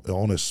 It's an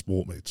honest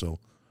sport, mate. So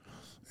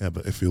yeah,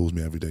 but it fuels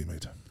me every day,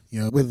 mate.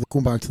 Yeah, with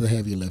going back to the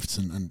heavy lifts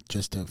and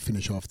just to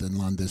finish off the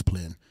Landis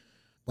plane,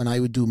 when I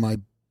would do my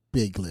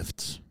big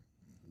lifts,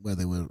 whether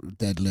they were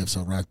deadlifts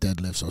or rack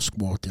deadlifts or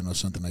squatting or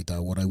something like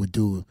that, what I would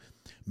do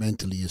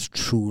mentally is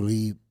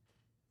truly,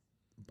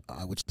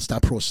 I would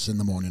start processing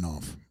the morning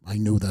off. I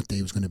knew that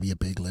day was going to be a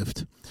big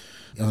lift,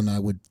 and I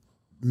would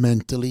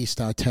mentally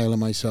start telling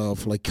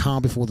myself, like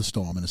calm before the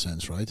storm in a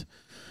sense, right?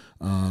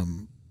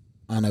 And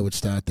I would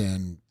start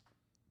then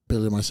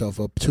building myself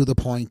up to the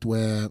point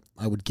where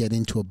I would get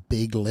into a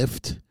big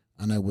lift,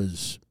 and I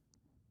was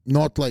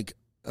not like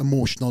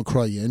emotional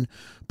crying,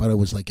 but I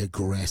was like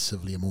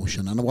aggressively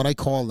emotional. And what I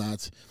call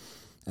that,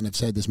 and I've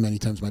said this many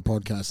times in my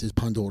podcast, is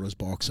Pandora's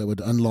box. I would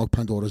unlock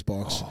Pandora's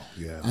box,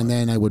 and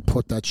then I would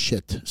put that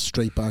shit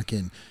straight back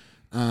in.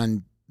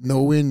 And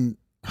knowing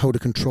how to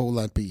control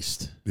that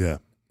beast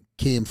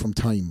came from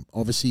time.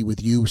 Obviously,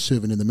 with you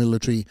serving in the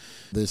military,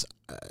 there's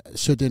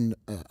certain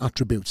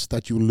attributes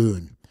that you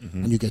learn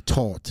and you get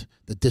taught,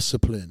 the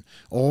discipline,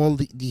 all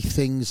the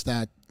things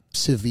that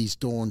civvies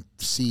don't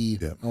see,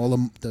 all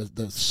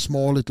the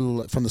small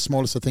little, from the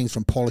smallest of things,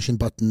 from polishing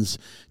buttons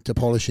to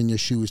polishing your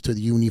shoes to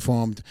the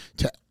uniform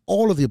to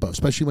all of the above,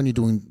 especially when you're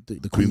doing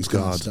the Queen's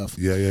Guard stuff.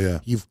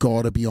 You've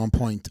got to be on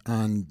point.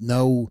 And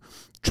now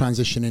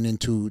transitioning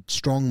into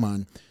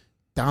strongman,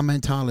 that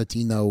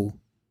mentality now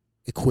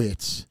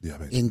equates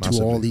into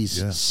massively. All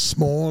these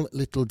small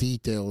little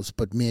details,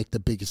 but make the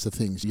biggest of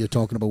things. You're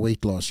talking about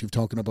weight loss, you're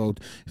talking about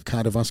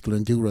cardiovascular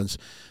endurance.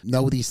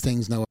 Now these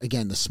things, now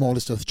again, the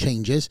smallest of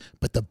changes,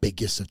 but the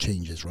biggest of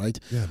changes, right?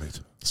 Yeah,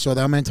 mate. So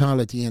that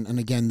mentality, and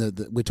again,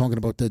 we're talking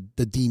about the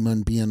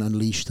demon being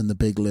unleashed in the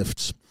big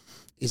lifts.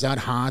 Is that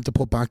hard to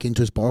put back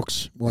into his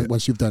box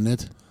once you've done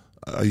it?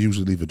 I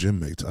usually leave a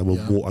gym, mate. I will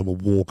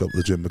walk up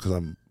the gym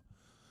because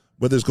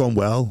whether it's gone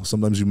well,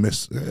 sometimes you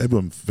miss.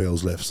 Everyone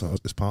fails lifts.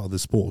 It's part of the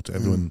sport.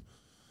 Everyone.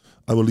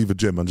 I will leave a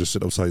gym and just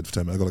sit outside for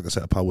 10 minutes. I got like a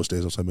set of power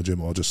stairs outside my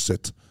gym, or I'll just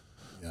sit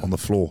on the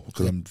floor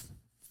because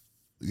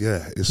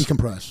it's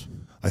decompress.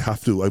 I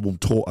have to. I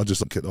won't talk. I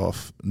just kick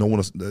off. No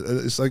one.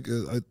 It's like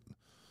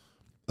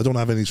I don't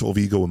have any sort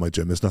of ego in my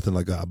gym. It's nothing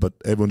like that. But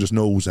everyone just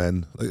knows.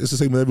 Then it's the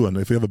same with everyone.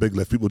 If you have a big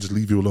lift, people just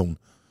leave you alone,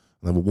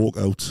 and then we'll walk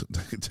out,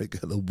 take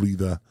a little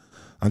breather.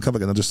 And come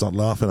back and I just start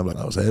laughing. I'm like,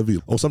 that was heavy.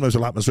 Or sometimes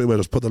it'll happen straight away. I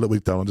just put the little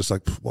weight down and just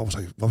like, what was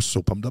I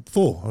so pumped up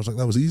for? I was like,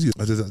 that was easy.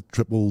 I did a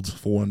tripled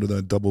 400,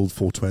 then doubled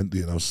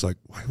 420, and I was like,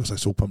 why was I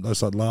so pumped? I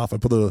started laughing.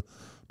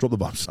 Drop the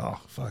bar.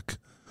 Fuck.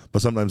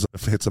 But sometimes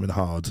if I hit something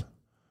hard,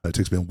 it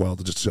takes me a while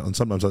to just shut. And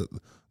sometimes that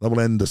will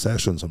end the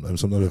session.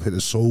 Sometimes I've hit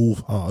it so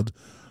hard,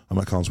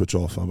 I can't switch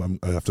off.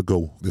 I have to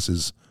go.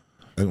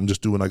 I'm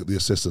just doing like the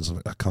assistance.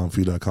 I can't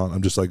feel it.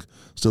 I'm just like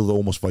still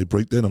almost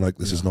vibrating. I'm like,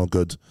 this is not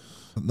good.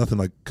 Nothing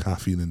like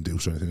caffeine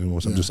induced or anything.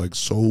 I'm just like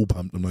so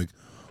pumped. I'm like,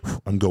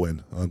 I'm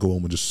going. I'll go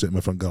home and just sit in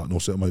my front garden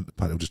or sit on my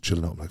patio just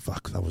chilling out. I'm like,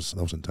 fuck, that was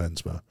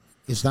intense, man.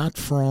 Is that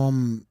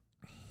from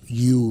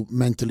you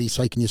mentally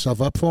psyching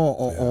yourself up for,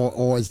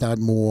 or is that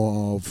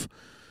more of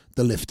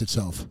the lift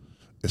itself?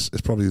 It's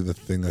probably the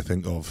thing I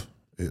think of.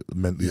 It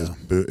mentally,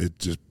 it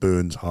just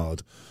burns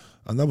hard.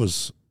 And I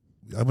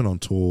went on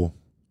tour.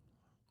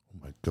 Oh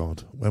my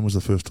God, when was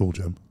the first tour,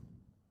 Jim?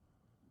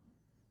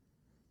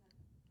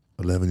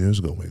 11 years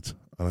ago, mate,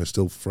 and I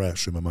still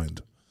fresh in my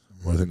mind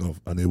when I think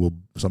of,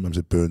 and sometimes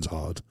it burns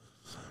hard.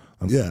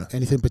 And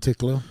anything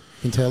particular you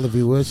can tell the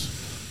viewers?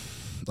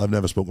 I've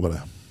never spoken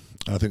about it.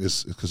 I think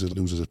it's because it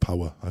loses its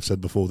power. I've said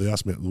before, they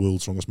asked me at the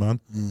World's Strongest Man,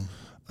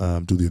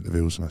 do the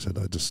interviews, and I said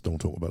I just don't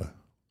talk about it.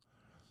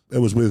 It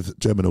was with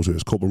Gemino's, it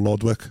was Corporal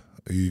Lodwick.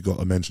 He got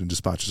a mention in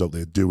dispatches out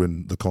there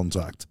during the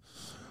contact,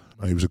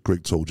 and he was a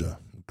great soldier,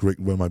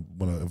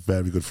 a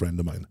very good friend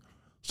of mine.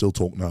 Still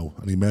talk now,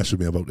 and he messaged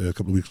me about it a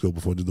couple of weeks ago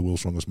before I did the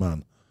World's Strongest Man.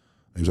 And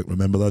he was like,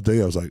 remember that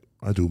day? I was like,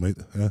 I do, mate.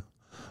 Yeah.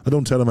 I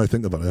don't tell him I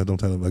think about it. I don't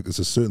tell him, like, it's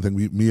a certain thing,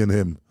 me and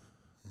him,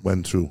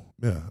 went through.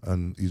 Yeah,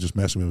 and he just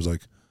messaged me. I was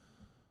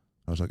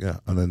like, yeah.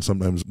 And then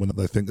sometimes when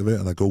I think of it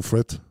and I go for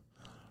it,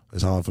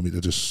 it's hard for me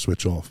to just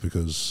switch off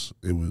because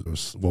it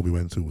was what we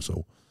went through.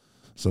 So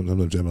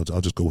sometimes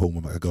I'll just go home.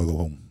 I'm like, I gotta go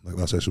home. Like,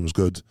 that session was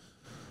good.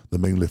 The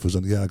main lift was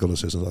done. Yeah, I got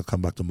assistance. I'll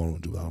come back tomorrow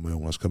and do that on my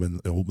own. I just come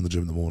in, open the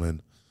gym in the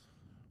morning,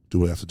 do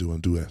what I have to do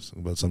and do it.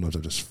 But sometimes I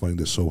just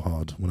find it so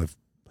hard when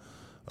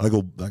I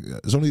go. Like,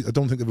 it's only, I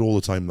don't think of it all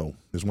the time though.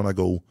 It's when I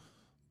go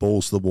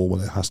balls to the wall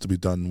when it has to be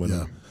done.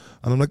 And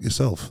I'm like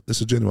yourself. This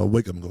is genuine. I'll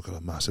wake up and go, got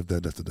a massive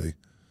deadlift today.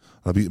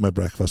 I'll be eating my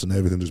breakfast and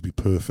everything just be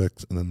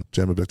perfect. And then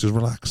Jen will be like, just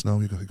relax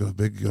now. You got a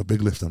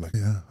big lift. I'm like,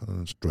 yeah. And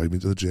then just drive me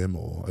to the gym,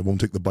 or I won't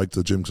take the bike to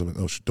the gym because I'm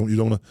like, oh, you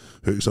don't want to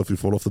hurt yourself if you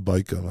fall off the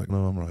bike. I'm like,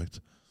 no, I'm right.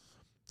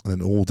 And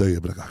then all day I'll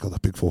be like, I got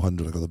that big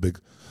 400.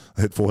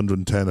 I hit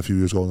 410 a few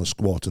years ago on a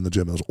squat in the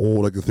gym. That was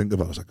all I could think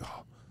about. I was like,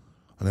 oh.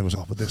 And everyone was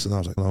like, oh, but this and that. I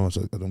was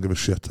like, no, I don't give a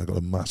shit. I got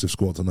a massive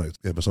squat tonight.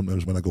 Yeah, but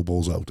sometimes when I go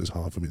balls out, it's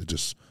hard for me to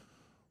just,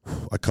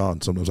 I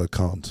can't. Sometimes I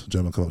can't.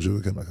 Jen will come out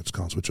again, like, I just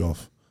can't switch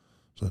off.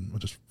 So I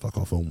just fuck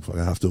off home if I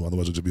have to,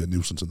 otherwise it'll just be a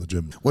nuisance in the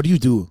gym. What do you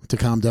do to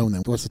calm down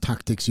then? What's the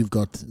tactics you've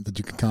got that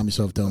you can calm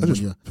yourself down?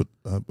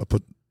 I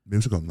put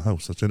music on in the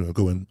house. That's generally, I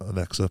go in,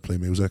 Alexa, play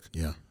music.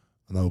 Yeah.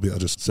 And I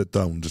just sit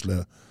down, just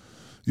let.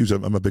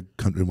 Usually I'm a big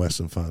country and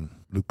western fan.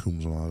 Luke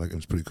Combs and all, I like him,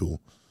 it's pretty cool.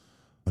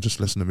 I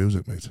just listen to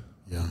music, mate.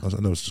 Yeah. I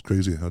know it's just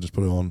crazy. I just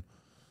put it on,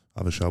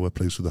 have a shower,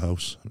 play through the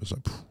house. It's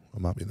like,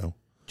 I'm happy now.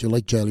 Do you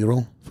like Jelly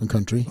Roll from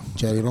country?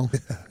 Jelly Roll?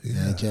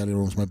 Yeah, Jelly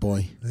Roll's my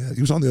boy. Yeah,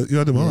 he was on you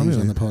had him on, he was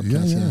on the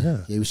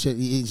podcast,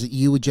 yeah.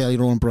 You with Jelly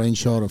Roll and Brian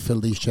Shaw have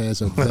filled these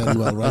chairs up very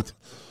well, right?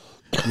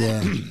 Yeah,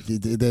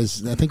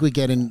 I think we're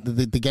getting,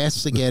 the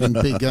guests are getting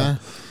bigger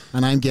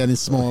and I'm getting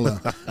smaller.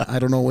 I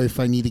don't know if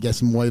I need to get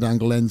some wide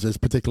angle lenses,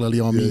 particularly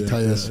on me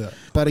tires. Yeah.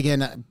 But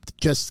again,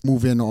 just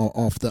moving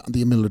off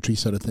the military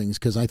side of things,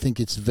 because I think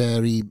it's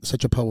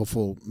such a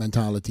powerful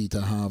mentality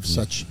to have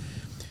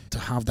to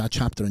have that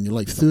chapter in your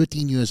life.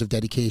 13 years of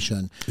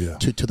dedication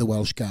to the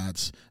Welsh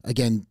Guards.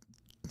 Again,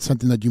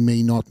 something that you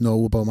may not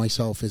know about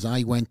myself is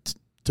I went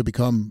to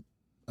become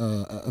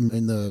I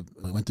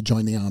went to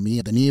join the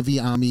army, the Navy,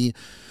 Army,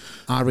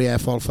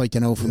 RAF all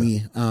fighting out for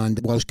me, and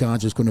Welsh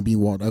Guards was going to be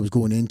what I was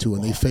going into,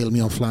 and they failed me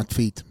on flat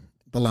feet.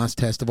 The last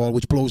test of all,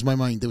 which blows my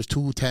mind. There was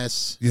 2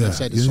 tests. I've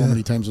said it so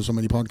many times on so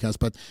many podcasts,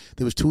 but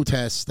there was 2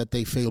 tests that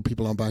they failed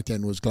people on back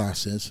then, was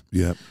glasses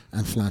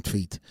and flat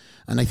feet.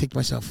 And I think to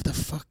myself, the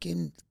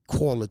fucking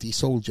quality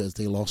soldiers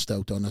they lost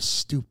out on a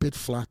stupid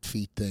flat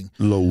feet thing.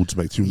 Loads,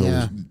 mate. You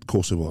know, of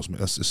course it was, mate.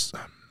 That's just.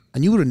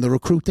 And you were in the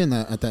recruiting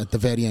at the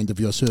very end of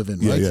your serving,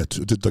 right? Yeah.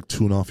 Did like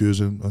 2.5 years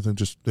in, I think,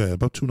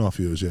 about 2.5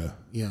 years, yeah.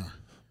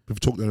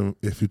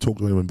 If you talk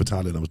to anyone in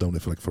battalion, I was down there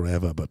for like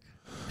forever, but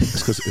it's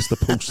because it's the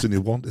posting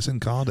you want. It's in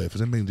Cardiff,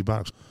 it's in Maindy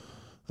Barracks.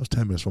 That was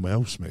 10 minutes from my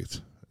house, mate.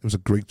 It was a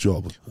great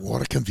job.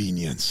 What a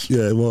convenience.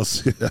 Yeah, it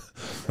was. Yeah.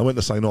 I went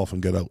to sign off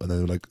and get out, and they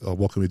were like, oh,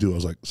 what can we do? I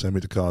was like, send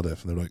me to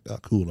Cardiff. And they were like, ah,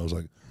 cool. And I was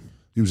like,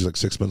 usually like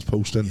 6 months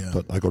posting,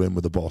 but I got in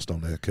with the boss down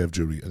there, Kev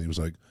Jury, and he was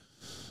like,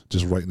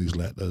 just writing these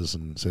letters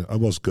and saying, I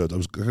was good. I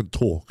could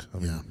talk. I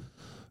mean,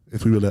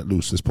 if we were let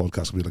loose, this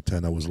podcast would be like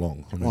 10 hours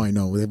long. I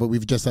know, but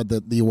we've just had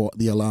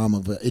the alarm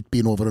of it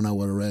being over an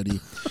hour already.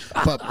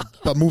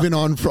 but moving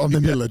on from the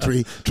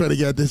military, trying to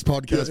get this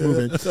podcast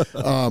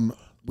moving.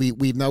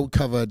 We've now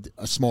covered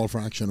a small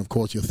fraction, of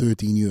course, your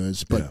 13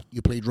 years, but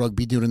you played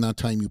rugby during that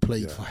time. You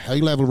played for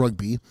high-level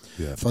rugby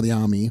for the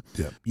Army.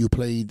 Yeah. You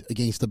played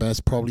against the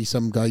best, probably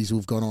some guys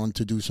who've gone on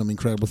to do some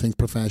incredible things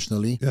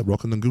professionally. Yeah,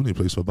 Rocken Ngooni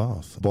plays for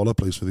Bath. Boller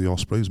plays for the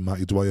Ospreys.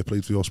 Matty Dwyer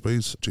played for the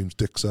Ospreys. James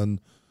Dixon.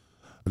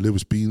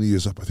 Lewis Beanie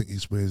is up. I think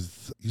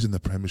he's in the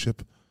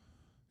Premiership.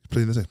 He's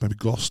playing, isn't it? Maybe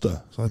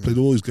Gloucester. So I played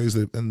all these guys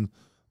there, and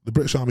the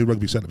British Army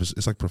Rugby Centre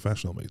is like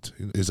professional, mate.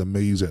 It's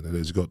amazing. It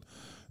is. You've got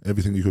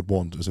everything you could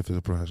want as if it's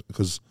a professional.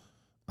 Because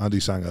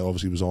Andy Sanger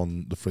obviously was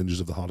on the fringes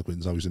of the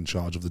Harlequins. Now he's in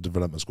charge of the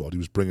development squad. He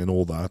was bringing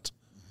all that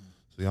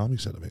to the Army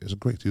Centre, mate. It's a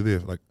great. You're there,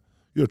 like,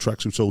 you're a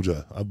tracksuit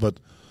soldier, but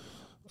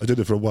I did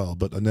it for a while,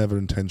 but I never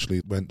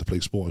intentionally went to play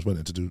sport. I was went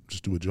in to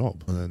do a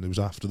job. And then it was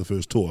after the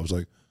first tour, I was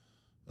like,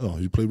 oh,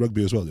 you play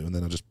rugby as well, and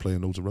then I just play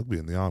loads of rugby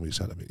in the Army.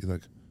 Said to me,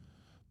 like,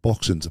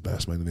 boxing's the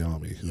best, man, in the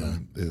Army. Yeah. I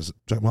mean, there's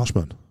Jack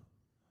Marshman,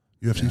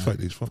 UFC fight.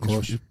 He's fucking. Of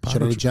course.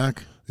 Shout out to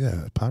Jack.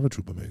 Yeah,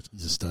 paratrooper, mate.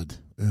 He's a stud.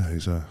 Yeah, he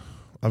was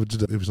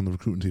on the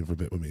recruiting team for a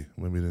bit with me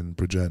when we were in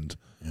Bridgend.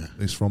 Yeah.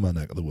 He's from our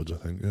neck of the woods, I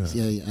think.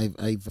 Yeah,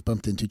 I've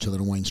bumped into each other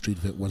on Wine Street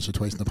once or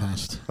twice in the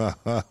past.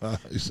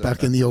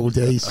 Back in the old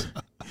days.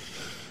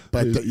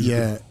 But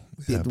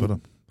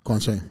go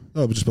on, say.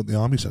 No, but just about the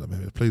Army set up.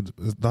 I played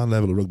that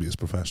level of rugby is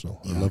professional.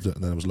 I loved it,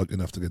 and then I was lucky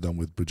enough to get down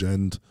with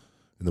Bridgend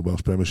in the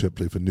Welsh Premiership.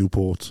 Played for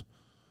Newport,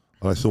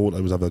 and I thought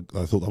that was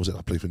it.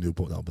 I played for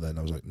Newport now, but then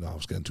I was like, no, I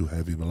was getting too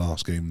heavy. My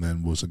last game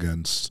then was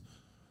against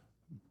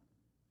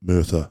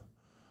Merthyr,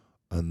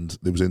 and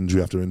there was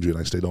injury after injury,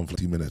 and I stayed on for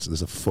 15 minutes.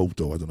 There's a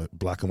photo, I don't know,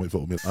 black and white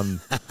photo, and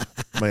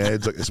my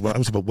head's like this. Well, I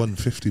was about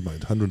 150,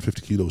 mind,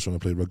 150 kilos trying to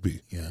play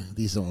rugby. Yeah,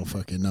 these are all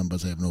fucking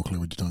numbers. I have no clue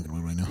what you're talking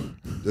about right now.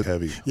 They're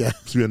heavy. Yeah.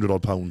 300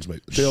 odd pounds,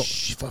 mate.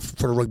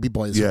 For a rugby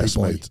boy, it's yes, a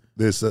big boy. mate.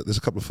 There's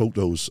a couple of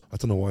photos. I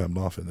don't know why I'm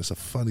laughing. There's a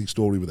funny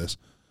story with this.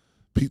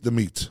 Pete the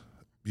Meat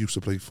used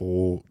to play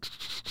for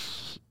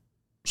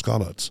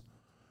Scarlets.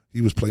 He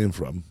was playing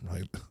for him,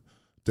 right?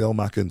 Dale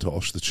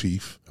McIntosh, the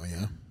chief. Oh,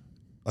 yeah.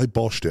 I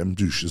boshed him.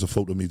 There's a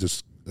photo of me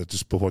just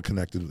before I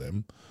connected with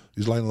him.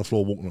 He's lying on the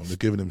floor walking around. They're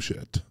giving him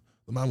shit.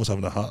 The man was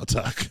having a heart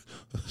attack.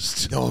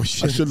 Oh,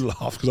 shit. I shouldn't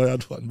laugh because I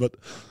had fun, but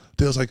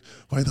Dale's like,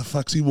 why the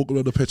fuck's he walking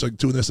around the pitch like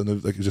doing this?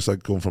 And like he's just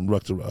like going from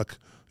ruck to ruck.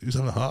 He was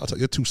having a heart attack.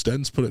 He had 2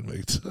 stents put in,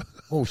 mate.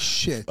 Oh,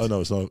 shit. Oh,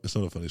 no, it's not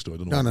a funny story.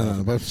 I don't know.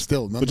 No, but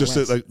still, but just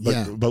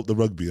about the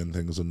rugby and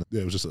things. And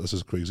yeah, this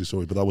is a crazy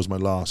story. But that was my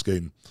last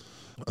game.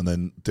 And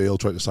then Dale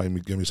tried to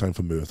give me a sign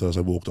for Merthyr. As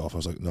I walked off, I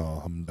was like, no,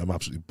 I'm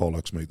absolutely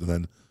bollocks, mate. And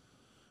then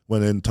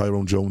went in,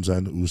 Tyrone Jones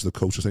then, who's the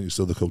coach, I think he's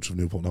still the coach of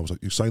Newport. And I was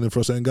like, you signing for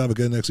us then, Gav,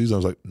 again next season? I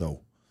was like,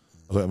 no.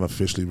 I was like, I'm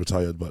officially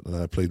retired. But and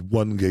then I played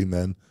one game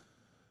then.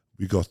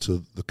 We got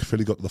to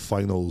the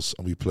finals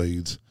and we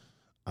played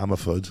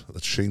Ammerford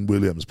that Shane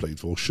Williams played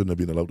for. Shouldn't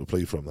have been allowed to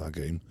play from that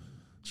game.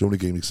 It's the only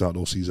game he started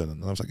all season.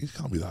 And I was like, he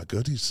can't be that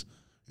good. He's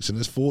in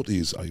his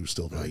 40s. He was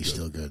still very good.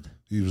 Still good.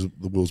 He was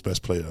the world's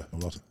best player.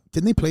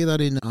 Didn't they play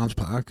that in Arms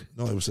Park?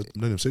 No, it was at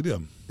Millennium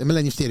Stadium. The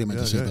Millennium Stadium, I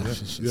just said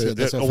that.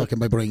 That's how fucking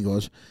my brain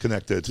goes.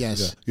 Connected.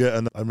 Yes. Yeah,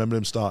 and I remember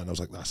him starting. I was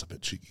like, that's a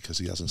bit cheeky because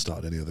he hasn't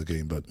started any other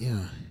game. But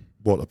yeah,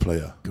 what a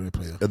player. Great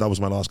player. And that was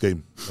my last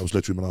game. That was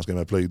literally my last game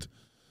I played.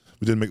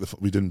 We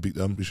didn't beat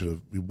them.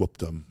 We whooped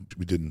them.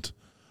 We didn't.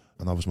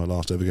 And that was my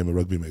last ever game of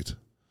rugby, mate.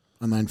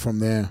 And then from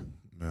there,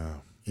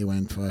 he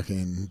went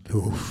fucking,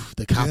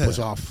 the cap was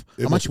off.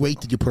 How much weight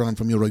did you put on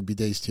from your rugby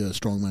days to your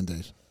strongman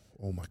days?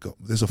 Oh my God.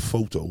 There's a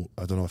photo,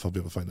 I don't know if I'll be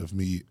able to find it, of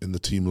me in the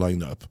team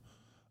lineup.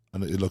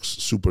 And it looks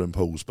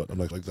superimposed, but I'm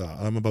like that.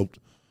 I'm about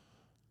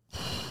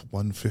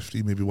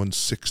 150, maybe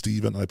 160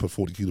 even. I put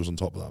 40 kilos on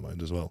top of that,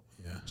 mind, as well.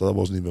 Yeah. So that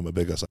wasn't even my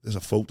biggest. There's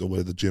a photo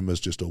where the gym has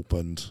just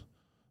opened.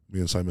 Me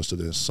and Simon stood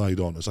there side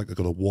on. It's like I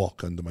got a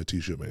walk under my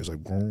t-shirt, mate. It's like,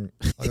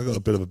 I got a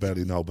bit of a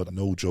belly now, but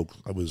no joke.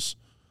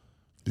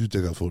 You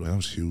dig that photo, I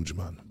was huge,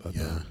 man. But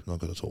not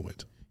good at all,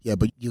 mate. Yeah,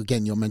 but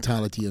your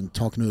mentality and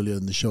talking earlier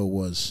in the show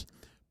was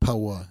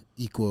power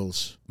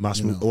equals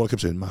mass. All I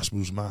kept saying, mass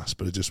moves mass,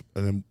 but and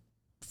then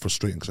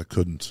frustrating because I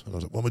couldn't. And I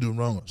was like, what am I doing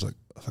wrong? I was like,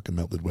 I fucking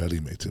melted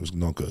welly, mate. It was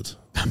not good.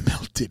 A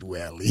melted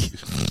welly.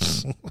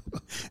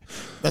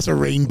 That's a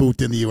rain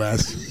boot in the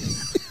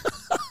US.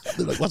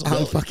 Like, what's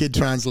I'll fucking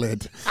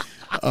translate.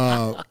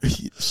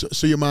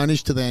 So you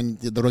managed to then,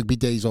 the rugby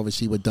days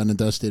obviously were done and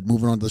dusted.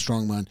 Moving on to the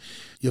strongman.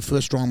 Your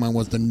first strongman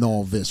was the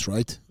novice,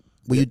 right?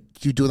 Did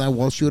you do that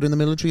whilst you were in the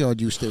military, or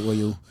were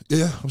you?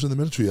 Yeah, I was in the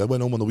military. I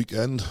went home on the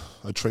weekend.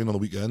 I trained on the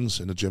weekends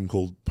in a gym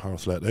called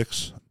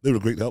Parathletics. They were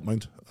a great help,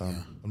 mind.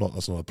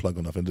 That's not a plug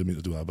or nothing. Didn't mean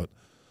to do that, but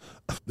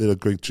they're a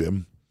great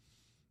gym.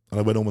 And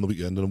I went home on the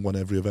weekend and won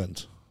every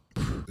event.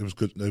 It was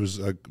good. It was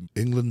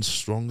England's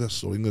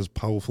strongest or England's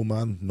powerful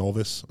man,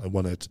 novice. I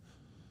won it.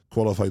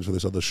 Qualified for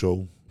this other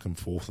show, come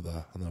fourth of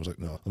that. And I was like,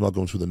 no, I'm not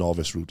going through the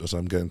novice route as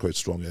I'm getting quite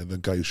strong. Yeah, the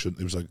guy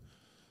shouldn't. It was like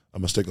a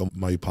mistake on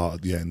my part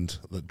at the end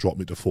that dropped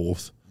me to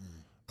fourth.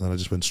 And then I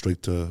just went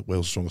straight to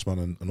Wales' strongest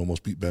man and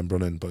almost beat Ben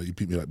Brunnan, but he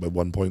beat me like by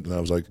 1 point. And I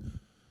was like,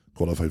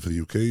 qualified for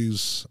the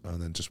UK's.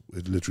 And then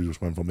it literally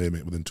just went from there,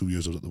 mate. Within 2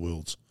 years, I was at the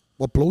Worlds.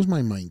 What blows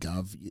my mind,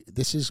 Gav,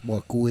 this is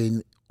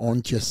going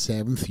on to your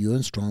 7th year in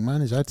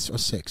strongman, is that, or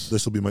 6?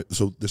 This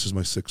is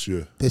my 6th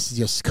year. This is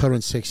your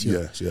current 6th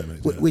year? Yes, yeah,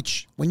 mate.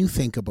 Which, when you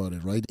think about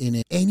it, right,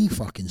 in any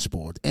fucking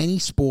sport, any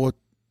sport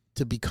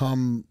to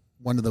become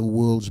one of the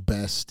world's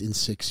best in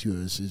 6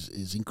 years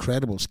is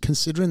incredible.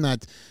 Considering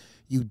that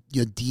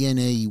your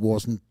DNA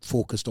wasn't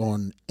focused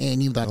on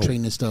any of that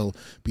training style,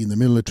 being the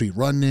military,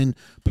 running,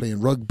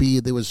 playing rugby.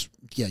 There was,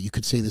 you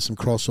could say there's some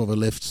crossover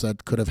lifts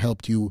that could have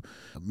helped you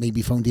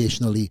maybe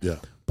foundationally. Yeah.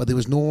 But there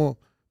was no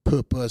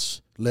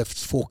purpose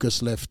lifts,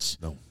 focus lifts.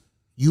 No.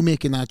 You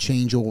making that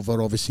change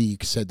over, obviously you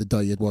said the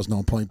diet wasn't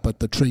on point, but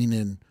the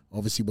training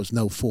obviously was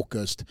now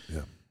focused.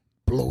 Yeah.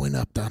 Blowing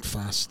up that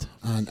fast.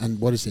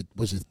 And what is it?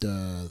 Was it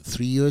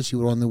 3 years you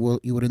were in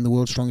the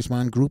World's Strongest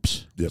Man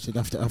groups? Yep.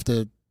 Was it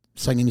after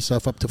signing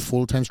yourself up to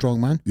full-time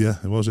strongman? Yeah,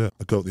 it was, yeah.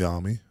 I got out the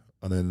army,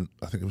 and then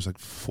I think it was like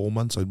 4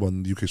 months I'd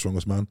won the UK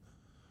Strongest Man,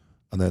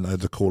 and then I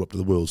had to call up to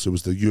the world. So it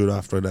was the year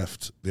after I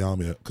left the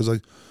army. Because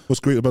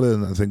what's great about it,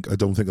 and I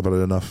don't think about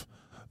it enough,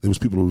 there was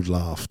people who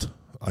laughed.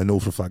 I know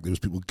for a fact there was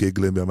people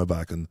giggling behind my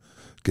back and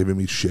giving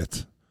me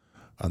shit.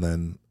 And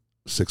then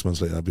 6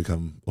 months later,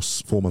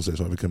 4 months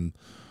later, I became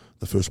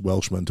the first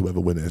Welshman to ever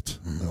win it.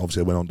 And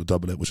obviously I went on to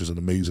double it, which is an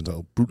amazing,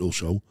 brutal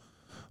show.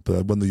 But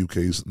I won the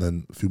UK's, and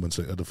then a few months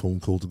later, I had a phone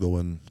call to go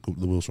to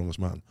the World's Strongest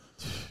Man.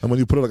 And when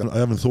you put it I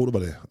haven't thought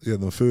about it. Yeah,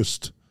 the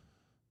first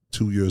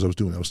 2 years I was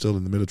doing it, I was still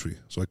in the military,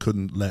 so I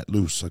couldn't let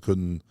loose. I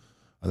couldn't,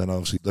 and then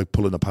obviously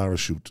pulling a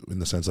parachute in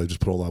the sense I just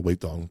put all that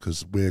weight on.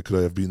 Because where could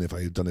I have been if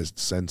I had done it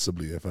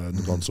sensibly? If I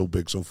hadn't gone so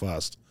big so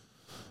fast?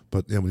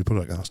 But yeah, when you put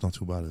it like that, it's not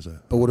too bad, is it?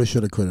 But what I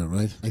should have quit it,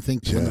 right? I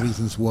think one of the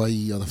reasons why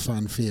you're the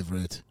fan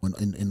favourite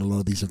in a lot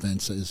of these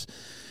events is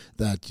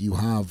that you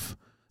have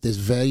this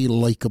very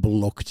likeable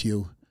look to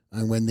you.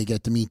 And when they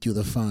get to meet you,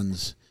 the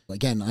fans,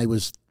 again, I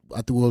was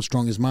at the World's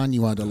Strongest Man,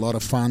 you had a lot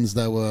of fans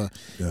that were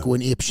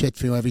going ape shit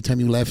for you every time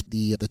you left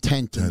the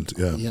tent.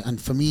 And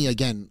for me,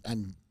 again,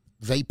 I'm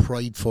very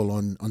prideful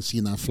on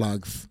seeing that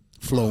flag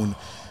flown.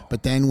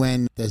 But then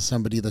when there's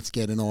somebody that's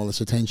getting all this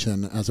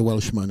attention as a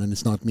Welshman and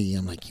it's not me,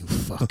 I'm like, you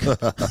fuck.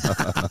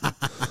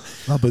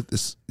 No,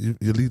 but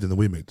you're leading the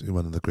way, mate. You're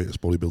one of the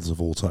greatest bodybuilders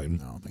of all time.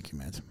 Oh, thank you,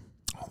 mate.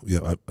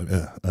 Yeah,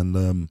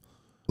 and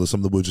some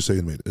of the words you're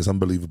saying, mate, is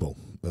unbelievable.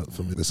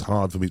 For me, it's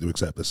hard for me to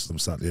accept this. I'm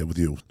sat here with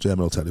you. Jem,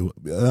 I'll tell you,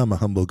 I'm a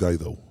humble guy,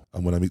 though.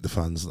 And when I meet the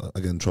fans,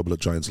 I get in trouble at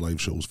Giants live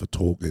shows for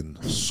talking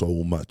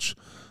so much.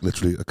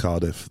 Literally, at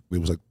Cardiff, there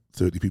was like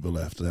 30 people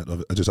left,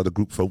 and I just had a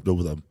group photo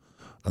with them.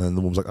 And then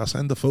the woman was like, I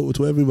send the photo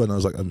to everyone. I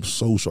was like, I'm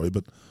so sorry,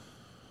 but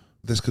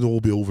this could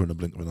all be over in a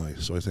blink of an eye.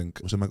 So I think,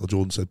 was it Michael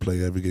Jordan said,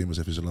 play every game as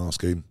if it's your last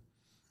game.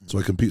 So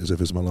I compete as if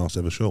it's my last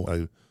ever show.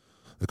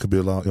 It could be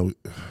a lot, we're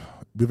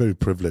very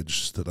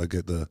privileged that I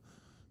get to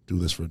do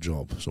this for a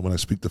job. So when I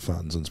speak to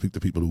fans and speak to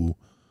people who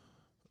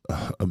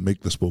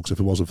make the spokes, if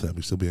it wasn't for them,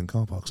 we'd still be in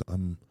car parks.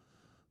 I'm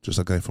just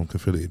a guy from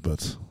Caerphilly,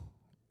 but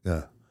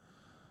yeah.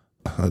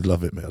 I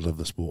love it, mate. I love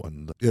the sport,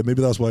 and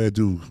maybe that's why I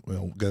do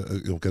get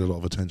a lot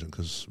of attention,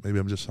 because maybe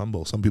I'm just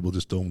humble. Some people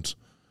just don't.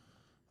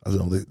 I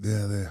don't know.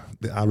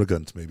 They're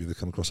arrogant. Maybe they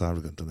come across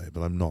arrogant, don't they?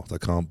 But I'm not. I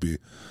can't be.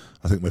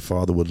 I think my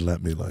father wouldn't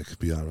let me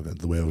be arrogant.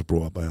 The way I was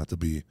brought up, I had to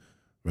be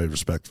very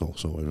respectful.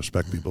 So I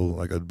respect people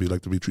like I'd be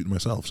like to be treating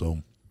myself.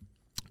 So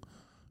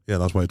yeah,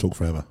 that's why I talk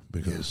forever,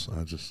 because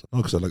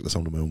because I like the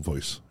sound of my own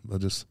voice.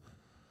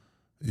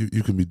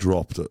 You can be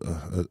dropped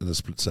in a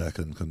split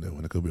second, couldn't you,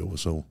 when it could be over.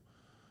 So.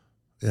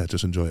 Yeah,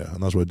 just enjoy it,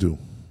 and that's what I do.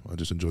 I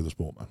just enjoy the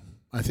sport, man.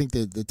 I think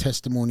the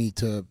testimony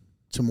to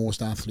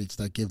most athletes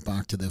that give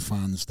back to their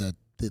fans, that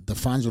the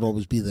fans would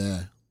always be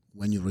there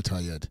when you're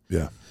retired.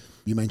 Yeah.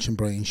 You mentioned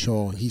Brian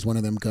Shaw. He's one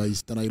of them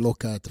guys that I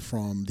look at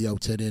from the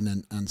outside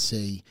in and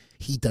say,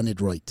 he done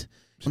it right.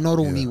 So not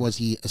only was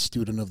he a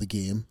student of the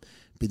game,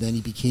 but then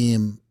he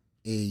became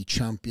a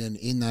champion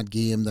in that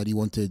game that he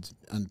wanted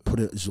and put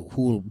his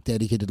whole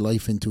dedicated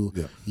life into.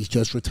 Yeah. He's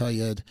just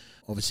retired.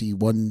 Obviously, he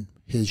won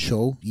his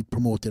show. He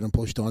promoted and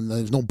pushed on.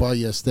 There's no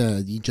bias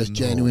there. He just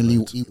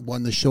genuinely he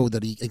won the show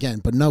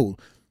that but now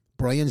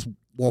Brian's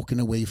walking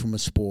away from a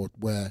sport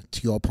where,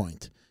 to your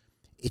point,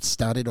 it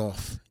started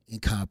off in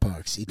car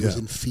parks. It was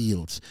in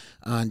fields,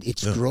 and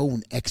it's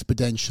grown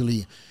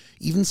exponentially.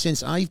 Even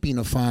since I've been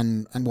a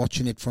fan and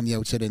watching it from the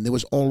outside in, there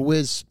was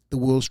always the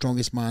World's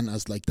Strongest Man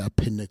as like that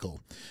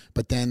pinnacle.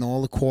 But then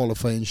all the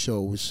qualifying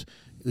shows,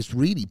 it was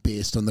really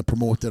based on the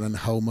promoter and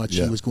how much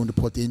he was going to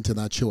put into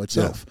that show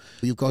itself.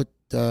 You've got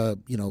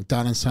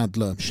Darren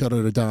Sadler, shout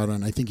out to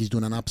Darren. I think he's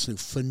doing an absolute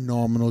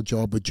phenomenal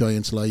job with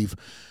Giants Live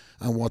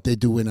and what they're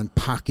doing, and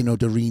packing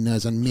out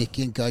arenas and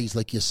making guys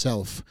like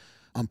yourself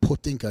and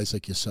putting guys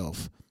like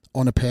yourself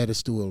on a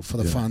pedestal for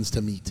the fans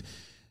to meet.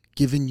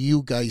 Giving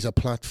you guys a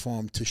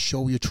platform to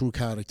show your true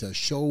character,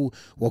 show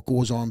what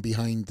goes on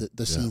behind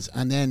the scenes,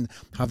 and then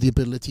have the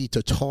ability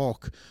to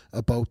talk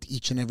about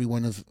each and every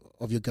one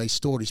of your guys'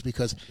 stories,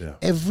 because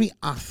every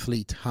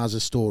athlete has a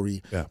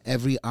story. Yeah.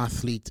 Every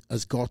athlete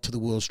has got to the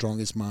World's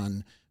Strongest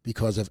Man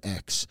because of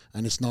X,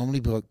 and it's normally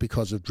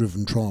because of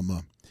driven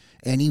trauma.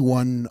 Any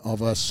one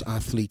of us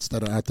athletes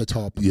that are at the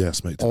top,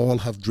 yes, mate, all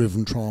have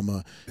driven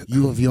trauma.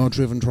 You have your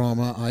driven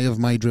trauma, I have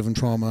my driven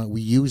trauma.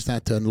 We use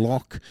that to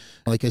unlock,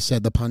 like I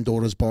said, the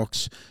Pandora's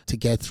box to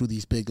get through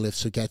these big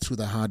lifts, to get through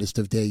the hardest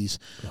of days.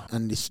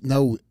 And it's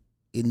now,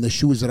 in the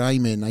shoes that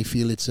I'm in, I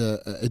feel it's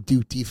a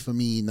duty for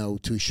me now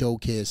to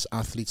showcase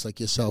athletes like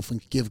yourself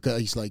and give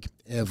guys like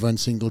Evan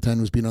Singleton,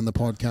 who's been on the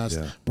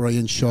podcast,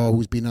 Brian Shaw,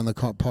 who's been on the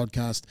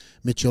podcast,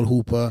 Mitchell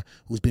Hooper,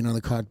 who's been on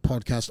the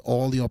podcast,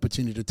 all the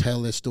opportunity to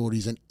tell their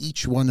stories, and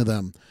each one of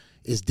them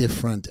is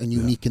different and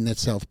unique in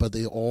itself, but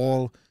they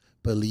all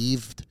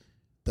believed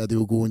that they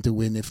were going to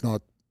win, if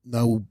not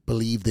now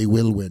believe they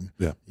will win.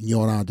 Yeah. And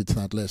you're added to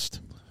that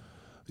list.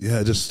 Yeah,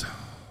 it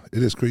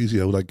is crazy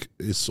how, like,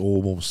 it's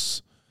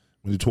almost...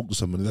 When you talk to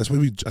somebody, I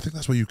think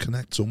that's why you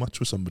connect so much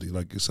with somebody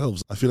like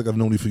yourselves. I feel like I've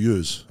known you for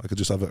years. I could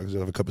just have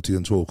a cup of tea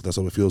and talk. That's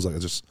how it feels like.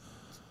 I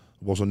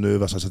wasn't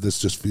nervous. I said, this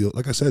just feel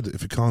like I said,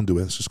 if you can't do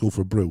it, let's just go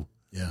for a brew.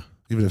 Yeah.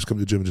 Even if it's come to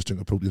the gym and just drink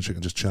a protein shake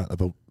and just chat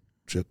about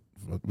shit.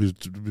 So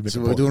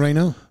what we're doing right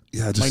now?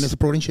 Yeah, minus a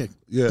protein shake.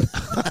 Yeah.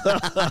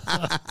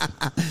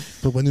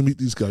 But when you meet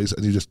these guys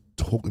and you just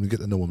talk and you get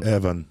to know them,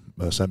 Evan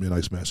sent me a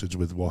nice message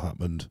with what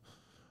happened,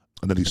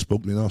 and then he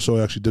spoke to me. No,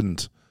 sorry, I actually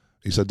didn't.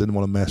 He said, didn't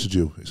want to message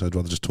you. He said, I'd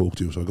rather just talk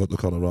to you. So I got to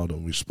Colorado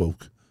and we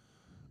spoke.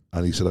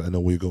 And he said, I know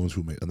what you're going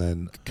through, mate. And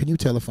then... Can you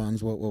tell the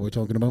fans what we're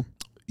talking about?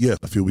 Yeah,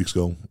 a few weeks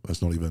ago,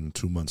 it's not even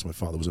 2 months, my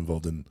father was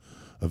involved in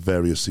a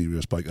very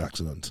serious bike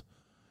accident.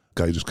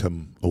 Guy just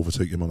come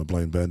overtake him on a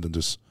blind bend and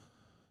just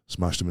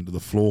smashed him into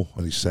the floor.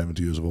 And he's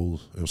 70 years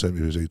old.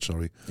 70 years age,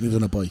 sorry. And he was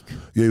on a bike?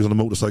 Yeah, he was on a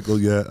motorcycle,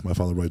 yeah. My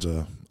father rides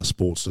a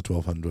Sportster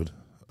 1200.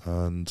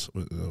 and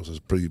it was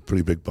a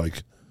pretty big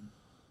bike.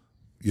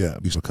 Yeah,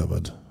 he's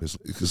recovered. He's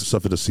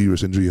suffered a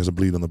serious injury. He has a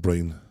bleed on the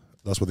brain.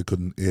 That's why they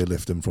couldn't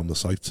airlift him from the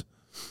site.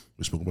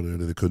 We spoke about it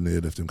earlier. They couldn't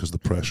airlift him because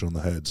of the pressure on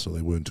the head, so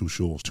they weren't too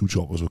sure. 2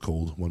 choppers were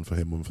called, one for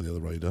him, one for the other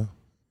rider.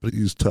 But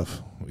he's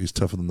tough. He's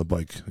tougher than the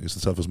bike. He's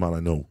the toughest man I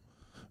know.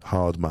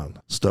 Hard man.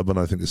 Stubborn.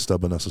 I think his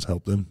stubbornness has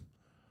helped him.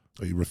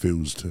 He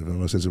refused.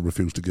 I say he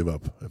refused to give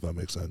up, if that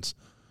makes sense.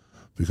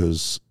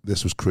 Because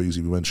this was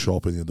crazy. We went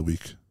shopping the other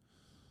week.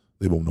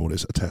 They won't know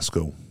this, at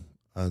Tesco.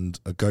 And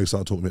a guy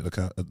started talking to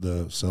me at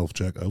the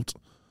self-checkout.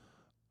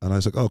 And I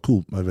was like, oh,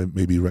 cool.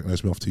 Maybe he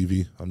recognised me off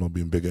TV. I'm not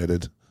being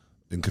big-headed.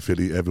 In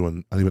Caerphilly,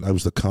 everyone... And he went, I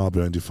was the car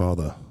behind your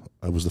father.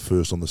 I was the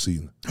first on the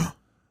scene.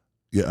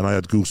 Yeah, and I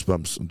had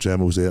goosebumps. And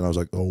Gemma was there, and I was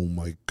like, oh,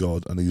 my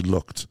God. And he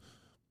looked...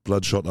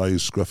 Bloodshot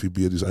eyes, scruffy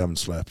beard. I haven't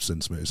slept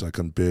since, mate. So I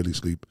can barely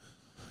sleep.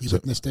 You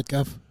witnessed it,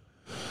 Gav?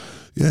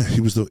 Yeah,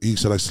 he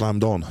said I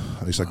slammed on.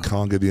 And he said, I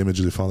can't get the image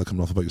of your father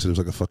coming off the bike. He said it was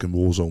like a fucking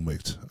war zone,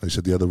 mate. And he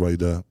said the other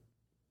rider...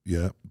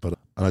 Yeah, but...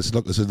 And I said,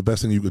 look, the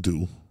best thing you could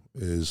do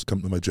is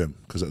come to my gym,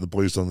 because the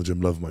boys down the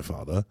gym love my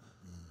father.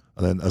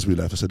 And then as we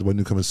left, I said, when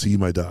you come and see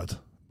my dad?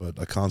 But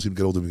I can't seem to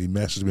get hold of him. He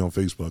messaged me on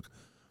Facebook.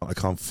 I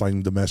can't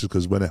find the message,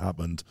 because when it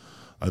happened,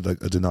 I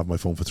didn't have my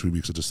phone for 3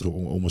 weeks. I just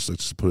almost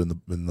just put it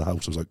in the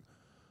house. I was like,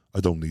 I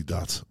don't need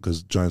that,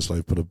 because Giants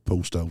Live put a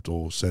post out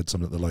or said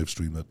something at the live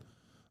stream that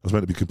I was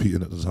meant to be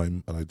competing at the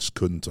time, and I just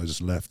couldn't. I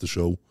just left the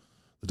show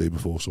the day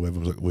before, so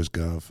everyone was like, where's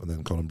Gav? And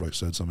then Colin Bryce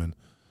said something.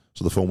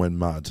 So the phone went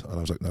mad, and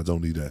I was like, no, I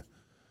don't need it.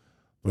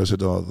 But I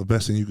said, oh, the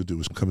best thing you could do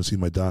is come and see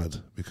my dad,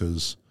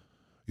 because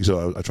he said,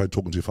 I tried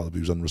talking to your father, but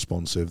he was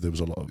unresponsive. There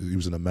was he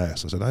was in a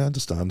mess. I said, I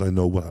understand, I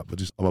know what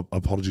happened.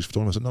 Apologies for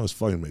telling him. I said, no, it's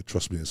fine, mate.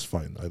 Trust me, it's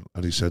fine.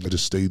 And he said, I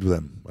just stayed with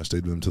him. I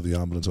stayed with him till the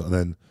ambulance. And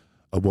then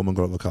a woman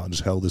got out of the car and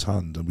just held his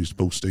hand, and we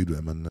both stayed with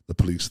him. And the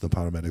police, the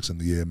paramedics,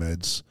 and the air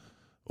meds,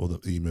 or the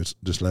EMS,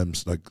 just let him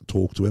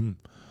talk to him.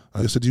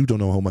 And I said, you don't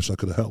know how much that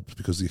could have helped,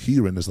 because the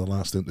hearing is the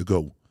last thing to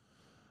go.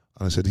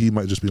 And I said, he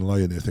might have just been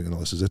lying there thinking, oh,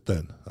 this is it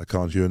then. I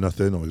can't hear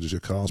nothing, or just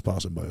your car's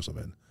passing by or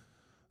something.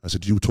 I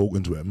said, you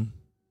talking to him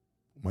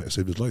might have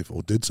saved his life,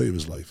 or did save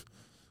his life.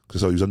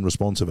 Because he was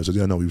unresponsive. I said,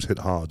 yeah, no, he was hit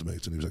hard,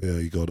 mate. And he was like, yeah,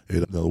 he got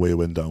hit. The way it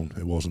went down,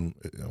 it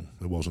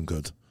wasn't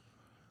good.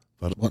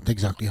 But what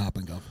exactly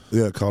happened, Gav?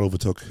 Yeah, a car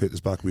overtook, hit his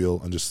back wheel,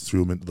 and just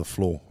threw him into the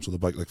floor. So the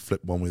bike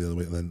flipped one way the other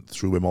way, and then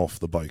threw him off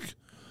the bike.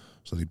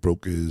 So he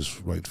broke his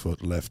right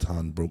foot, left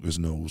hand, broke his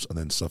nose, and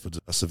then suffered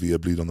a severe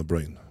bleed on the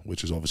brain,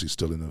 which is obviously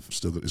still it's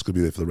going to be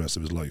there for the rest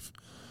of his life.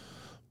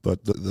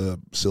 But the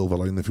silver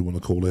line, if you want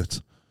to call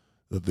it,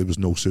 that there was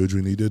no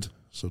surgery needed,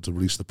 so to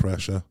release the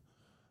pressure,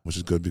 which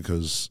is good,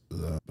 because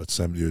at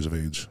 70 years of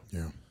age,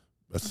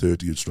 at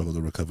 30 you'd struggle to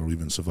recover or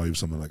even survive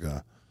something like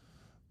that.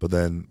 But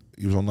then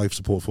he was on life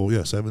support for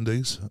 7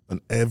 days,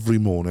 and every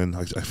morning,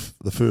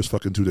 the first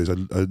fucking 2 days,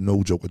 I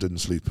no joke, I didn't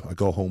sleep. I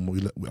got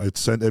home, I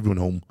sent everyone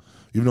home.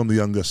 Even though I'm the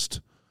youngest,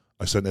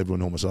 I sent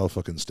everyone home. I said, I'll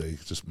fucking stay.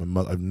 Just my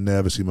mother, I've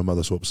never seen my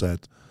mother so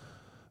upset.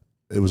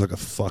 It was like a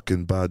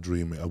fucking bad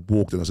dream. I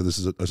walked in, I said, this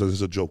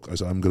is a joke. I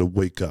said, I'm going to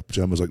wake up.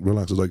 Jem was like,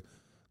 relax. I was like,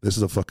 this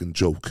is a fucking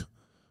joke.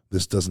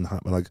 This doesn't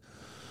happen.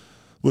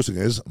 Worst thing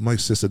is, my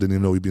sister didn't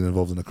even know he'd been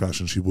involved in a crash,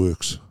 and she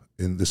works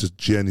this is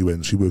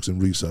genuine. She works in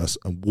recess,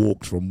 and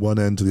walked from one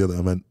end to the other.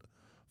 I went,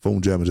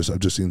 phone Jem, I've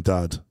just seen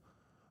Dad.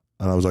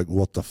 And I was like,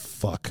 what the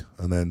fuck?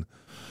 And then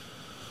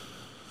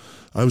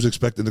I was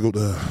expecting to go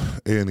to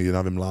A&E and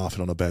have him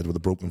laughing on a bed with a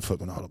broken foot,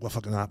 going, oh, what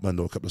fucking happened?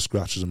 Or a couple of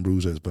scratches and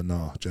bruises. But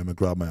no, Gemma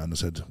grabbed my hand and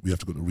said, we have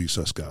to go to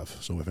recess, Gav.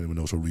 So if anyone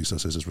knows what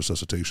recess is, it's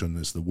resuscitation.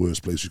 It's the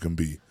worst place you can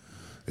be.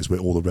 It's where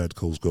all the red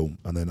coals go.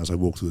 And then as I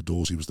walked through the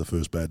doors, he was the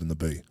first bed in the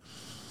bay.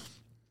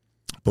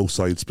 Both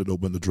sides split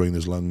open to drain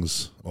his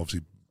lungs.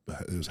 Obviously,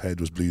 his head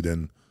was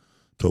bleeding.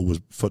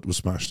 Foot was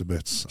smashed to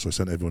bits. So I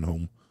sent everyone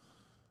home.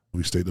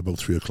 We stayed about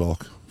 3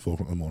 o'clock, 4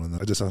 o'clock in the morning.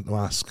 I just had to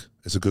ask,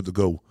 is it good to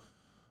go?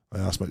 I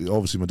asked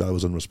obviously my dad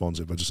was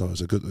unresponsive. I just thought,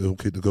 is it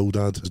okay to go,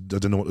 Dad? I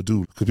didn't know what to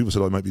do. Because people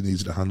said, I might be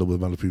easy to handle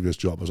with my previous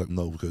job. I was like,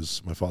 no,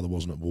 because my father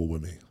wasn't at war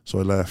with me. So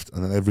I left,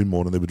 and then every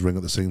morning they would ring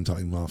at the same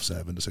time,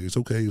 7:30, to say, it's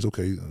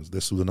okay. And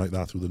this through the night,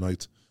 that through the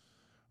night.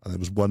 And there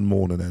was one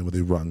morning then where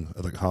they rang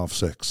at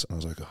 6:30, and I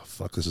was like, oh,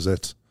 fuck, this is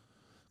it.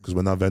 Because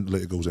when that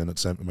ventilator goes in at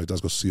 7, my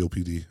dad's got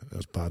COPD. It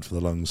was bad for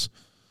the lungs.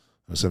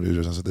 And at 70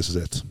 years, I said, this is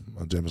it.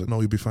 And Jem was like,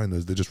 no, you'll be fine.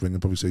 They just ring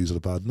and probably say he's had a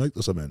bad night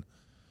or something.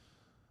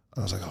 And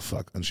I was like, oh,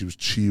 fuck. And she was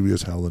cheery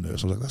as hell, the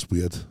nurse. I was like, that's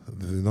weird.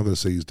 They're not going to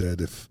say he's dead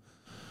if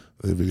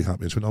they're really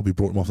happy. And she went, oh, we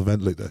brought him off the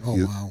ventilator.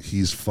 Oh, wow.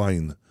 He's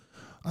fine.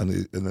 And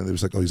then it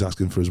was like, oh, he's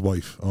asking for his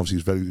wife. And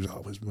obviously, he was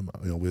oh, where's my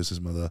mum? Where's his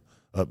mother?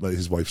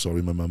 His wife,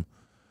 sorry, my mum.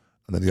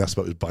 And then he asked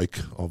about his bike,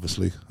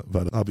 obviously.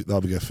 But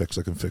that'll be get fixed.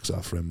 I can fix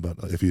that for him. But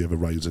if he ever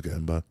rides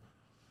again. But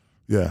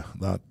yeah,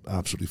 that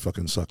absolutely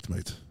fucking sucked,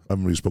 mate. I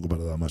haven't really spoken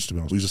about it that much, to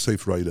be honest. He's a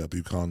safe rider, but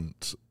you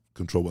can't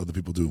control what other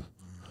people do.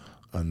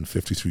 And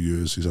 53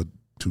 years, he's had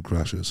 2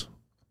 crashes.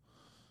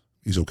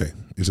 He's okay.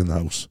 He's in the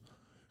house.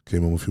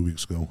 Came home a few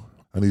weeks ago.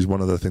 And he's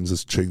one of the things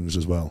that's changed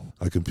as well.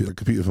 I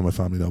competed for my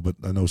family now, but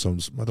I know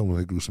I don't want to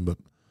say gruesome, but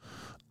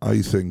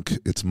I think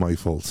it's my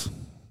fault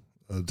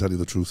I'll tell you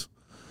the truth.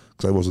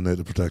 Because I wasn't there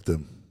to protect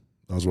him.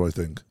 That's what I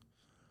think.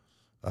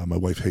 My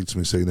wife hates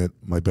me saying it.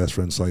 My best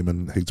friend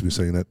Simon hates me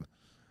saying it.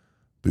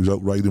 But he was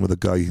out riding with a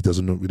guy he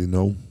doesn't really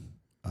know.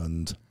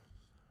 And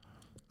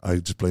I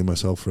just blame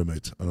myself for it,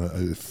 mate.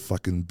 And it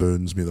fucking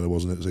burns me that I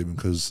wasn't there to save him.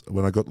 Because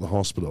when I got to the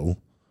hospital,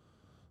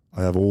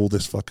 I have all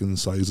this fucking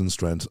size and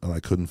strength, and I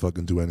couldn't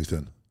fucking do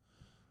anything.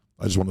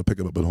 I just wanted to pick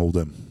him up and hold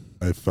him.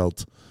 I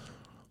felt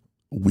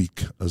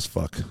weak as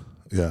fuck.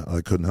 Yeah,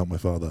 I couldn't help my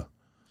father.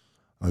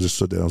 I just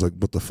stood there and I was like,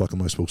 what the fuck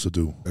am I supposed to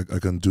do? I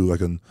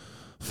can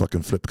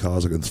fucking flip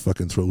cars, I can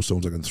fucking throw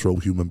stones, I can throw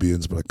human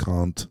beings, but I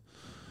can't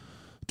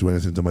do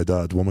anything to my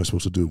dad. What am I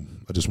supposed to do?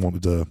 I just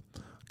wanted to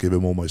give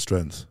him all my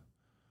strength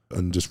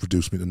and just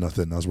reduce me to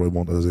nothing. That's what I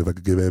wanted. As if I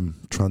could give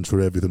him, transfer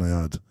everything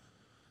I had.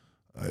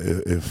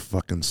 It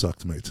fucking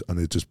sucked, mate, and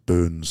it just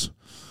burns.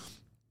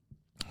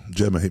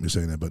 Gemma hate me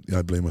saying it, but yeah,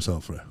 I blame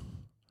myself for it.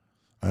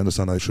 I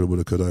understand I should have, would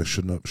have, could have, I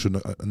shouldn't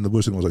have, and the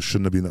worst thing was I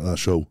shouldn't have been at that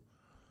show.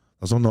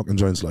 That's not knocking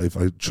Giant's life.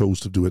 I chose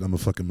to do it. I'm a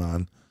fucking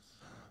man.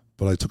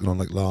 But I took it on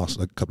like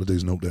a couple of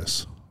days'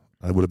 notice.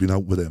 I would have been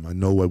out with him. I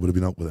know I would have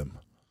been out with him.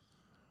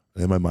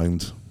 And in my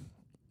mind,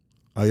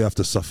 I have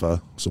to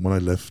suffer. So when I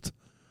lift,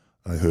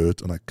 I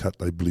hurt, and I cut,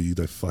 I bleed,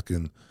 I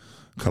fucking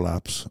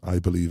collapse. I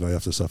believe I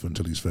have to suffer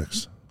until he's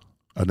fixed.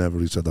 I never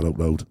really said that out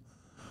loud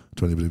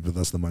to anybody, but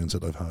that's the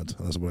mindset I've had.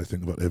 And that's what I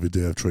think about every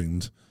day I've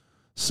trained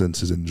since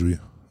his injury.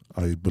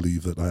 I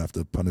believe that I have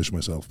to punish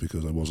myself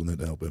because I wasn't there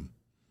to help him.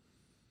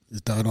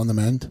 Is Dad on the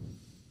mend?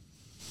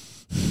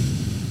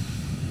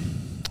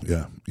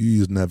 Yeah,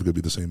 he's never going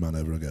to be the same man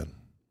ever again.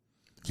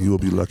 He will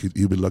be lucky.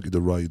 He'll be lucky to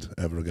ride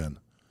ever again.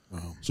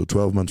 Wow. So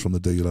 12 months from the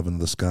day you'll have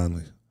another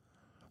scan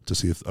to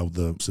see how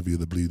severe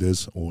the bleed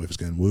is or if it's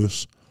getting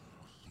worse.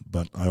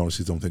 But I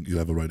honestly don't think he'll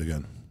ever ride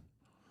again.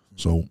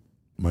 So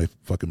my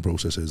fucking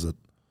process is that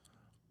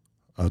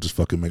I'll just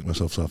fucking make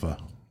myself suffer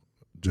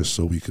just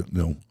so we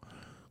can,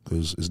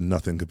 because it's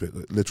nothing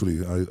compared.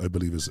 Literally, I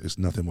believe it's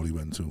nothing what he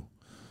went through.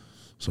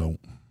 So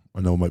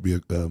I know it might be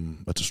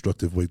a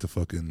destructive way to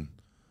fucking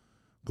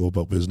go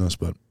about business,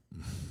 but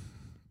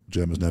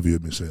Jem has never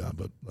heard me say that,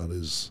 but that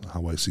is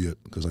how I see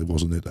it, because I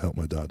wasn't there to help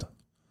my dad.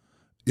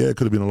 Yeah, it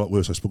could have been a lot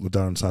worse. I spoke to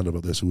Darren Sandler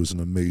about this, who was an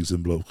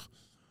amazing bloke.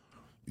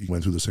 He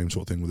went through the same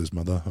sort of thing with his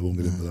mother. I won't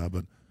get into that,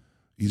 but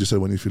he just said,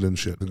 when you're feeling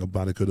shit, think how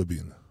bad it could have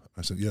been.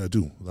 I said, yeah, I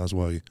do. That's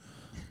why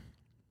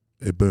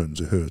it burns,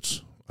 it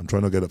hurts. I'm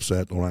trying not to get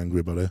upset or angry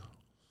about it,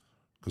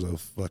 because I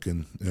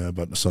fucking,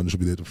 but the son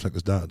should be there to protect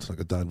his dad, like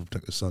a dad would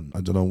protect his son.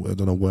 I don't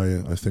know why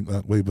I think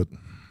that way, but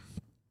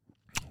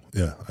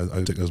yeah,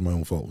 I take it as my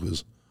own fault,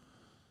 because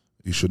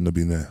he shouldn't have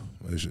been there.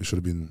 It should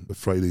have been,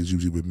 Fridays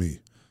usually with me.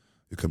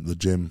 You come to the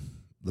gym,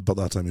 about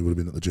that time he would have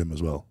been at the gym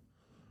as well.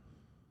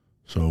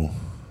 So,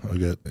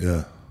 it's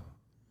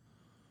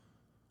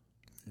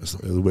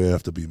the way I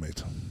have to be,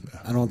 mate. Yeah.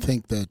 I don't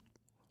think that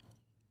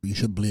you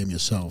should blame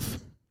yourself.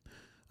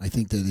 I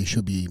think that there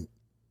should be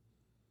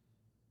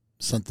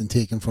something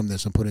taken from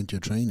this and put into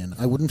your training.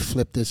 I wouldn't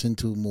flip this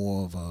into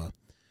more of a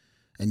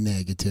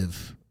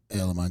negative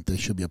element. There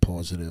should be a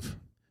positive.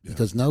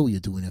 Because now you're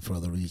doing it for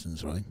other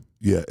reasons, right?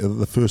 Yeah,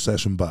 the first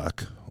session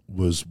back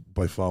was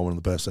by far one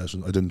of the best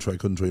sessions. I couldn't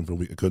train for a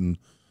week.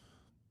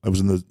 I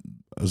was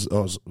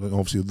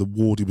obviously the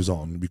ward he was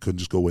on, we couldn't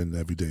just go in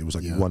every day. It was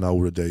like 1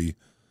 hour a day,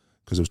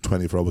 because it was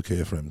 24-hour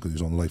care for him, because he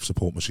was on a life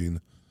support machine.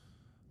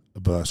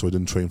 But so I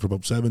didn't train for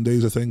about 7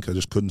 days, I think. I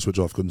just couldn't switch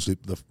off, couldn't sleep.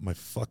 My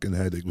fucking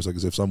headache was like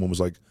as if someone was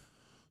like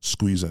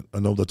squeezing. I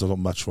know that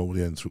doesn't match for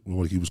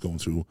what he was going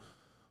through.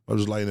 I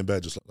was lying in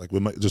bed, just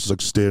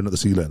like staring at the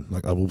ceiling.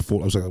 Like I'm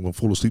gonna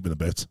fall asleep in a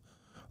bit.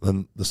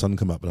 Then the sun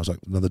came up, and I was like,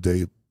 another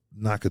day,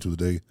 knackered through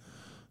the day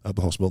at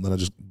the hospital. And then I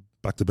just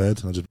back to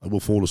bed, and I will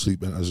fall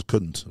asleep, and I just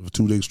couldn't for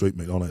 2 days straight,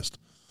 mate. Honest.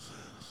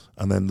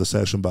 And then the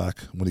session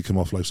back when he came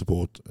off life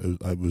support,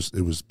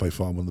 it was by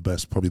far one of the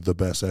best, probably the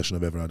best session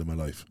I've ever had in my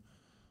life.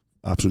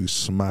 Absolutely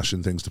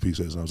smashing things to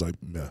pieces, and I was like,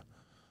 yeah.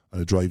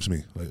 And it drives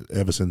me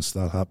ever since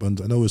that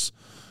happened. I know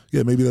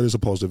maybe that is a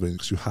positive thing,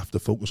 because you have to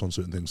focus on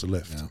certain things to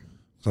lift. Yeah.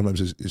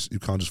 Sometimes you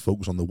can't just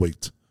focus on the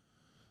weight.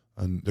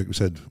 And like we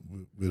said,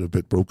 we're a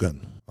bit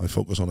broken. I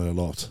focus on it a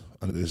lot.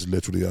 And it is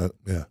literally,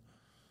 like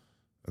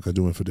I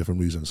do it for different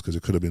reasons, because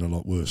it could have been a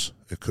lot worse.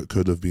 It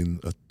could have been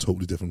a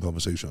totally different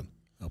conversation.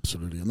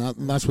 Absolutely.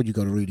 And that's what you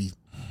got to really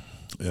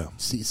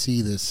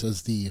see this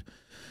as the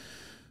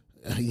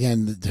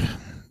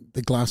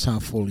glass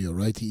half full here,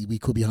 right? We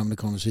could be having a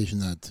conversation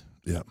that,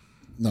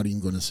 not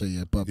even going to say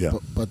it, but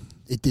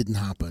it didn't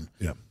happen.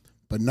 Yeah.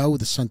 But now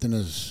there's something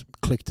has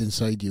clicked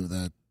inside you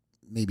that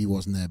maybe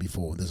wasn't there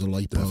before. There's a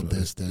light bulb.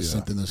 There's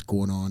something that's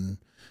going on,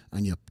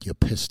 and you're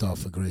pissed off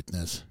for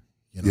greatness.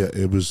 Yeah,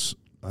 it was.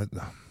 I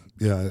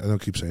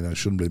don't keep saying I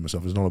shouldn't blame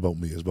myself. It's not about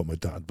me. It's about my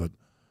dad. But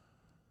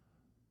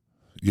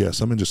yeah,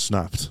 something just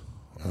snapped.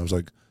 I was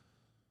like,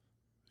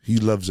 he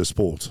loves the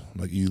sport.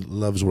 Like, he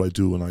loves what I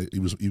do, and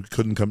he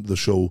couldn't come to the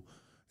show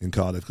in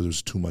Cardiff because it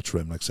was too much for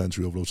him. Like,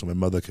 sensory overload. So my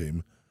mother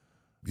came.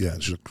 Yeah,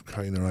 she was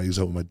crying her eyes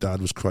out. My dad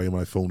was crying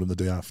when I phoned him the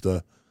day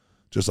after.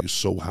 Just like,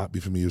 so happy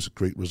for me. It was a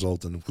great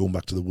result, and going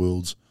back to the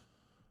Worlds,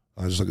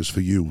 I was just like, it's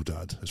for you,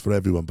 Dad. It's for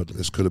everyone, but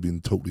this could have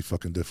been totally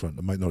fucking different.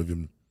 It might not have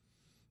even,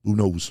 who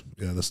knows?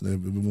 Yeah,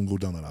 we won't go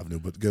down that avenue,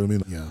 but get what I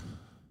mean? Yeah.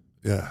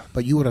 Yeah.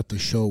 But you were at the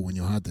show when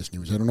you had this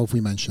news. I don't know if we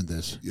mentioned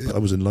this. Yeah, I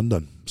was in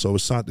London. So I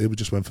was sat there, we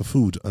just went for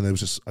food, and it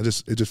was I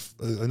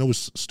know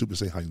it's stupid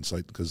to say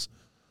hindsight, because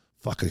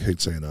fuck, I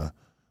hate saying that.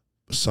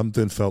 But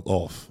something felt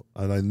off,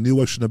 and I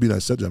knew I shouldn't have been. I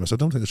said to him, I said,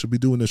 I don't think I should be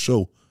doing this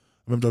show. I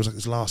remember I was like,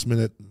 it's last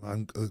minute,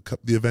 and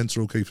the events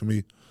are okay for me.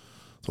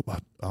 I thought,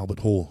 what? Albert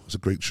Hall, it's a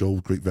great show,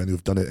 great venue.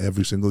 I've done it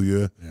every single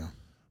year. Yeah.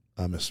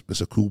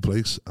 It's a cool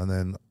place. And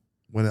then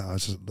when I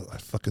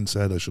fucking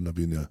said I shouldn't have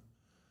been there.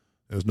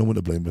 There's no one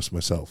to blame, but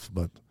myself.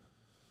 But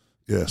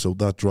yeah, so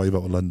that drive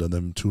out of London,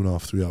 them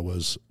 2.5, 3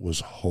 hours was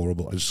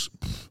horrible. I just,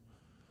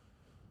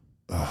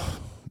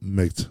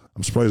 mate,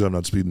 I'm surprised I'm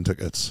not speeding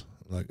tickets.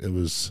 Like, it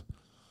was,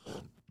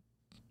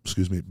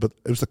 excuse me, but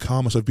it was the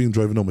calmest I've been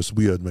driving home. It's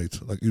weird, mate.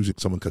 Like, usually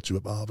someone cuts you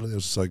up, but it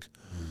was just like,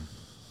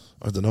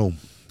 I don't know.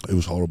 It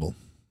was horrible.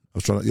 I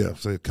was trying to,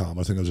 say calm.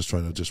 I think I was just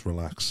trying to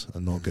relax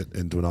and not get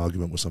into an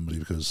argument with somebody,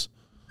 because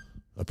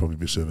I'd probably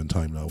be serving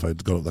time now if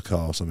I'd got out of the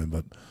car or something.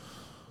 But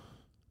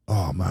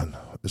oh man,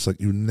 it's like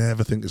you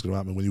never think it's going to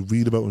happen. When you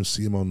read about and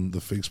see him on the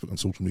Facebook and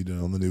social media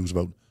and on the news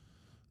about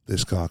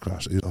this car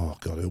crash, oh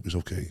God, I hope he's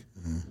okay.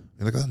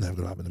 You're like, that's never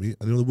going to happen to me.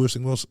 And you know the worst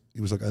thing was,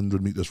 he was like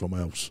 100 metres from my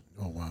house.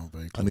 Oh wow,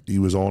 very cool. And he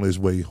was on his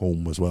way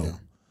home as well. Yeah.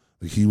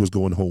 Like, he was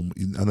going home,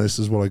 and this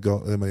is what I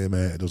got in my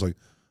head. I was like,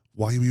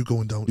 why were you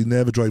going down? He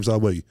never drives that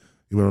way.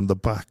 He went on the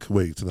back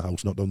way to the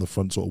house, not down the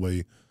front sort of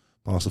way,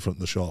 past the front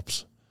of the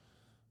shops.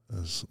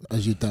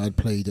 As your dad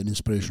played an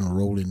inspirational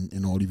role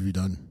in all you've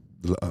done.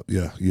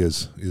 Yeah, he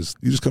is.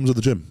 He just comes to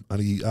the gym,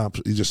 and he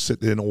just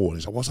sit there in awe, and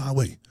he's like, what's that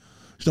way?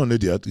 He's not an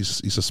idiot.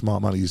 He's a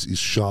smart man. He's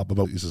sharp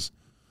he's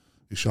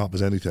sharp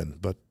as anything.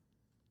 But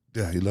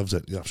yeah, he loves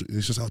it.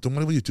 He's just, don't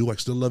matter what you do, I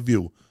still love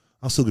you.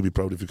 I'll still be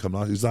proud if you come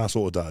out. He's that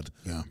sort of dad.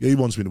 Yeah, he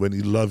wants me to win.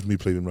 He loved me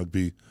playing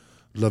rugby.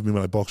 Loved me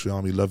when I boxed in the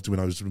army. Loved me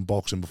when I was in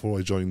boxing before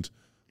I joined.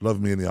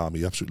 Loved me in the army.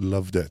 He absolutely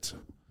loved it.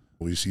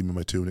 You see me in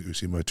my tunic. You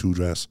see me in my 2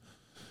 dress.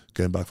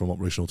 Getting back from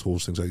operational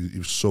tours, things like, he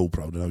was so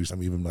proud. And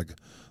I'm even like,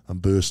 I'm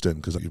bursting,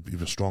 because like,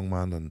 you're a strong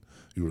man and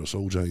you were a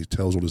soldier. He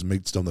tells all his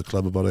mates down the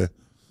club about it.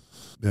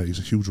 Yeah, he's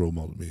a huge role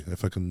model to me.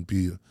 If I can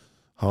be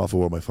half of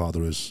what my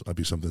father is, I'd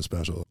be something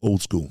special.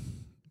 Old school.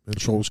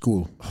 It's old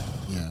school.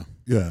 Yeah.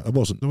 Yeah, I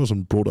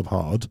wasn't brought up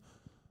hard,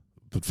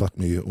 but fuck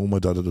me, all my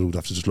dad would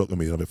have to just look at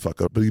me and I'd be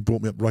fuck up. But he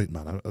brought me up right,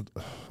 man.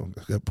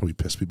 I'd probably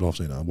piss people off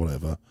saying that,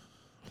 whatever.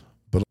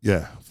 But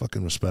yeah,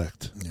 fucking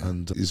respect. Yeah.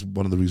 And he's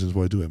one of the reasons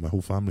why I do it. My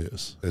whole family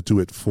is. I do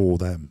it for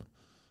them.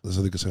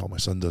 So they can say, oh, my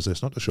son does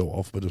this. Not to show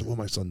off, but it's what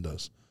my son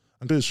does.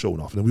 And it is showing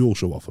off, and we all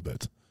show off a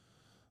bit.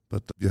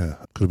 But yeah,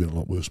 it could have been a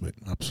lot worse, mate.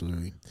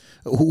 Absolutely.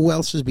 Who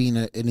else has been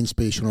an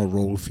inspirational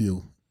role for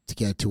you to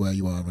get to where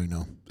you are right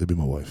now? It'd be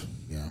my wife.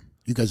 Yeah.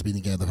 You guys have been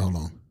together how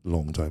long?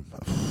 Long time.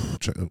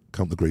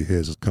 Count the grey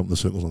hairs, count the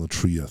circles on the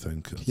tree, I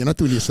think. You're not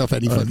doing yourself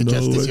any fucking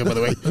justice here, by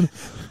the way.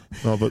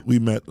 No, but we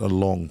met a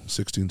long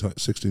 16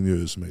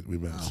 years, mate, we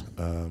met.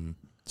 Wow.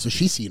 So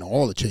she's seen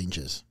all the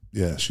changes.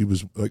 Yeah, she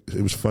was like,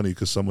 it was funny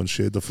because someone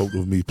shared the photo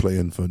of me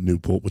playing for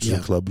Newport, which is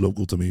a club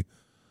local to me.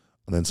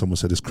 And then someone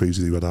said, it's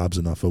crazy that you had abs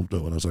in that photo.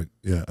 And I was like,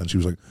 yeah. And she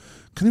was like,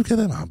 can you get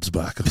them abs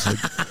back? I was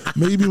like,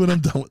 maybe when I'm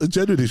done.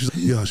 Generally, she's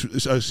like,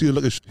 yeah, I see you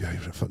look at, yeah,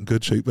 you're in fucking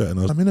good shape there. And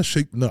I was, I'm in a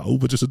shape now,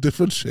 but just a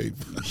different shape.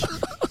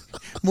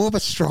 More of a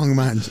strong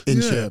man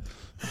in shape.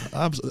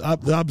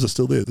 The abs are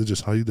still there. They're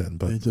just hiding.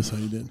 But they're just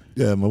hiding.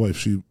 Yeah, my wife,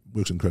 she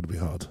works incredibly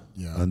hard.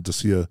 Yeah. And to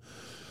see her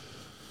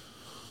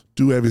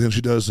do everything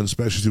she does, and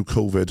especially through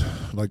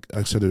COVID, like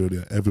I said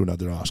earlier, everyone had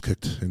their ass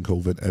kicked in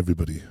COVID.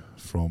 Everybody,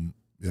 from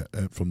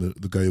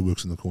the guy who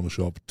works in the corner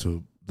shop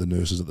to the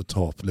nurses at the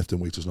top. Lifting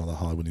weights is not that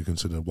hard when you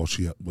consider what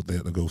they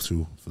had to go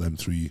through for them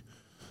 3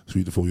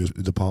 to 4 years.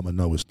 The department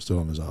now is still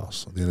on his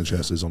ass. The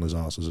NHS is on his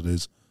ass as it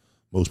is.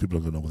 Most people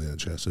don't know what the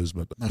NHS is,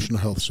 but National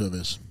Health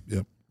Service.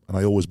 Yep. And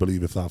I always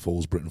believe if that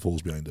falls, Britain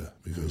falls behind it,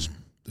 because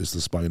it's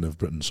the spine of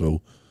Britain.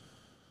 So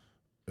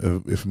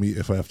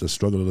if I have to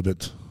struggle a little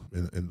bit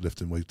in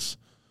lifting weights,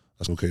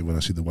 that's okay. When I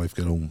see the wife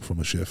get home from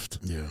a shift,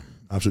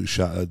 absolutely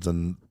shattered,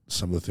 and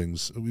some of the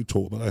things we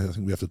talk about, I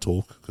think we have to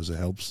talk because it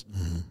helps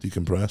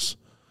decompress.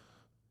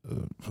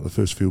 For the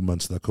first few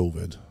months of that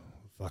COVID,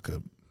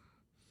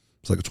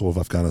 it's like a tour of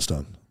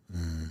Afghanistan.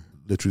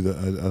 Literally,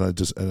 and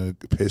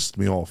it pissed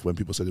me off when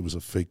people said it was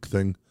a fake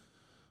thing.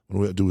 When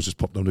all we had to do was just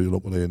pop down to your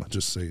local inn and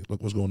just say,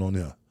 look what's going on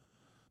here.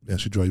 Yeah,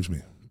 she drives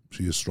me.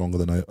 She is stronger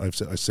than I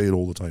say it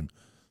all the time.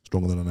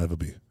 Stronger than I'll ever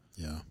be.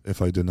 Yeah.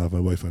 If I didn't have my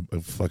wife, I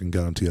fucking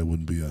guarantee I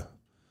wouldn't be here.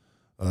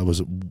 I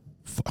was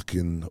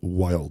fucking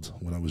wild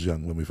when I was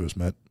young, when we first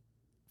met.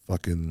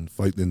 Fucking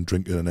fighting,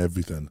 drinking and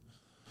everything.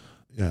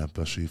 Yeah,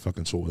 but she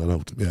fucking sorted that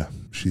out. Yeah,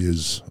 she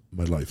is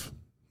my life.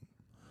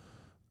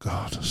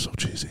 God, so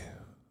cheesy.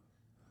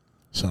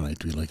 Sorry,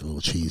 do you like a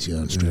little cheesy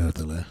and straight out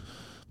there?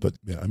 But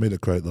yeah, I made her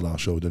cry at the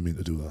last show. I didn't mean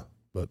to do that.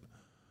 But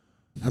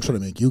I'm trying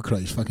to make you cry.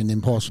 It's fucking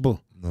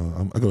impossible.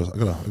 No, I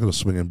got a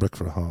swinging brick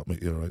for a heart,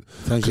 mate. You're right.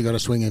 Sometimes you got a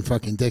swinging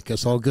fucking dick.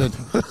 It's all good.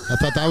 I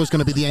thought that was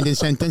going to be the ending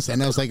sentence,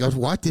 and I was like,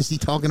 "What is he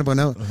talking about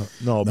now?"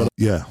 No, but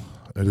yeah,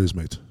 it is,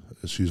 mate.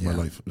 She's my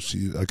life.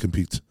 I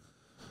compete,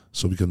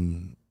 so we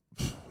can,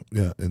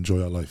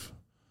 enjoy our life.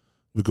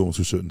 We're going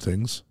through certain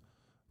things,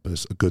 but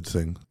it's a good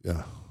thing.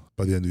 Yeah.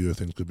 By the end of the year,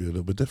 things could be a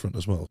little bit different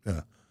as well.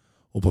 Yeah.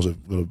 All positive.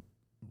 We've got a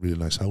really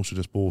nice house we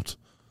just bought,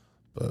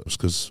 but it's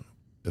because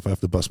if I have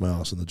to bust my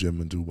ass in the gym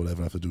and do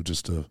whatever I have to do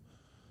just to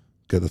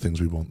get the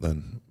things we want,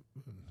 then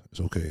it's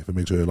okay. If it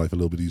makes her life a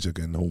little bit easier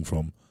getting home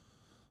from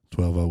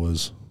 12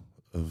 hours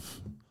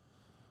of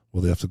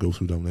what they have to go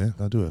through down there,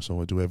 I do it.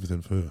 So I do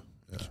everything for her.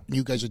 Yeah.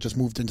 You guys have just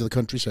moved into the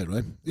countryside,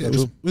 right? Yeah,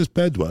 it's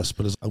bedwest,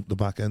 but it's out the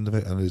back end of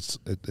it, and it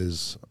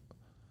is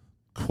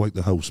quite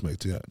the house,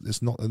 mate. Yeah,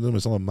 it's not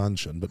a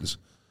mansion, but it's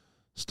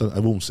still, I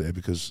won't say it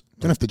because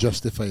you don't have to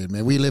justify it,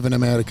 man. We live in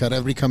America.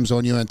 Everybody comes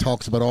on you and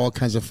talks about all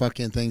kinds of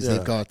fucking things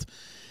they've got.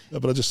 Yeah,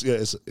 but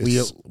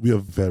we are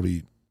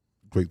very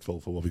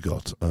grateful for what we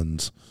got,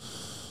 and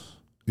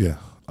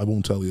I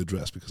won't tell the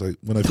address because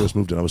when I first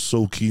moved in, I was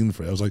so keen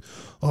for it. I was like,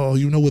 "Oh,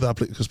 you know where that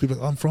place?" Because people are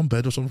like, "I'm from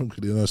Bedford, I'm from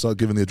Killy," and I started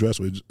giving the address,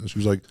 and she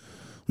was like,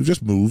 "We've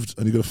just moved,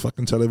 and you got to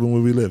fucking tell everyone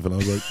where we live." And I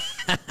was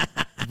like,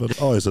 "But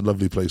it's a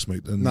lovely place,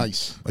 mate." And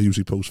nice. I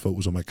usually post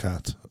photos of my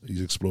cat.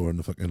 He's exploring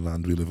the fucking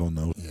land we live on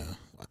now. Yeah.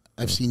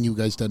 I've seen you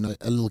guys done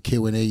a little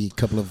Q&A a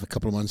couple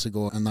of months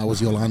ago, and that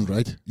was your land,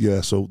 right?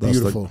 Yeah, so that's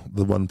beautiful. Like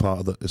the one part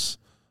of it is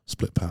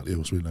split patio.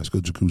 It's really nice.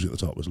 Good jacuzzi at the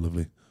top was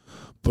lovely.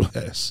 But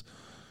yes,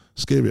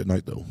 scary at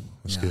night though.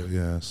 Scary,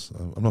 yes.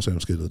 I'm not saying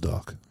I'm scared of the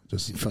dark. You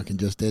fucking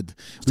just did.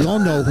 We all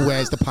know who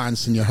wears the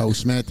pants in your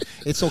house, mate.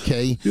 It's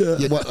okay. Yeah.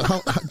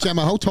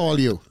 Gemma, how tall are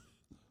you?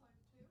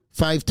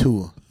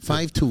 5'2".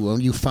 5'2",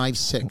 and you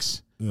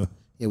 5'6". Yeah.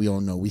 Yeah, we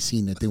all know. We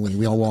seen it, didn't we?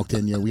 We all walked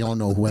in here. We all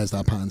know who wears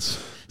that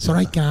pants. It's all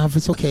right, Gav.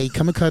 It's okay.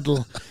 Come and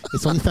cuddle.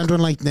 It's only thunder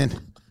and lightning.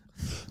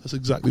 That's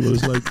exactly what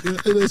it's like.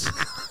 Yeah, it is.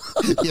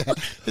 Yeah,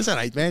 it's all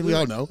right, man. We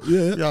all know.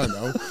 Yeah. We all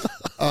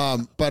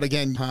know. But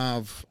again,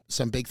 have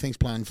some big things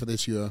planned for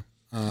this year.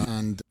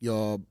 And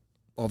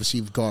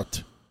you've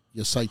got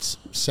your sights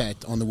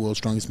set on the world's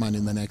strongest man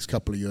in the next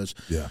couple of years.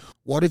 Yeah.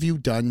 What have you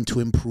done to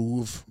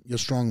improve your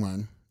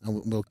strongman?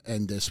 And we'll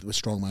end this with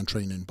strongman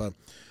training. But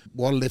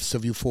what lifts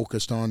have you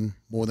focused on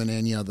more than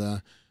any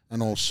other?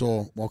 And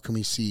also, what can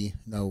we see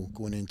now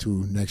going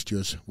into next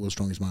year's World's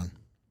Strongest Man?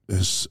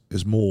 Is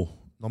more,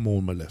 not more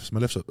on my lifts. My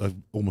lifts are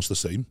almost the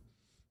same.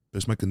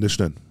 It's my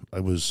conditioning. I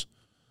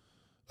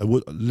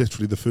would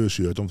literally the first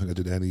year, I don't think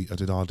I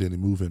did hardly any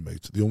moving,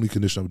 mate. The only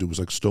condition I would do was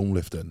like stone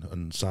lifting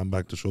and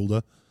sandbag to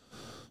shoulder.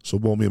 So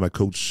what me and my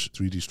coach,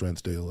 3D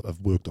Strength Dale, have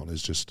worked on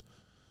is just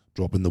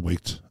dropping the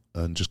weight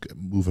and just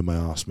moving my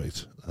ass,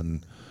 mate.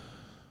 And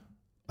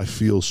I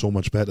feel so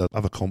much better. I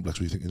have a complex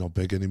where you think you're not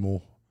big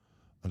anymore,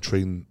 and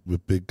train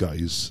with big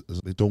guys.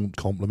 They don't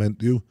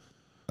compliment you.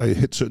 I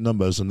hit certain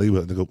numbers and they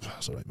go,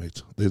 "That's all right,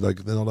 mate." They're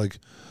not like,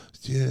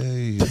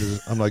 "Yay!"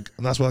 I'm like,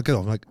 and that's what I get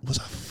off. I'm like, "Was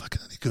that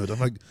fucking any good?" I'm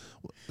like,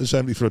 "There's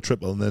 70 for a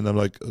triple," and then I'm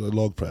like, a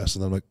log press,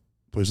 and I'm like,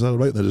 "Boys, is that all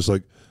right?" And they're just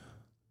like,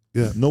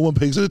 "Yeah." No one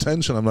pays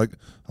attention. I'm like,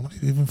 "I'm not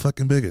even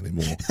fucking big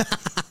anymore."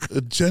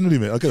 Generally,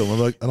 mate, I get them. I'm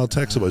like, and I'll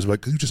text them. I was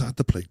like, "Can you just add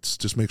the plates?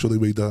 Just make sure they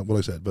weigh down what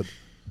I said." But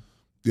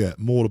yeah,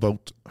 more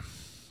about,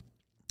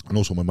 and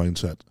also my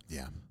mindset.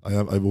 Yeah.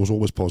 I was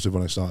always positive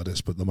when I started this,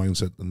 but the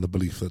mindset and the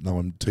belief that now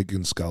I'm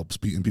taking scalps,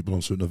 beating people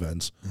on certain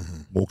events,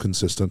 more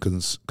consistent,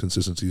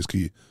 consistency is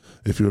key.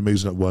 If you're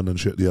amazing at one and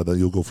shit the other,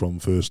 you'll go from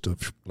first to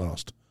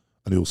last,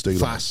 and you'll stay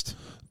fast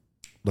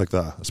like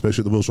that.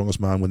 Especially at the World's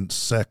Strongest Man, when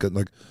second,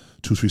 like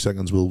 2-3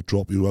 seconds will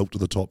drop you out to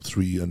the top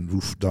 3 and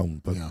roof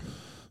down. But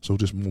so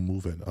just more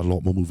moving, a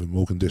lot more moving,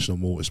 more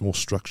conditional, it's more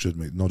structured,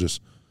 mate. Not just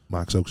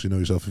max out. 'Cause you know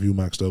yourself, if you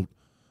maxed out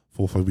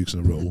 4 or 5 weeks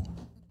in a row,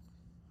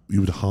 you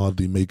would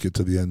hardly make it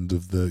to the end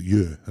of the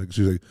year. Like,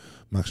 so you like,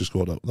 max your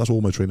squat out. That's all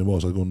my training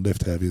was. I go and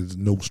lift heavy. There's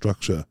no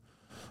structure.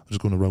 I'm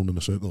just going around in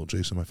a circle,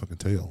 chasing my fucking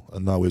tail.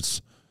 And now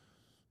it's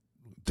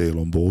Dale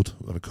on board.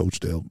 I have a coach,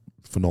 Dale,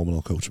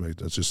 phenomenal coach,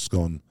 mate. It's just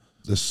gone,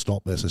 let's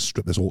stop this, let's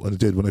strip this all. And it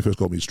did. When I first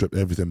got me, it stripped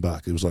everything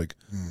back. It was like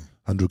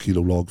 100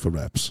 kilo log for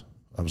reps.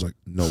 I was like,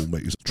 no,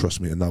 mate,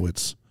 trust me. And now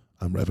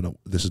I'm revving up,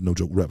 this is no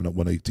joke, revving up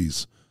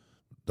 180s,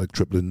 like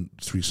tripling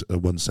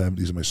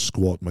 170s in my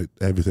squat.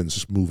 Everything's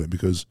just moving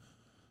because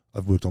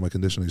I've worked on my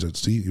conditioning. He said,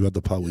 "See, you had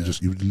the power.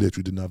 You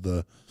literally didn't have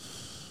the.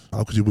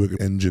 How could you work in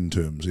engine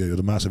terms? Yeah, you had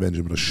a massive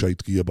engine with a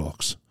shite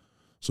gearbox,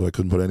 so I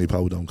couldn't put any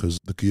power down because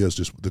the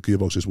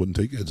gearbox just wouldn't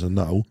take it. And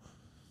now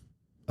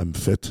I'm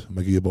fit.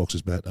 My gearbox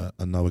is better,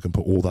 and now I can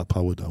put all that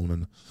power down.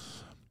 And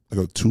I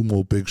got 2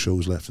 more big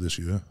shows left this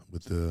year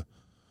with the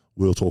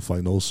World Tour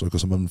Finals. So I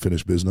got some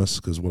unfinished business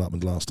because what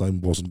happened last time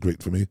wasn't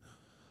great for me.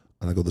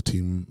 And I got the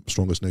team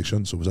Strongest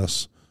Nation, so it was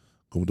us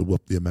going to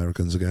whoop the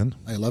Americans again.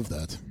 I love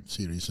that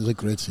series. It's a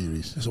great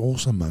series. It's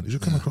awesome, man. You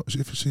should come across,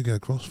 if you see get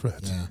across for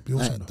it. Yeah. Be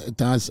awesome.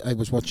 I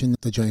was watching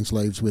the Giants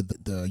lives with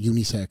the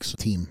unisex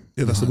team.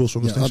 Yeah, that's the World's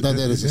Strongest Nation.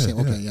 That is the same.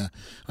 Okay, yeah.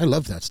 I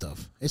love that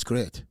stuff. It's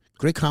great.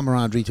 Great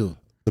camaraderie too.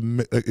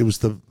 It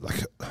was you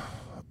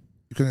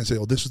couldn't say,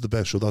 "Oh, this is the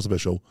best show, that's the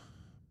best show."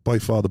 by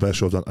far the best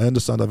show I've done. I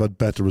understand I've had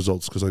better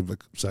results because I've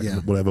like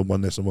second, whatever,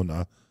 won this and won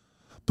that.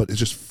 But it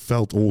just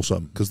felt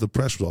awesome because the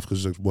press was off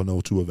because it's like 1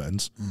 or 2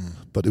 events.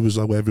 But it was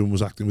how everyone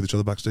was acting with each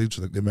other backstage.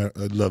 Like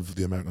I love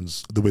the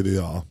Americans, the way they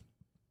are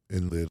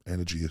in their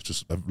energy. It's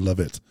just, I love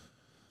it.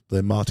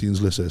 Then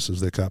Martins Lissis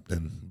as their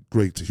captain,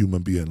 great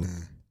human being.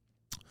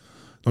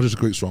 Not just a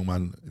great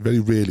strongman, very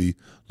rarely,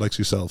 likes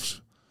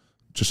yourself,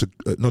 just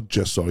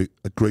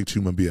a great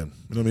human being.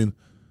 You know what I mean?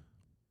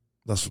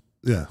 That's,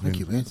 yeah. Thank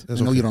you, mate. I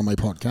know you're on my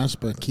podcast,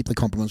 but keep the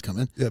compliments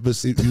coming. Yeah, but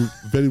see, you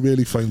very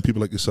rarely find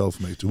people like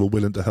yourself, mate, who are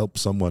willing to help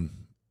someone.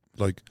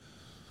 Like,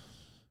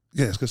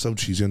 yeah, it's going to sound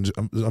cheesy, and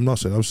I'm not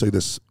saying, I would say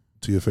this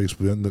to your face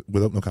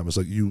without no cameras,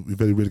 like you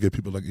very rarely get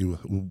people like you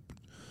who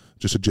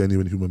just a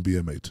genuine human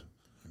being, mate,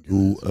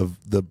 who have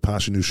the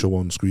passion you show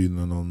on screen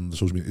and on the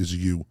social media is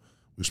you.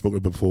 We've spoken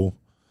about it before,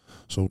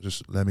 so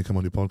just let me come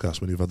on your podcast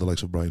when you've had the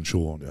likes of Brian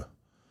Shaw on you.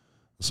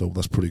 So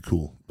that's pretty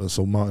cool.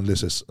 So Martin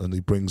Lissis, and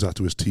he brings that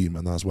to his team,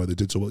 and that's why they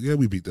did so well. Yeah,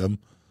 we beat them,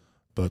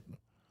 but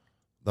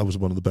that was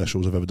one of the best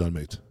shows I've ever done,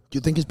 mate. Do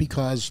you think it's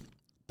because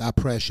that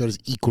pressure is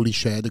equally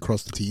shared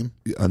across the team?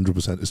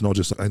 100%. It's not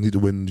just, I need to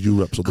win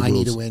Europe or the Worlds.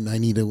 I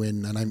need to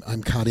win, and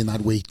I'm carrying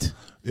that weight.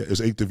 Yeah, it's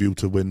 8 of you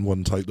to win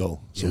 1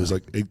 title. So it's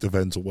like 8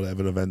 events or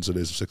whatever events it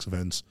is, 6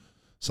 events.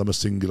 Some are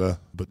singular,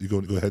 but you're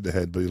going to go head to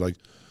head. But you're like,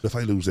 if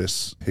I lose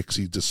this,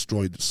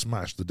 Hicksy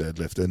smashed the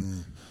deadlift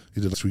in. He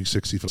did a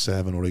 360 for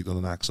 7 or 8 on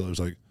an axle. It was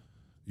like,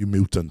 you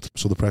mutant.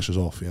 So the pressure's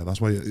off. Yeah, that's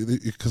why.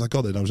 Because I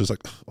got it, and I was just like,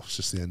 oh, it's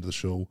just the end of the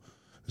show.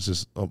 It's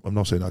just. I'm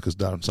not saying that because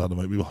Darren Sadler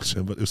might be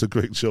watching, but it was a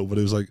great show. But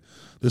it was like,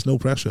 there's no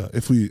pressure.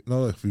 If we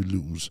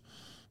lose,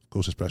 of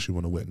course, it's pressure you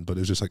want to win. But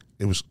it was just like,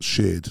 it was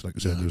shared. Like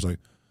you said, it was like,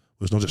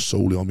 it's not just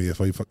solely on me.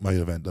 If I fuck my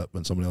event up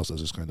and someone else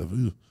does, it's kind of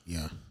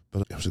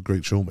But it was a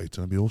great show, mate, and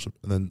it'd be awesome.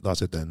 And then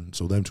that's it. Then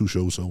so them 2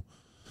 shows. So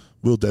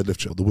World Deadlift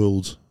Show, the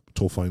World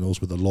Tour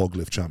Finals with the Log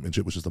Lift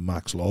Championship, which is the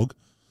max log,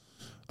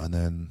 and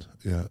then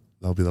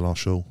that'll be the last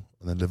show,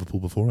 and then Liverpool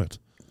before it.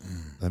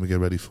 Then we get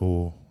ready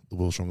for the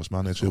World's Strongest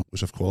Man next year,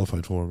 which I've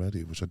qualified for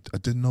already, which I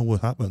didn't know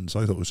what happened.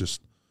 So I thought it was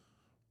just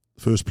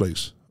first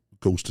place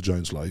goes to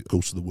Giants Light,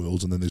 goes to the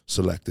Worlds, and then there's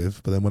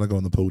selective. But then when I go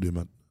on the podium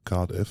at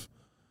Cardiff,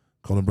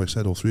 Colin Bryce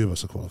said all 3 of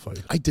us are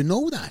qualified. I didn't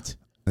know that.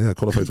 Yeah,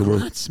 qualified for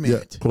World. Mate.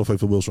 Yeah, qualified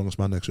for World's Strongest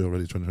Man next year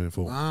already,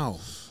 2024. Wow.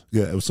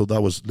 Yeah, so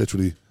that was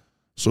literally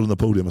stood on the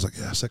podium. I was like,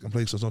 yeah, second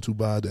place, that's not too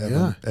bad.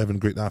 Evan,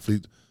 great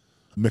athlete.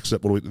 Mixed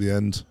up all the way to the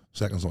end.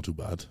 Second's not too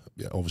bad.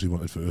 Yeah, obviously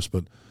wanted first,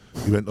 but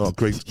he went, oh,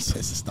 great. He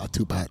says it's not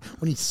too bad.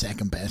 We need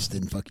second best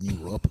in fucking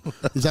Europe.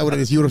 Is that what it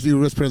is?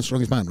 Europe's Prince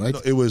Strongest Man, right?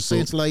 No, it was.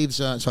 It's Live's,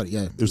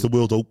 It was the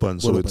World Open,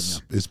 so Open,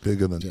 it's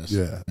bigger than,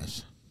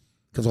 Yes.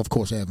 Because, of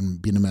course, Evan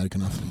being an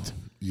American athlete.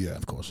 Yeah.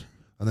 Of course.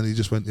 And then he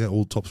just went,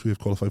 all top 3 have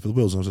qualified for the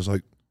Worlds. And I was just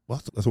like,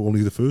 what? I thought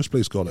only the first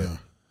place got it.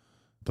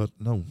 But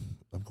no,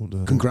 I'm going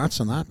to... Congrats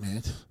on that,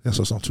 mate. Yes,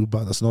 that's not too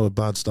bad. That's not a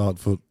bad start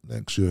for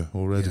next year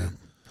already. Yeah.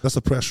 That's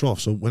the pressure off.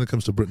 So when it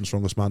comes to Britain's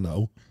Strongest Man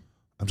now,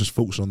 I'm just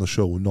focusing on the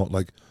show and not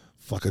like,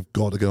 fuck, I've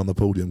got to get on the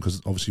podium,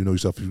 because obviously you know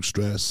yourself, you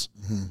stress.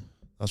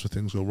 That's where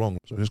things go wrong.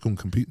 So I just go and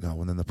compete now,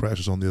 and then the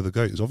pressure's on the other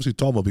guys. Obviously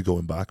Tom will be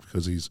going back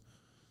because he's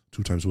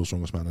 2 times World's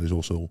Strongest Man, and he's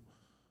also,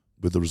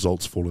 with the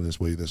results falling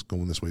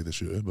going this way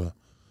this year, but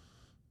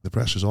the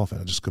pressure's off,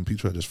 and I just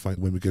compete for it. I just find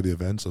when we get the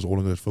events, that's all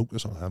I'm going to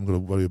focus on. I'm going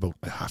to worry about,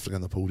 I have to get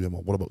on the podium,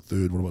 or what about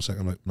third, what about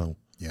second? I'm like, no.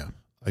 Yeah.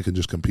 I can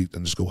just compete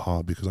and just go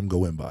hard because I'm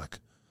going back.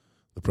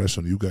 The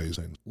pressure on you guys.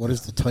 What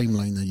is the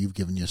timeline that you've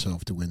given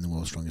yourself to win the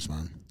World's Strongest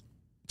Man?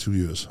 2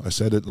 years. I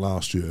said it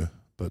last year,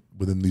 but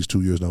within these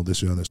 2 years now,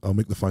 this year and this, I'll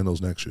make the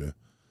finals next year.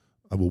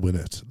 I will win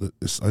it.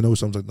 I know it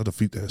sounds like not a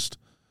defeatist.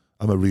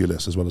 I'm a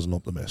realist as well as an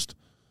optimist.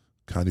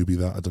 Can you be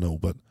that? I don't know,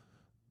 but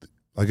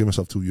I give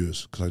myself 2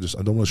 years because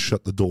I don't want to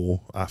shut the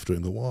door after it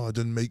and go, oh, I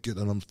didn't make it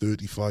and I'm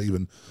 35,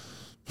 and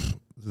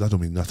that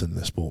don't mean nothing in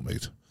this sport,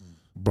 mate.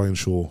 Brian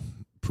Shaw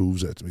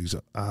proves it. He's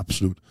an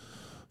absolute,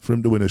 for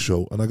him to win his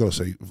show, and I gotta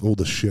say, all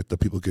the shit that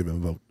people give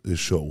him about his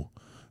show,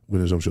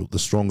 win his own show, the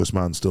Strongest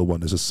Man still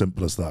won. It's as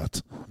simple as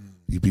that.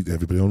 He beat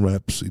everybody on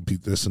reps, he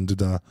beat this and did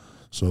that.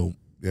 So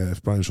yeah,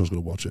 if Brian Shaw's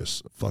gonna watch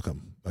this, fuck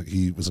him. Like,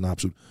 he was an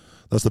absolute,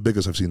 that's the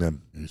biggest I've seen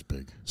him. He's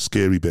big.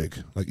 Scary big.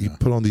 Like, he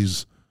put on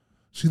these,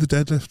 see the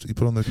deadlift? He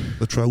put on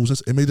the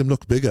trousers. It made him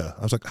look bigger.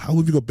 I was like, how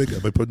have you got bigger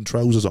by putting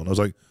trousers on? I was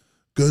like,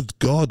 good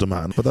God,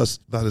 man. But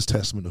that is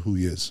testament to who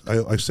he is.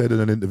 I said in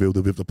an interview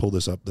that we have to pull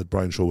this up, that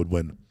Brian Shaw would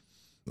win.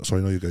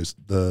 Sorry, no, you guys.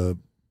 The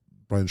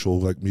Brian Shaw,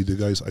 like media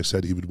guys, I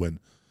said he would win.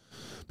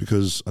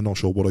 Because I'm not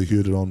sure what I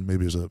heard it on.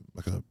 Maybe it's a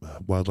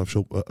wildlife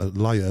show. A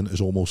lion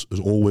is always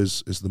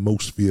the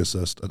most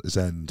fiercest at its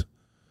end.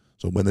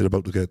 So when they're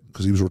about to get,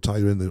 because he was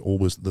retiring, they're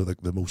always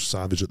the most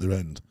savage at their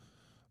end.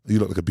 He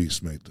looked like a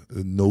beast, mate.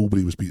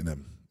 Nobody was beating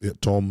him. Yeah,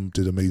 Tom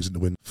did amazing to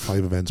win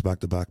 5 events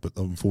back to back, but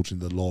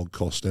unfortunately the log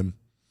cost him.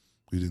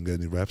 He didn't get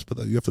any reps,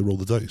 but you have to roll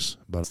the dice.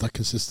 But it's that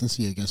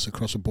consistency, I guess,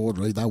 across the board,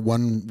 right? That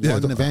one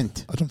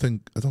event. I don't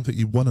think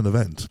he won an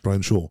event,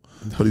 Brian Shaw.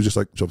 No. But he was just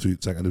like, job 2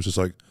 second. It was just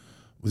like,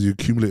 with you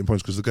accumulating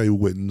points, because the guy who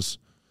wins,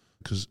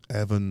 because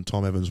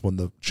Tom Evans won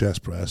the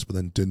chest press, but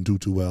then didn't do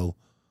too well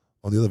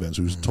on the other end,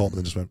 so he was top and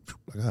then just went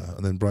like that.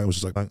 And then Brian was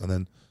just like, bang, and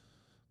then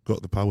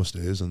got the power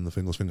stairs and the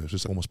fingerless finger. It was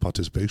just almost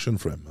participation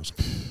for him.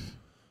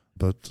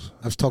 But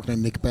I was talking to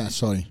Nick Best,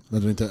 sorry.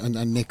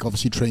 And Nick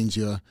obviously trains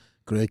you, a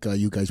great guy.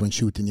 You guys went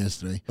shooting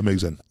yesterday.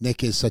 Amazing.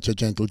 Nick is such a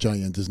gentle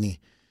giant, isn't he?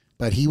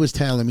 But he was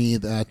telling me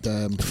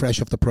that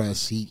fresh off the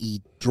press,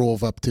 he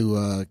drove up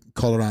to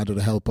Colorado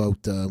to help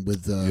out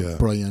with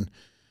Brian.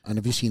 And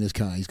have you seen his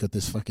car? He's got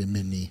this fucking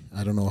Mini.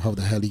 I don't know how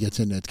the hell he gets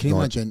in it. Can you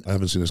imagine? I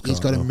haven't seen his car. He's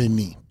got a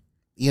Mini.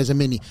 He has a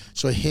Mini.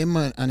 So him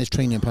and his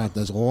training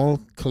partners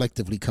all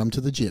collectively come to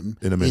the gym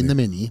in the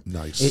Mini.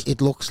 Nice.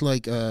 It looks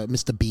like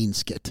Mr. Bean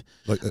skit.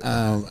 Like,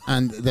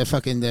 and the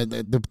fucking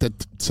the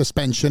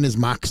suspension is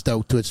maxed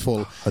out to its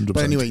full. 100%,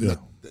 but anyway,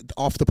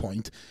 off the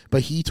point.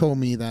 But he told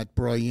me that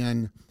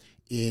Brian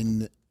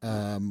in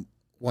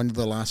one of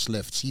the last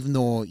lifts, even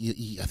though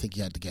I think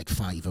he had to get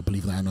 5, I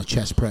believe that, on a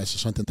chest press or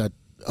something, that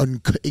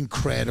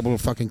incredible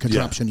fucking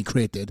contraption he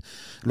created.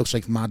 It looks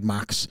like Mad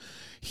Max.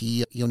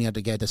 He only had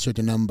to get a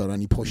certain number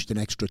and he pushed an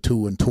extra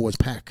 2 and tore his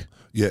pec.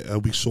 Yeah,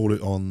 we saw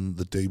it on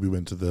the day we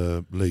went to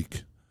the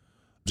lake.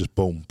 Just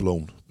boom,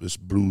 blown. It's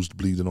bruised,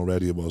 bleeding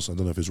already it was. I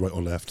don't know if it's right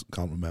or left,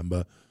 can't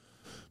remember.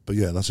 But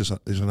yeah, that's just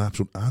he's an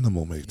absolute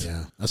animal, mate.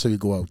 Yeah, that's how you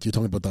go out. You're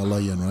talking about that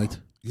lion, right?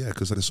 Yeah,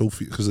 because they're so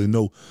because they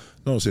know.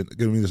 No, I'm saying,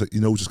 it's like,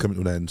 it's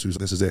coming to an end. So he's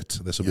like, this is it.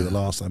 This will be the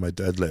last time I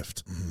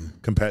deadlift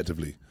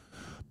competitively.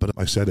 But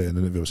I said it in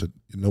an interview.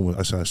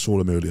 I said, I saw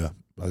him earlier.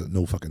 I had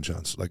no fucking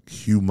chance. Like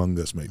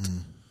humongous, mate.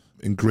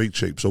 In great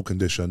shape, so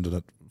conditioned. And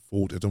at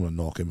 40, I don't want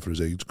to knock him for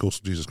his age. Of course,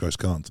 Jesus Christ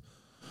can't.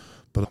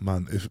 But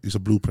man, he's a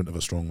blueprint of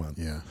a strong man.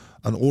 Yeah.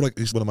 And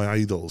he's one of my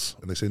idols.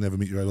 And they say never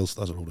meet your idols.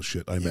 That's a load of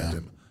shit. I met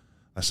him.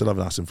 I still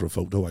haven't asked him for a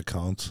photo. I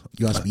can't.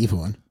 You asked me for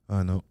one.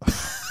 I know.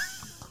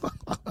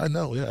 I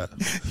know, yeah.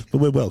 But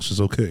we're Welsh, it's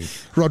okay.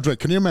 Roderick,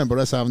 can you remember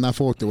us having that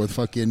photo with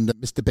fucking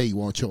Mr.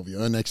 Baywatch over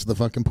here next to the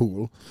fucking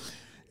pool?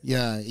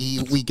 Yeah,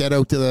 we get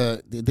out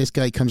to this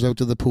guy comes out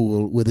to the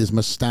pool with his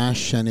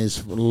moustache and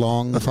his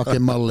long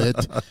fucking mullet.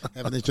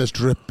 Everything's just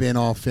dripping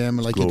off him.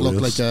 Like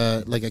glorious.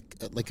 It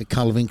looked like a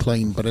Calvin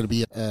Klein, but it'll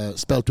be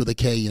spelled with a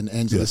K and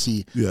ends with a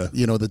C. Yeah,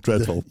 the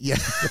dreadful.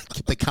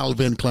 The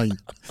Calvin Klein.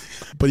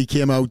 But he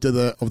came out of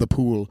the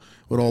pool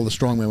where all the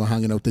strongmen were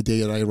hanging out the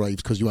day that I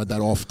arrived, because you had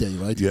that off day,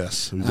 right?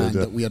 Yes, we did.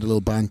 And we had a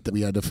little banter. We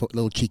had a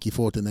little cheeky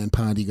photo, and then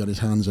Paddy got his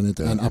hands on it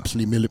and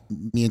absolutely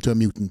me into a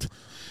mutant.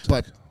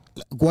 But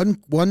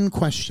one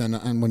question,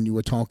 and when you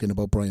were talking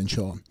about Brian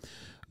Shaw,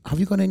 have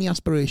you got any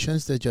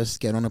aspirations to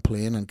just get on a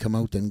plane and come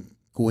out and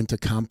go into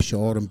Camp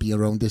Shaw and be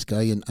around this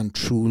guy and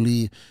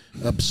truly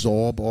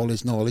absorb all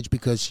his knowledge?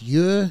 Because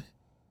here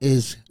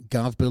is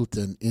Gav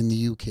Bilton in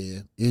the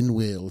UK, in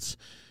Wales.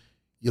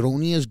 You're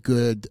only as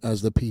good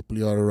as the people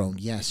you are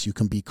around. Yes, you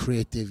can be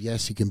creative.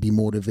 Yes, you can be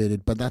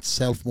motivated, but that's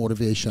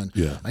self-motivation.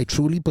 Yeah. I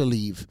truly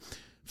believe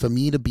for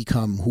me to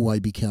become who I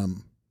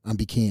became,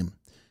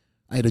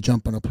 I had to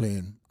jump on a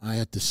plane. I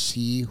had to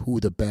see who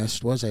the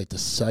best was. I had to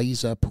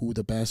size up who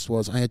the best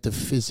was. I had to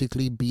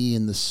physically be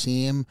in the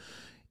same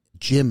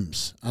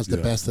gyms as the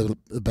best of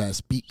the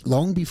best.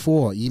 Long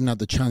before I even had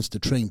the chance to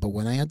train. But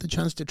when I had the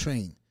chance to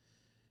train,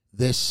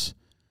 this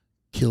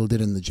killed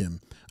it in the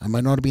gym. I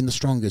might not have been the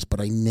strongest,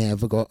 but I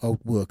never got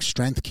outworked.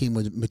 Strength came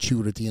with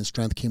maturity and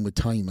strength came with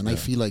time. And I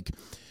feel like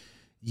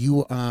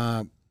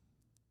I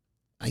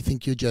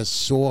think you're just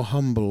so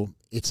humble,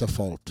 it's a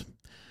fault.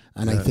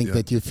 And I think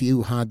that if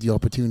you had the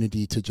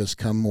opportunity to just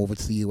come over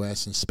to the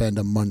US and spend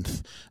a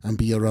month and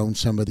be around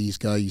some of these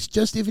guys,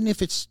 just even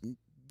if it's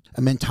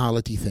a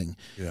mentality thing,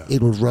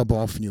 it will rub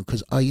off on you,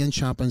 because iron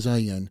sharpens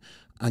iron,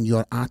 and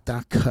you're at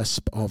that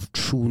cusp of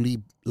truly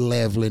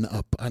leveling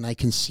up. And I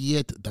can see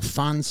it, the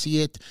fans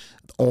see it,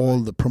 all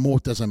the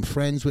promoters I'm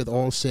friends with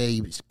all say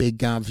it's Big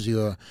Gav's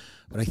here.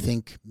 But I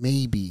think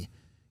maybe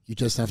you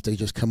just have to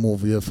just come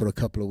over here for a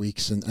couple of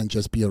weeks and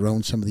just be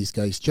around some of these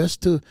guys,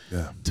 just to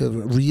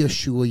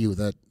reassure you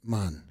that,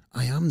 man,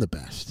 I am the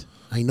best.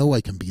 I know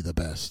I can be the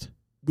best.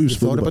 We've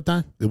thought about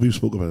that? Yeah, we've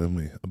spoken about it, haven't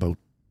we? About,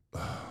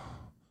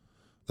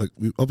 like,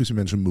 we obviously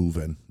mentioned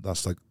moving.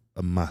 That's like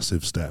a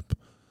massive step.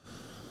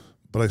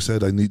 But I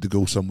said I need to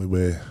go somewhere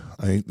where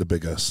I ain't the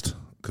biggest,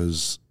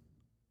 because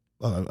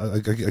I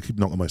keep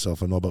knocking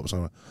myself. I know about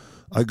something.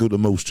 I go to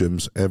most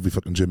gyms, every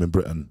fucking gym in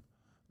Britain.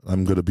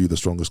 I'm going to be the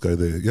strongest guy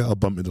there. Yeah, I'll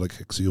bump into like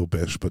Hicksy or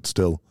Bish, but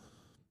still,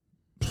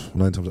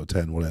 9 times out of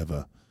 10,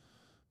 whatever.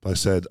 But I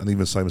said, and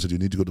even Simon said, you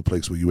need to go to a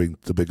place where you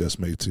ain't the biggest,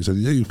 mate. He said,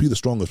 yeah, you'd be the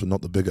strongest, but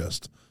not the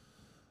biggest.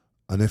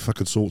 And if I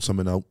could sort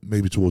something out,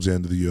 maybe towards the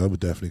end of the year, I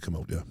would definitely come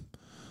out,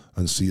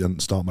 and see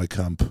and start my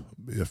camp.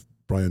 If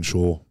Brian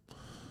Shaw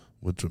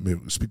would maybe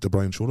speak to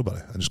Brian Shaw about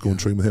it and just go and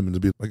train with him, and to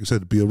be, like you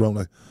said, be around.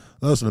 Like,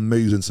 that's an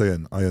amazing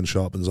saying, iron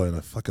sharpens iron. I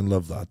fucking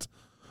love that.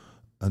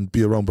 And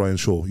be around Brian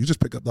Shaw. You just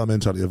pick up that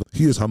mentality of,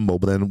 he is humble,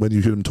 but then when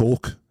you hear him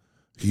talk,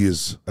 he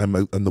is, I'm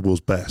the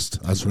world's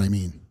best. That's what I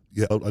mean.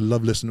 Yeah, I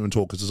love listening to him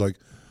talk, because it's like,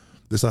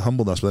 there's that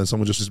humbleness, but then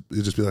someone just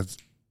be like,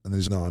 and then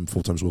he's, no, I'm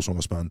 4 times the world's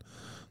strongest man.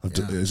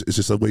 It's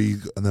just the way,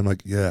 and then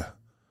like,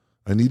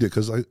 I need it,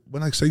 because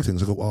when I say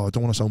things, I go, I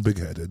don't want to sound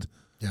big-headed.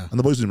 Yeah. And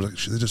the boys are like,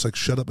 they're just like,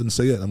 shut up and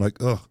say it. I'm like,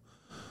 oh.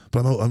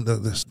 But I'm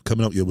this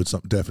coming out here with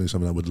definitely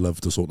something I would love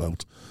to sort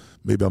out.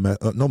 Maybe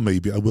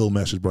I will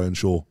message Brian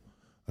Shaw,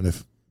 and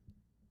if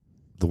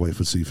the wife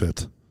would see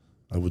fit,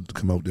 I would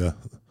come out there,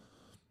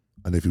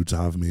 and if he would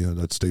have me,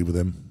 I'd stay with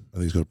him.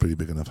 And he's got a pretty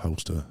big enough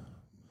house to.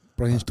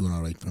 Brian's doing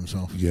all right for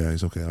himself. Yeah,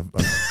 he's okay.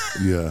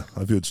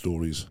 I've heard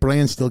stories.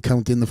 Brian's still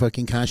counting the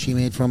fucking cash he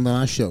made from the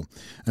last show,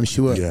 I'm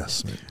sure.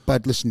 Yes. Mate.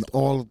 But listen,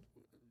 all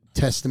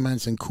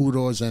testaments and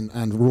kudos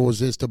and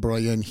roses to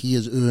Brian. He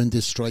has earned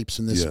his stripes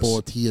in this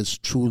sport. He has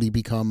truly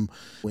become,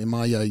 in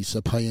my eyes,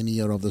 a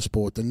pioneer of the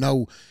sport. And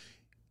now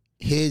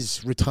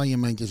his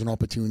retirement is an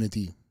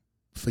opportunity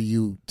for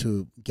you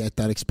to get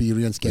that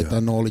experience, get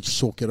that knowledge,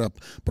 soak it up.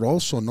 But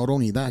also, not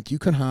only that, you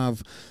can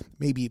have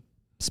maybe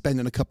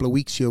spending a couple of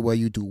weeks here where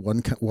you do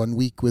one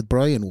week with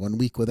Brian, 1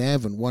 week with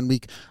Evan, 1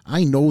 week.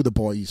 I know the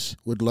boys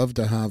would love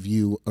to have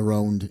you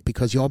around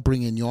because you're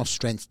bringing your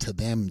strength to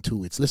them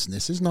too. Listen,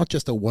 this is not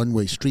just a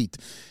one-way street.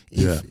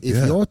 If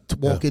you're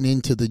walking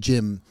into the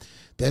gym,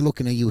 they're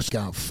looking at you,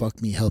 Scout,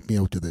 fuck me, help me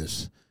out with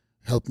this.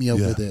 Help me out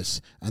with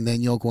this. And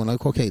then you're going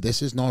like, okay,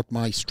 this is not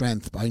my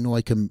strength, but I know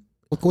I can.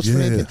 What goes for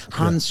anything?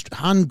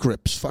 Hand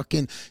grips,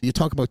 fucking. You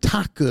talk about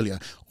tack earlier.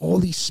 All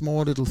these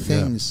small little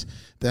things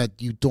that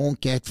you don't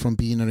get from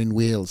being in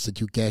Wales,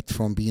 that you get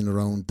from being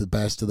around the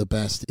best of the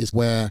best, is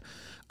where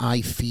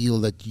I feel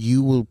that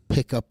you will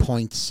pick up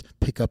points,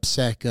 pick up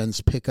seconds,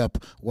 pick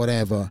up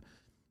whatever,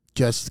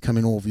 just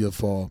coming over you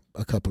for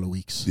a couple of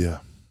weeks. Yeah,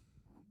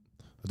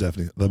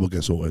 definitely. That will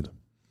get sorted.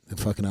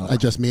 Fucking hell. I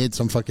just made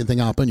some fucking thing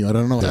happen. I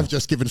don't know. I've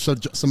just given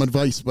some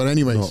advice, but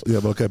anyways. No,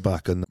 but I'll get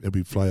back and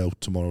we fly out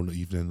tomorrow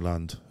evening,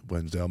 land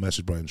Wednesday. I'll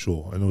message Brian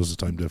Shaw. I know there's a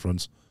time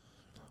difference,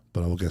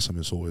 but I will get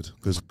something sorted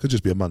because it could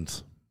just be a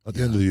month. At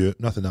the end of the year,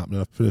 nothing happening.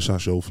 I finish our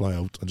show, fly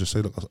out, and just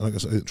say, look, like I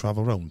said,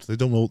 travel around. They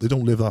don't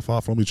live that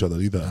far from each other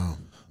either. No.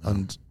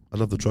 And I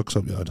love the trucks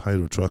up here. I'd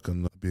hire a truck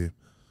and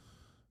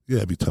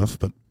it'd be tough,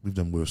 but we've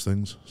done worse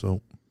things.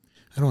 So.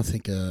 I don't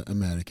think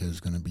America is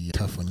going to be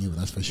tough on you,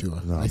 that's for sure.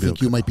 No, I think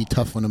you might be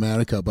tough on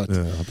America, but...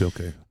 Yeah, I'll be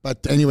okay.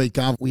 But anyway,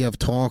 Gav, we have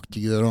talked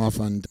year off,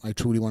 and I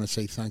truly want to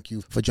say thank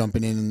you for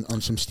jumping in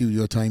on some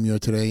studio time here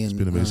today. It's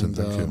been amazing,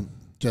 thank you.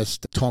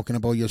 Just talking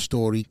about your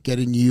story,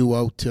 getting you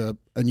out to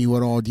a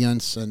newer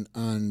audience,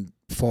 and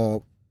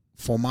for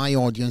my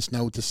audience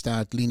now to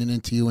start leaning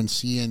into you and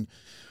seeing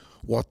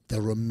what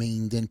the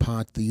remaining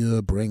part of the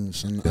year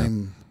brings.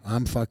 And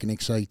I'm fucking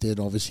excited.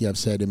 Obviously, I've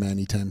said it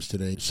many times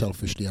today.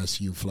 Selfishly, I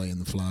see you flying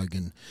the flag,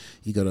 and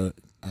you got to.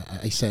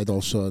 I said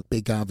also,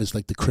 Big Gav is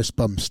like the Chris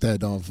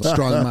Bumstead of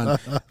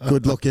Strongman,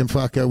 good-looking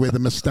fucker with a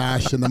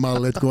moustache and the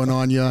mullet going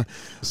on. Yeah,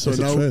 so it's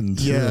now, a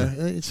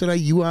trend. So like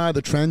you are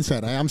the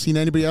trendsetter. I haven't seen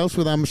anybody else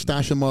with a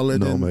moustache and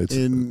mullet. No, mate.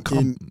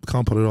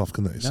 Can't put it off,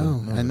 can they?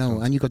 No, I know.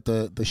 And you got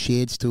the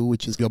shades too,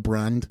 which is your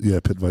brand. Yeah,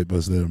 Pit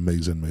Vipers, they're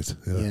amazing, mate.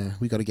 Yeah,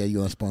 we got to get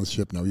you a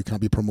sponsorship now. You can't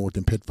be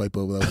promoting Pit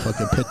Viper without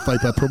fucking Pit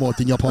Viper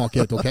promoting your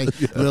pocket. Okay,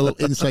 little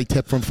inside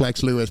tip from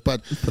Flex Lewis.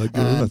 But thank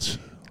you very much.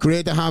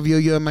 Great to have you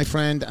here, my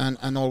friend,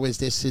 and always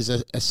this is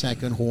a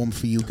second home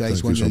for you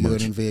guys when you're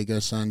here in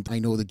Vegas. And I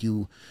know that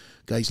you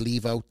guys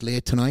leave out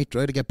late tonight,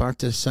 right, to get back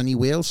to sunny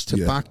Wales,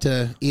 back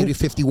to Area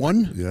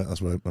 51. Yeah,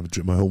 that's where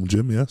my home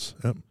gym, yes.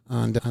 Yep.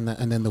 And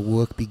then the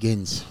work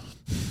begins.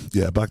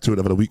 Yeah, back to it.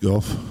 I've had a week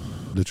off,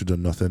 literally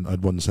done nothing. I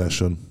had one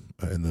session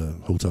in the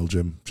hotel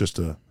gym just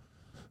to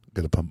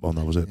get a pump on,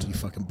 that was it. And you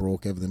fucking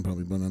broke everything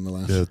probably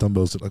nonetheless. Yeah, the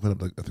dumbbells, I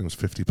went up I think it was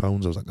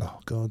 £50. I was like, oh,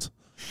 God.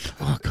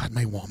 Oh, God,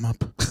 my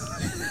warm-up.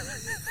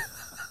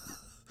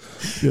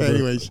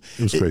 Anyways,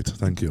 it was great.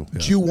 Thank you.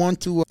 Do you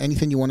want to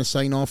anything you want to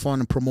sign off on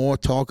and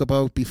promote, talk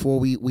about before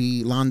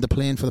we land the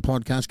plane for the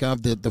podcast,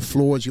 Gav? The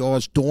floor is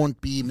yours. Don't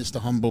be Mr.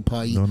 Humble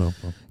Pie. No.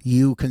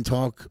 You can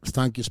talk.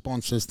 Thank your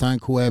sponsors.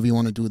 Thank whoever you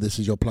want to do. This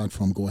is your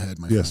platform. Go ahead,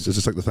 my friend. Yes,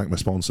 just like to thank my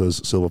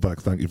sponsors.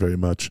 Silverback, thank you very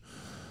much.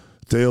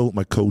 Dale,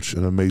 my coach,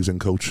 an amazing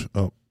coach.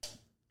 Oh,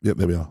 yep,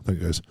 there we are. Thank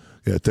you, guys.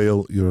 Yeah,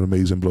 Dale, you're an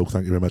amazing bloke.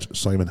 Thank you very much.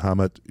 Simon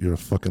Hammett, you're a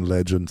fucking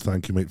legend.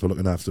 Thank you, mate, for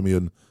looking after me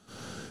and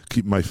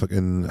keep my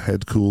fucking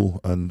head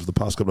cool. And the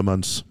past couple of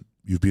months,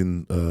 you've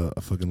been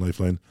a fucking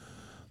lifeline.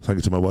 Thank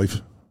you to my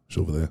wife.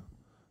 She's over there.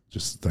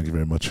 Just thank you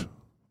very much.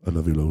 I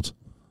love you loads.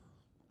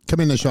 Come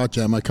in the shot,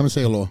 Gemma. Come and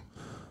say hello.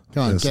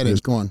 Come on, get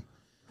it. Go on.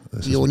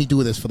 You only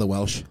do this for the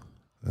Welsh.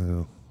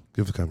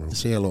 Give the camera.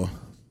 Say hello.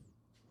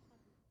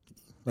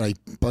 Right,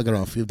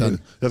 bugger off. You've done.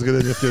 You have to get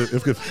in. You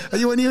have to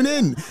you weren't even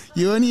in.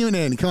 You weren't even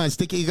in. Come on,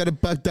 stick it. You got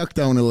to duck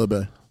down a little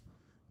bit.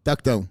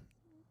 Duck down.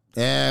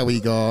 There we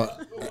go.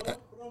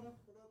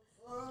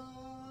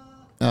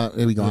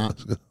 There we go.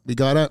 We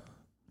got it.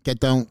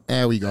 Get down.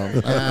 There we go.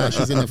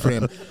 She's in the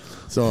frame.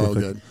 It's all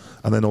good.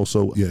 And then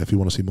also, if you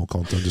want to see more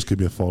content, just give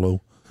me a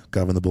follow.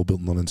 Gavin the Bull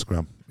Bilton on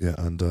Instagram. Yeah,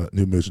 and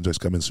new merchandise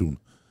coming soon.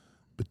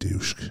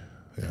 Badooshk.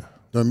 Yeah.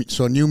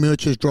 So new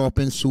merch is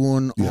dropping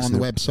soon on the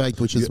website,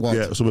 which is what?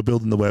 Yeah, so we're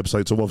building the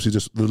website. So obviously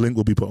just the link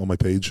will be put on my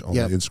page, on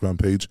my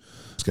Instagram page.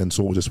 It's getting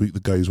sorted this week. The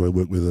guys who I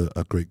work with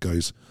are great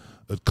guys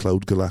at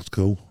Cloud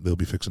Galactico. They'll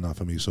be fixing that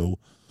for me. So,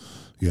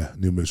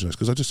 new merchandise.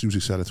 Because I just usually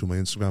sell it through my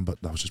Instagram,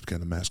 but that was just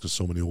getting a mess because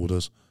so many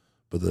orders.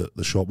 But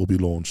the shop will be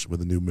launched with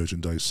the new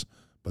merchandise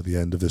by the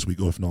end of this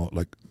week, or if not,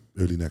 like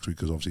early next week,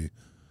 because obviously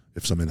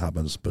if something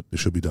happens, but it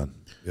should be done.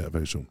 Yeah,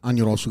 very soon. And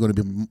you're also going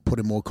to be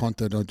putting more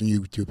content on the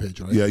YouTube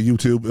page, right? Yeah,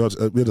 YouTube.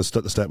 We had to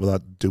step with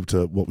that due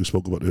to what we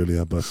spoke about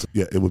earlier, but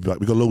yeah, it would be like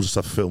we got loads of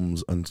stuff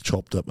filmed and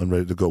chopped up and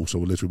ready to go. So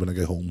literally when I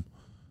get home,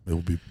 it'll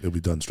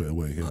be done straight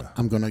away. Yeah.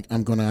 I'm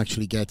gonna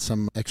actually get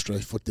some extra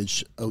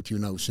footage out to you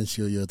now, since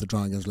you're at the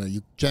Dragon's Lair.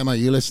 Gemma,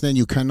 you listening?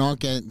 You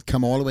cannot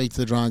come all the way to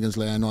the Dragon's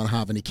Lair and not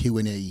have any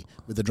Q&A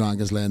with the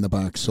Dragon's Lair in the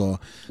back. So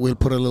we'll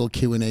put a little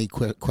Q&A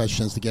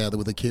questions together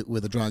with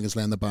the Dragon's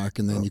Lair in the back,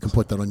 and then you can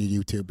put that on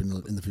your YouTube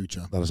in the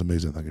future. That is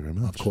amazing. Thank you very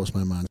much. Of course,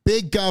 my man.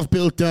 Big Gav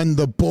Bilton,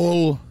 the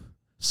Bull.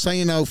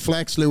 Signing out,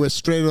 Flex Lewis,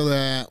 straight over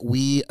there.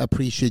 We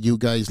appreciate you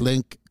guys.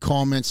 Link,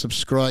 comment,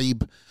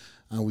 subscribe,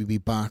 and we'll be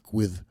back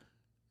with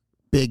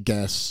big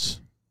guests,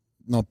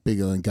 not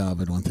bigger than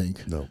Gavin, I don't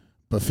think. No.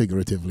 But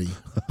figuratively.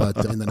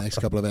 But in the next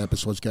couple of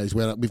episodes, guys,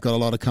 we've got a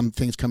lot of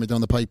things coming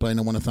down the pipeline.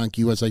 I want to thank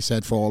you, as I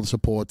said, for all the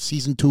support.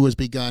 Season 2 has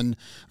begun,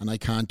 and I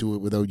can't do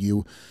it without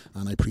you,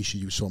 and I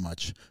appreciate you so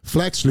much.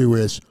 Flex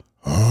Lewis,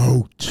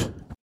 out.